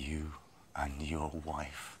protect you and your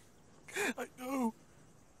wife. I know.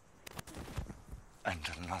 And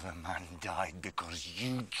another man died because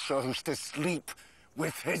you chose to sleep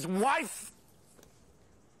with his wife!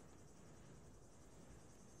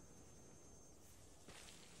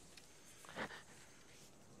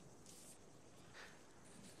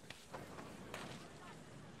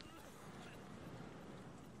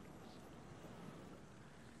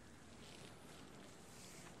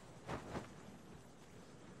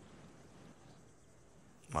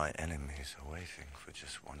 My enemies are waiting for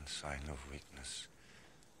just one sign of weakness.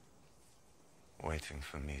 Waiting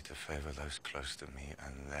for me to favor those close to me,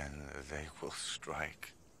 and then they will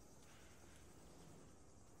strike.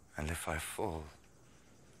 And if I fall,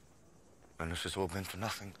 then this has all been for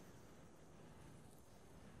nothing.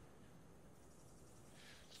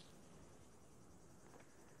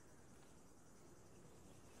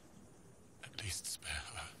 At least spare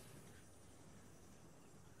her.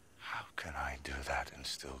 How can I do that and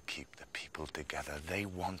still keep the people together? They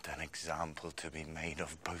want an example to be made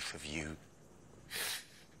of both of you.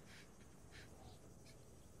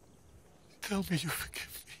 Tell me you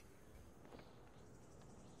forgive me.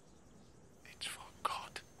 It's for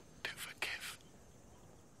God to forgive.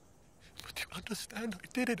 But you understand I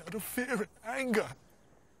did it out of fear and anger.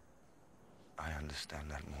 I understand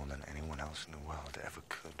that more than anyone else in the world ever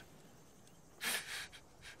could.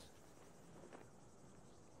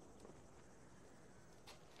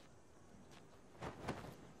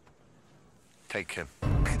 Take him.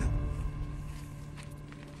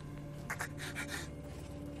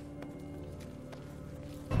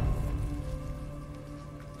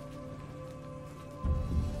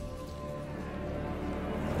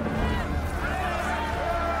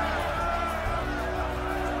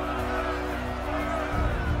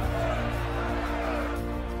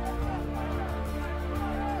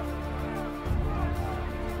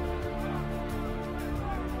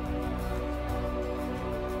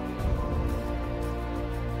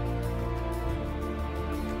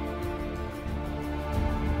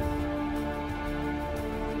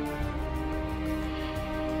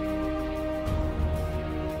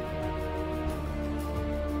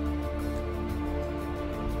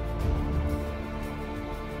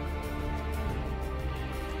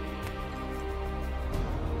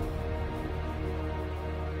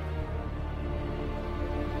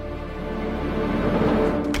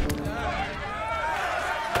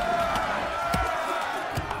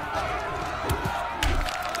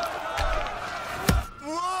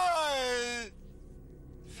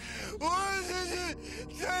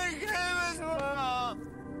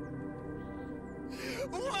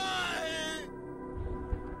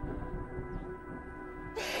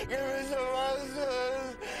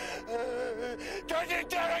 Don't you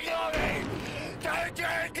dare ignore me! Don't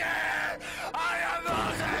you dare! I am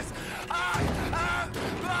Moses! I am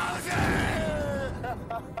Moses!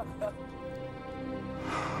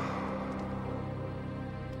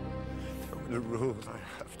 The rules I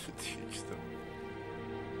have to teach them.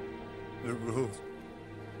 The rules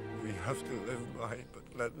we have to live by, but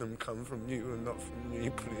let them come from you and not from me.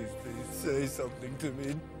 Please, please, say something to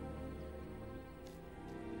me.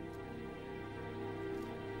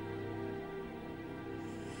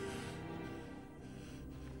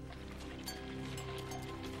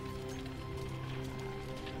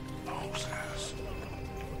 Moses.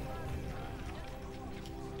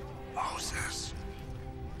 Moses.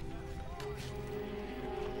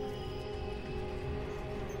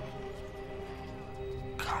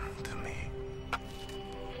 Come to me.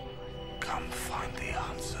 Come find the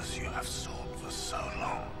answers you have sought for so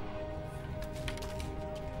long.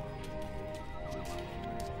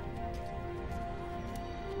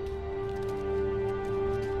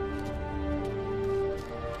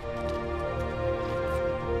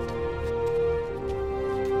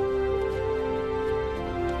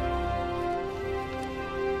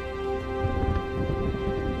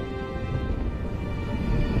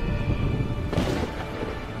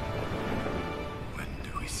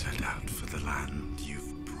 Set out for the land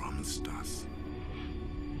you've promised us.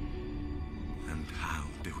 And how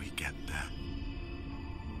do we get there?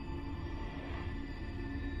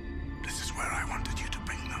 This is where I wanted you to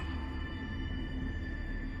bring them.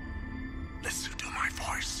 Listen to my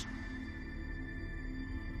voice.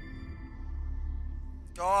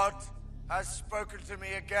 God has spoken to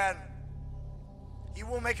me again. He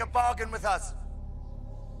will make a bargain with us.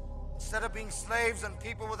 Instead of being slaves and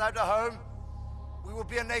people without a home, we will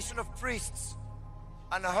be a nation of priests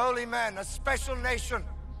and holy men, a special nation.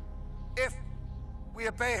 If we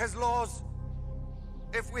obey his laws,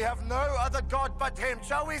 if we have no other God but him,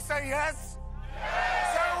 shall we say yes?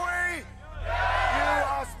 Yes! Shall we? Yes! You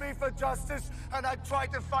asked me for justice, and I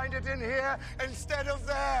tried to find it in here instead of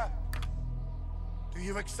there. Do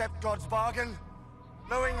you accept God's bargain,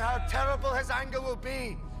 knowing how terrible his anger will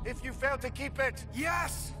be if you fail to keep it?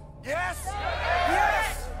 Yes! Yes?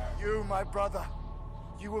 Yes! You, my brother,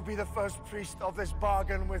 you will be the first priest of this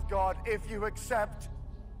bargain with God if you accept.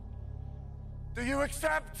 Do you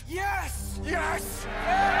accept? Yes! Yes!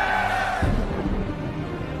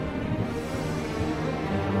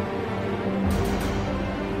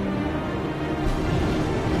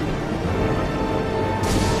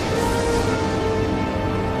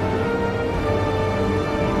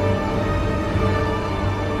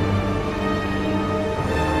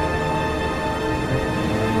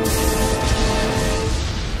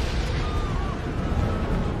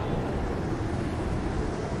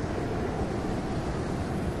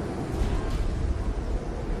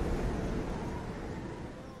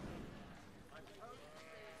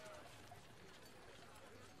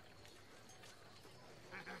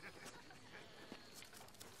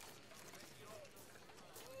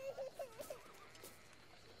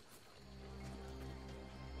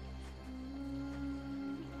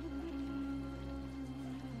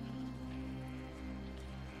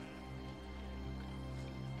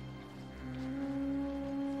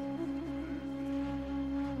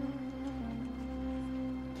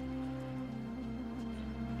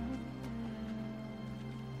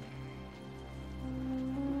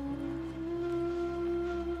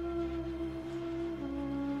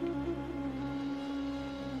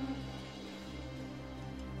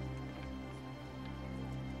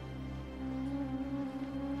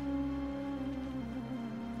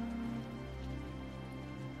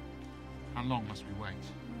 How long must we wait?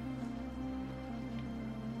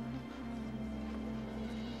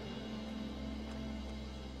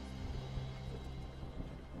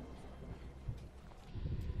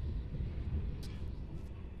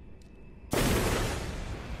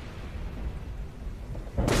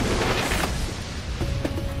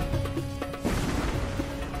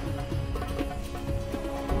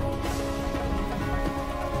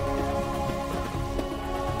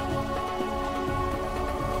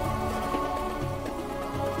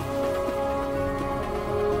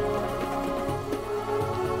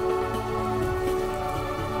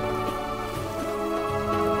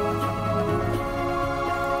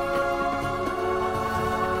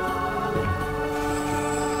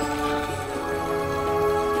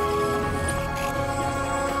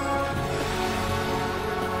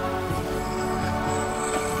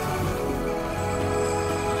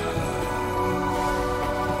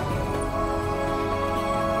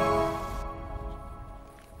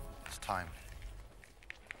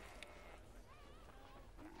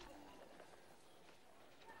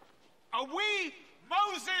 Are we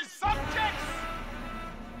Moses' subjects?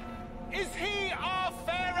 Is he our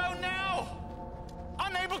pharaoh now?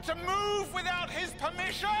 Unable to move without his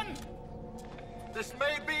permission? This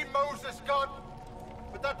may be Moses' God,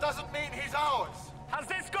 but that doesn't mean he's ours. Has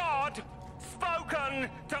this God spoken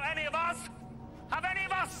to any of us? Have any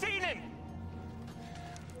of us seen him?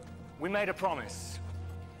 We made a promise,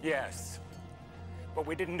 yes. But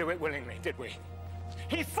we didn't do it willingly, did we?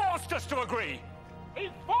 He forced us to agree! He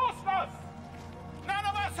forced us! None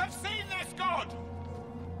of us have seen this God!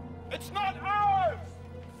 It's not ours!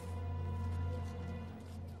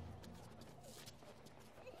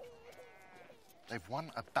 They've won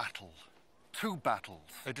a battle. 2 battles.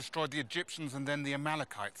 They destroyed the Egyptians and then the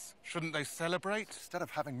Amalekites. Shouldn't they celebrate? Instead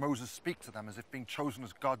of having Moses speak to them as if being chosen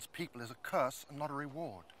as God's people is a curse and not a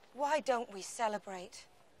reward. Why don't we celebrate?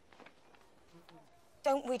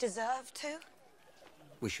 Don't we deserve to?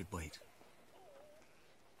 We should wait.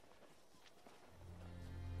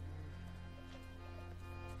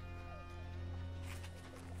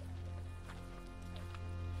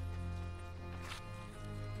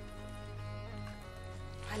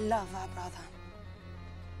 I love our brother.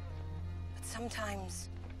 But sometimes,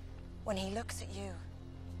 when he looks at you,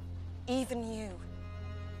 even you,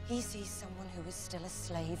 he sees someone who is still a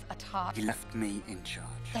slave at heart. He left me in charge.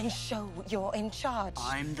 Then show you're in charge.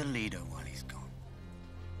 I'm the leader while he's gone.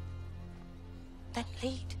 Then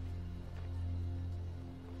lead.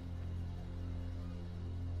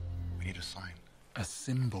 We need a sign. A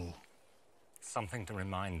symbol. Something to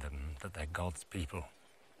remind them that they're God's people.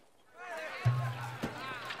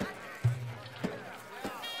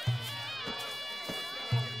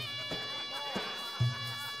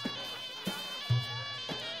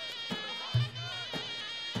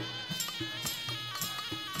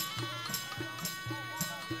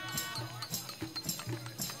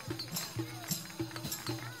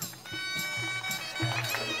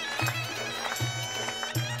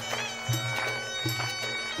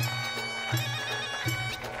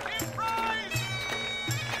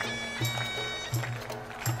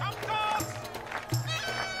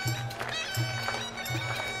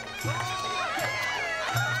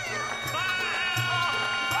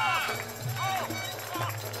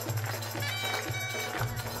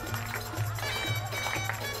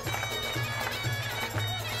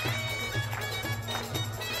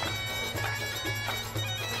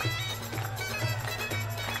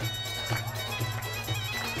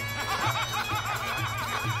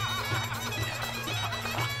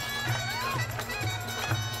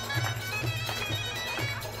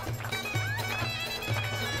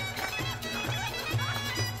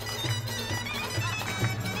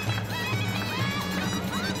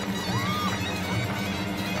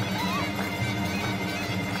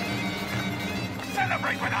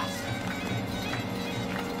 Celebrate with us!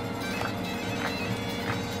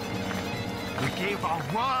 We gave our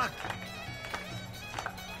word!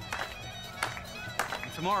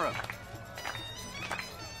 And tomorrow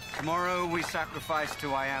we sacrifice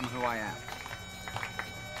to I am who I am.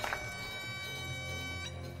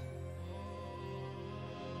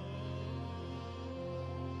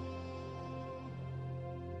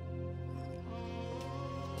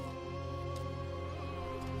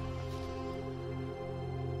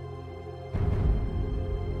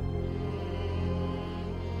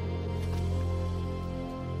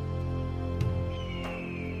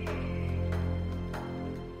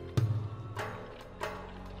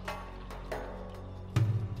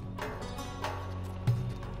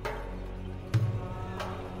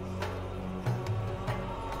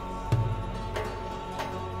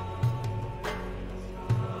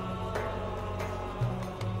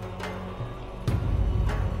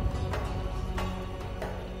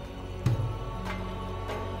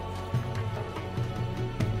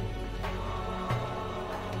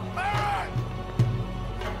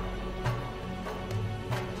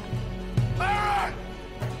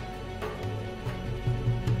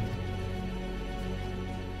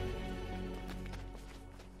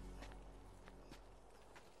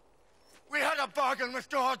 Bargain with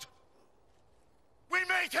God. We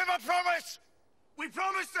made him a promise. We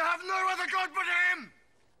promised to have no other God but him.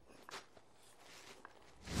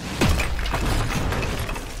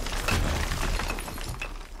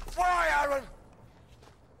 Why, Aaron?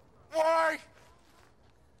 Why?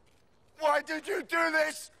 Why did you do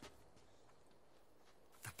this?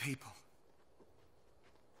 The people.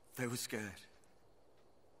 They were scared.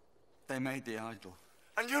 They made the idol.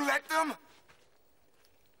 And you let them?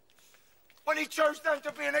 When he chose them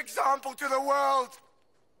to be an example to the world.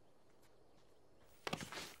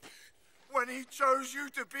 When he chose you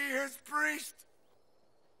to be his priest.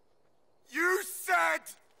 You said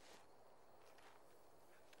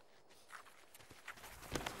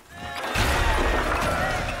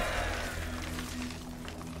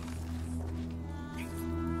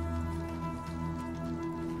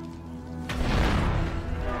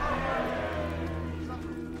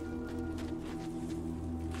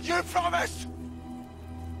you promise?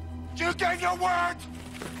 You gave your word!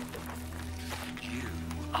 You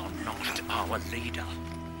are not our leader.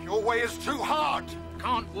 Your way is too hard!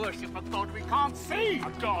 Can't worship a god we can't see!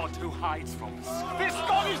 A god who hides from us. This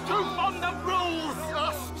god is too fond of rules!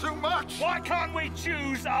 Just too much! Why can't we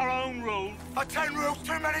choose our own rules? Are 10 rules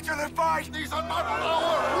too many to live by? These are not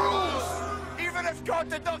our rules! Even if God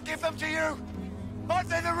did not give them to you, aren't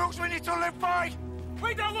they the rules we need to live by?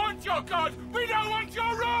 We don't want your god! We don't want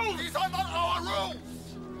your rules! These are not our rules!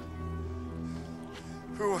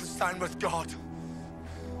 Who will stand with God?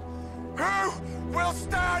 Who will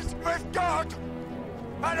stand with God?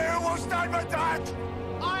 And who will stand with that?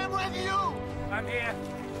 I am with you! I'm here.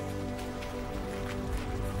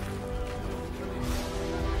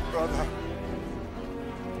 Brother.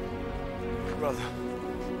 Brother.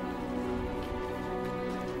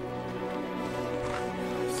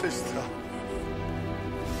 Sister.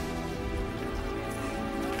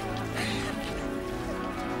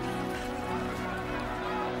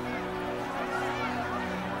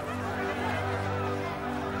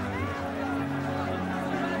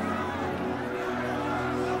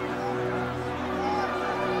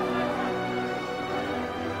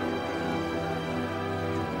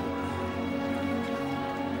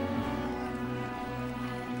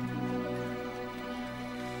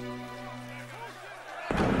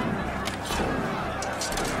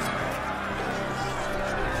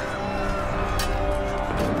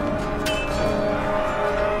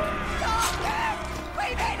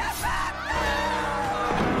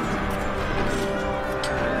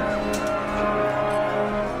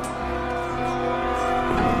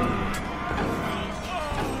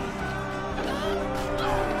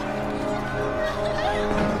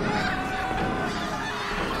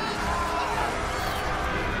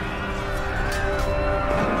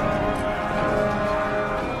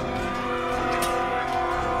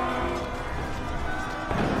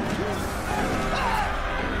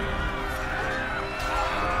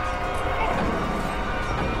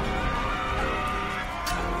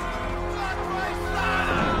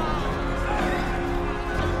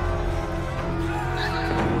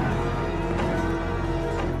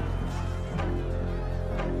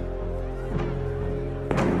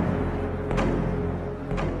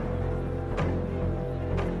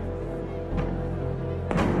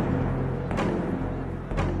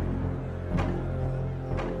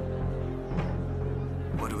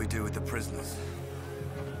 Prisoners.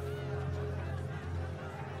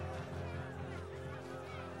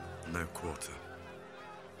 No quarter.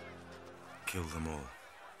 Kill them all.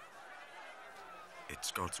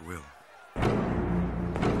 It's God's will.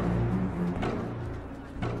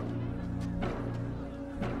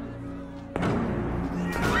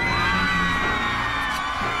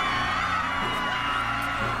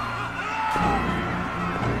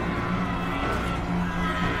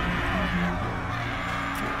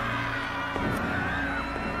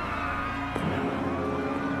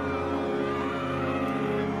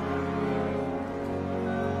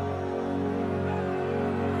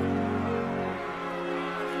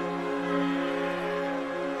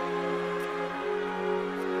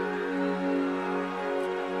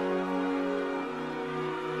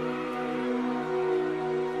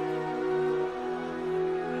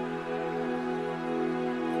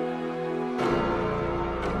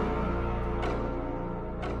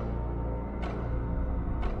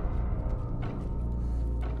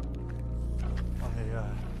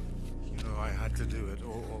 To do it,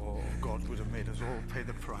 or God would have made us all pay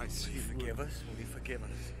the price. Will he forgive us? Will he forgive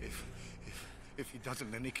us? If he doesn't,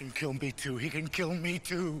 then he can kill me too. He can kill me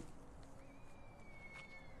too.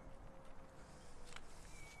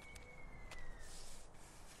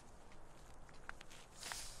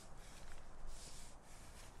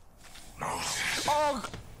 Moses. Oh!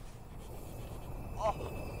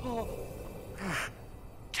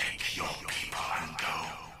 Take your people and go.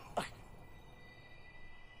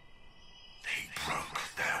 Broke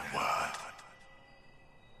their word.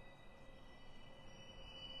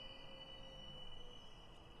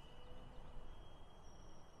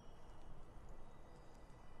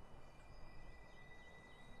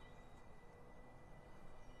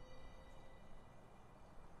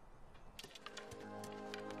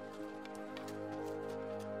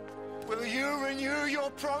 Will you renew your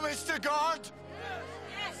promise to God?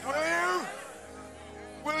 Yes. Will you?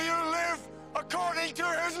 Will you live according to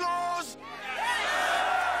his laws?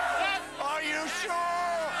 Yes. Are you sure?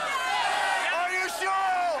 Yes. Are you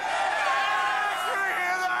sure? Yes. Do you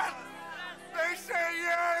hear that? They say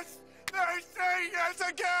yes. They say yes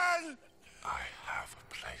again. I have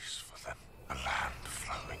a place for them. A land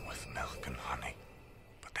flowing with milk and honey.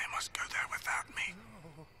 But they must go there without me.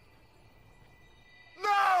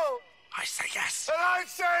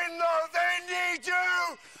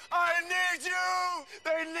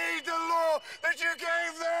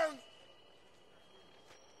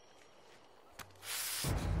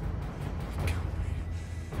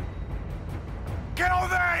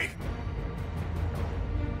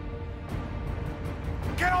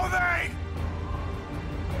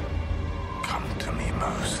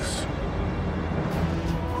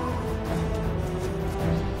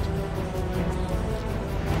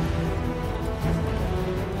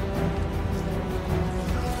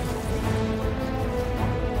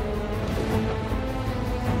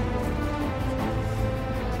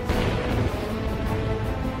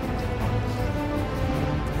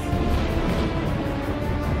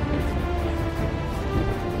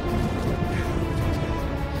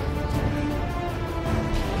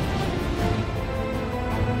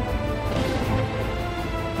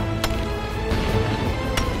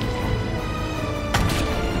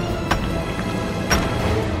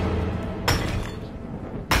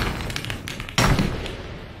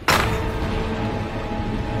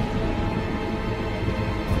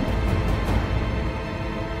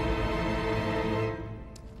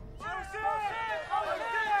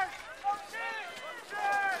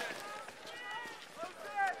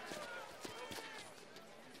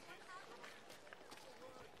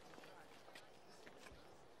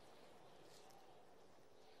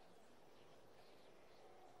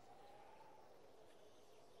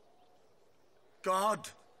 God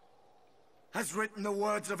has written the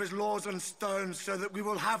words of his laws on stones so that we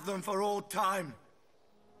will have them for all time.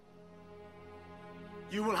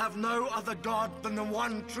 You will have no other God than the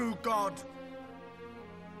one true God.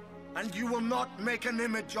 And you will not make an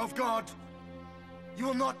image of God. You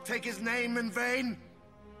will not take his name in vain.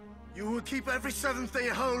 You will keep every seventh day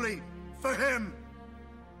holy for him.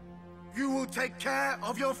 You will take care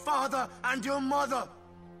of your father and your mother.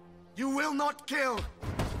 You will not kill.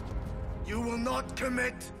 You will not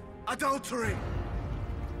commit adultery.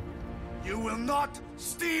 You will not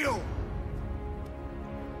steal.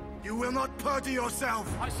 You will not perjure yourself.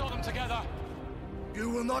 I saw them together. You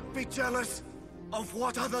will not be jealous of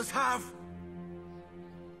what others have.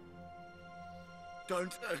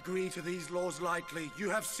 Don't agree to these laws lightly. You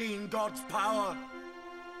have seen God's power.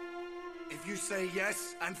 If you say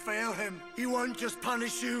yes and fail him, he won't just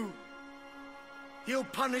punish you. He'll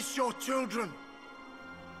punish your children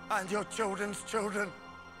and your children's children.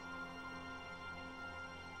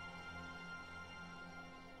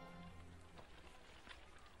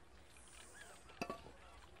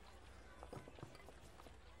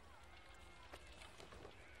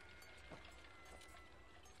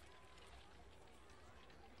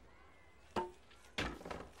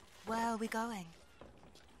 Where are we going?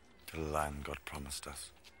 To the land God promised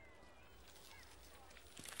us.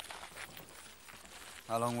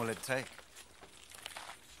 How long will it take?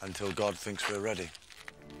 Until God thinks we're ready.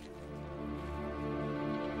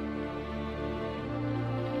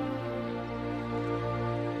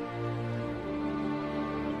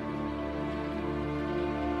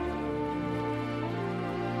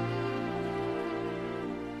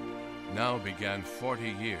 Now began 40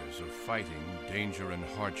 years of fighting, danger, and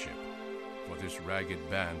hardship for this ragged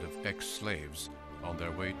band of ex-slaves on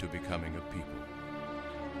their way to becoming a people.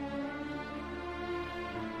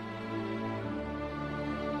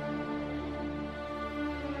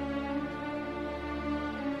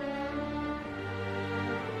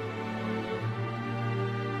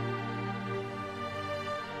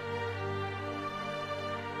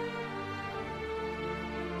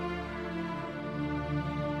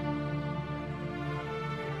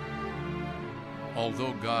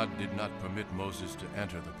 Although God did not permit Moses to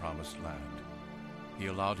enter the Promised Land, he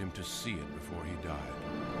allowed him to see it before he died.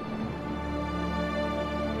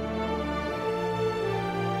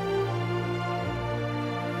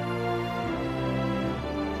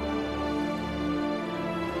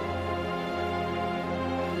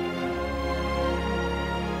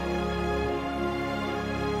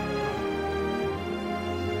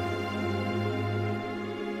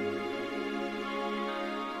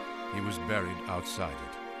 He was buried outside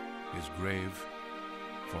it, his grave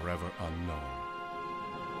forever unknown.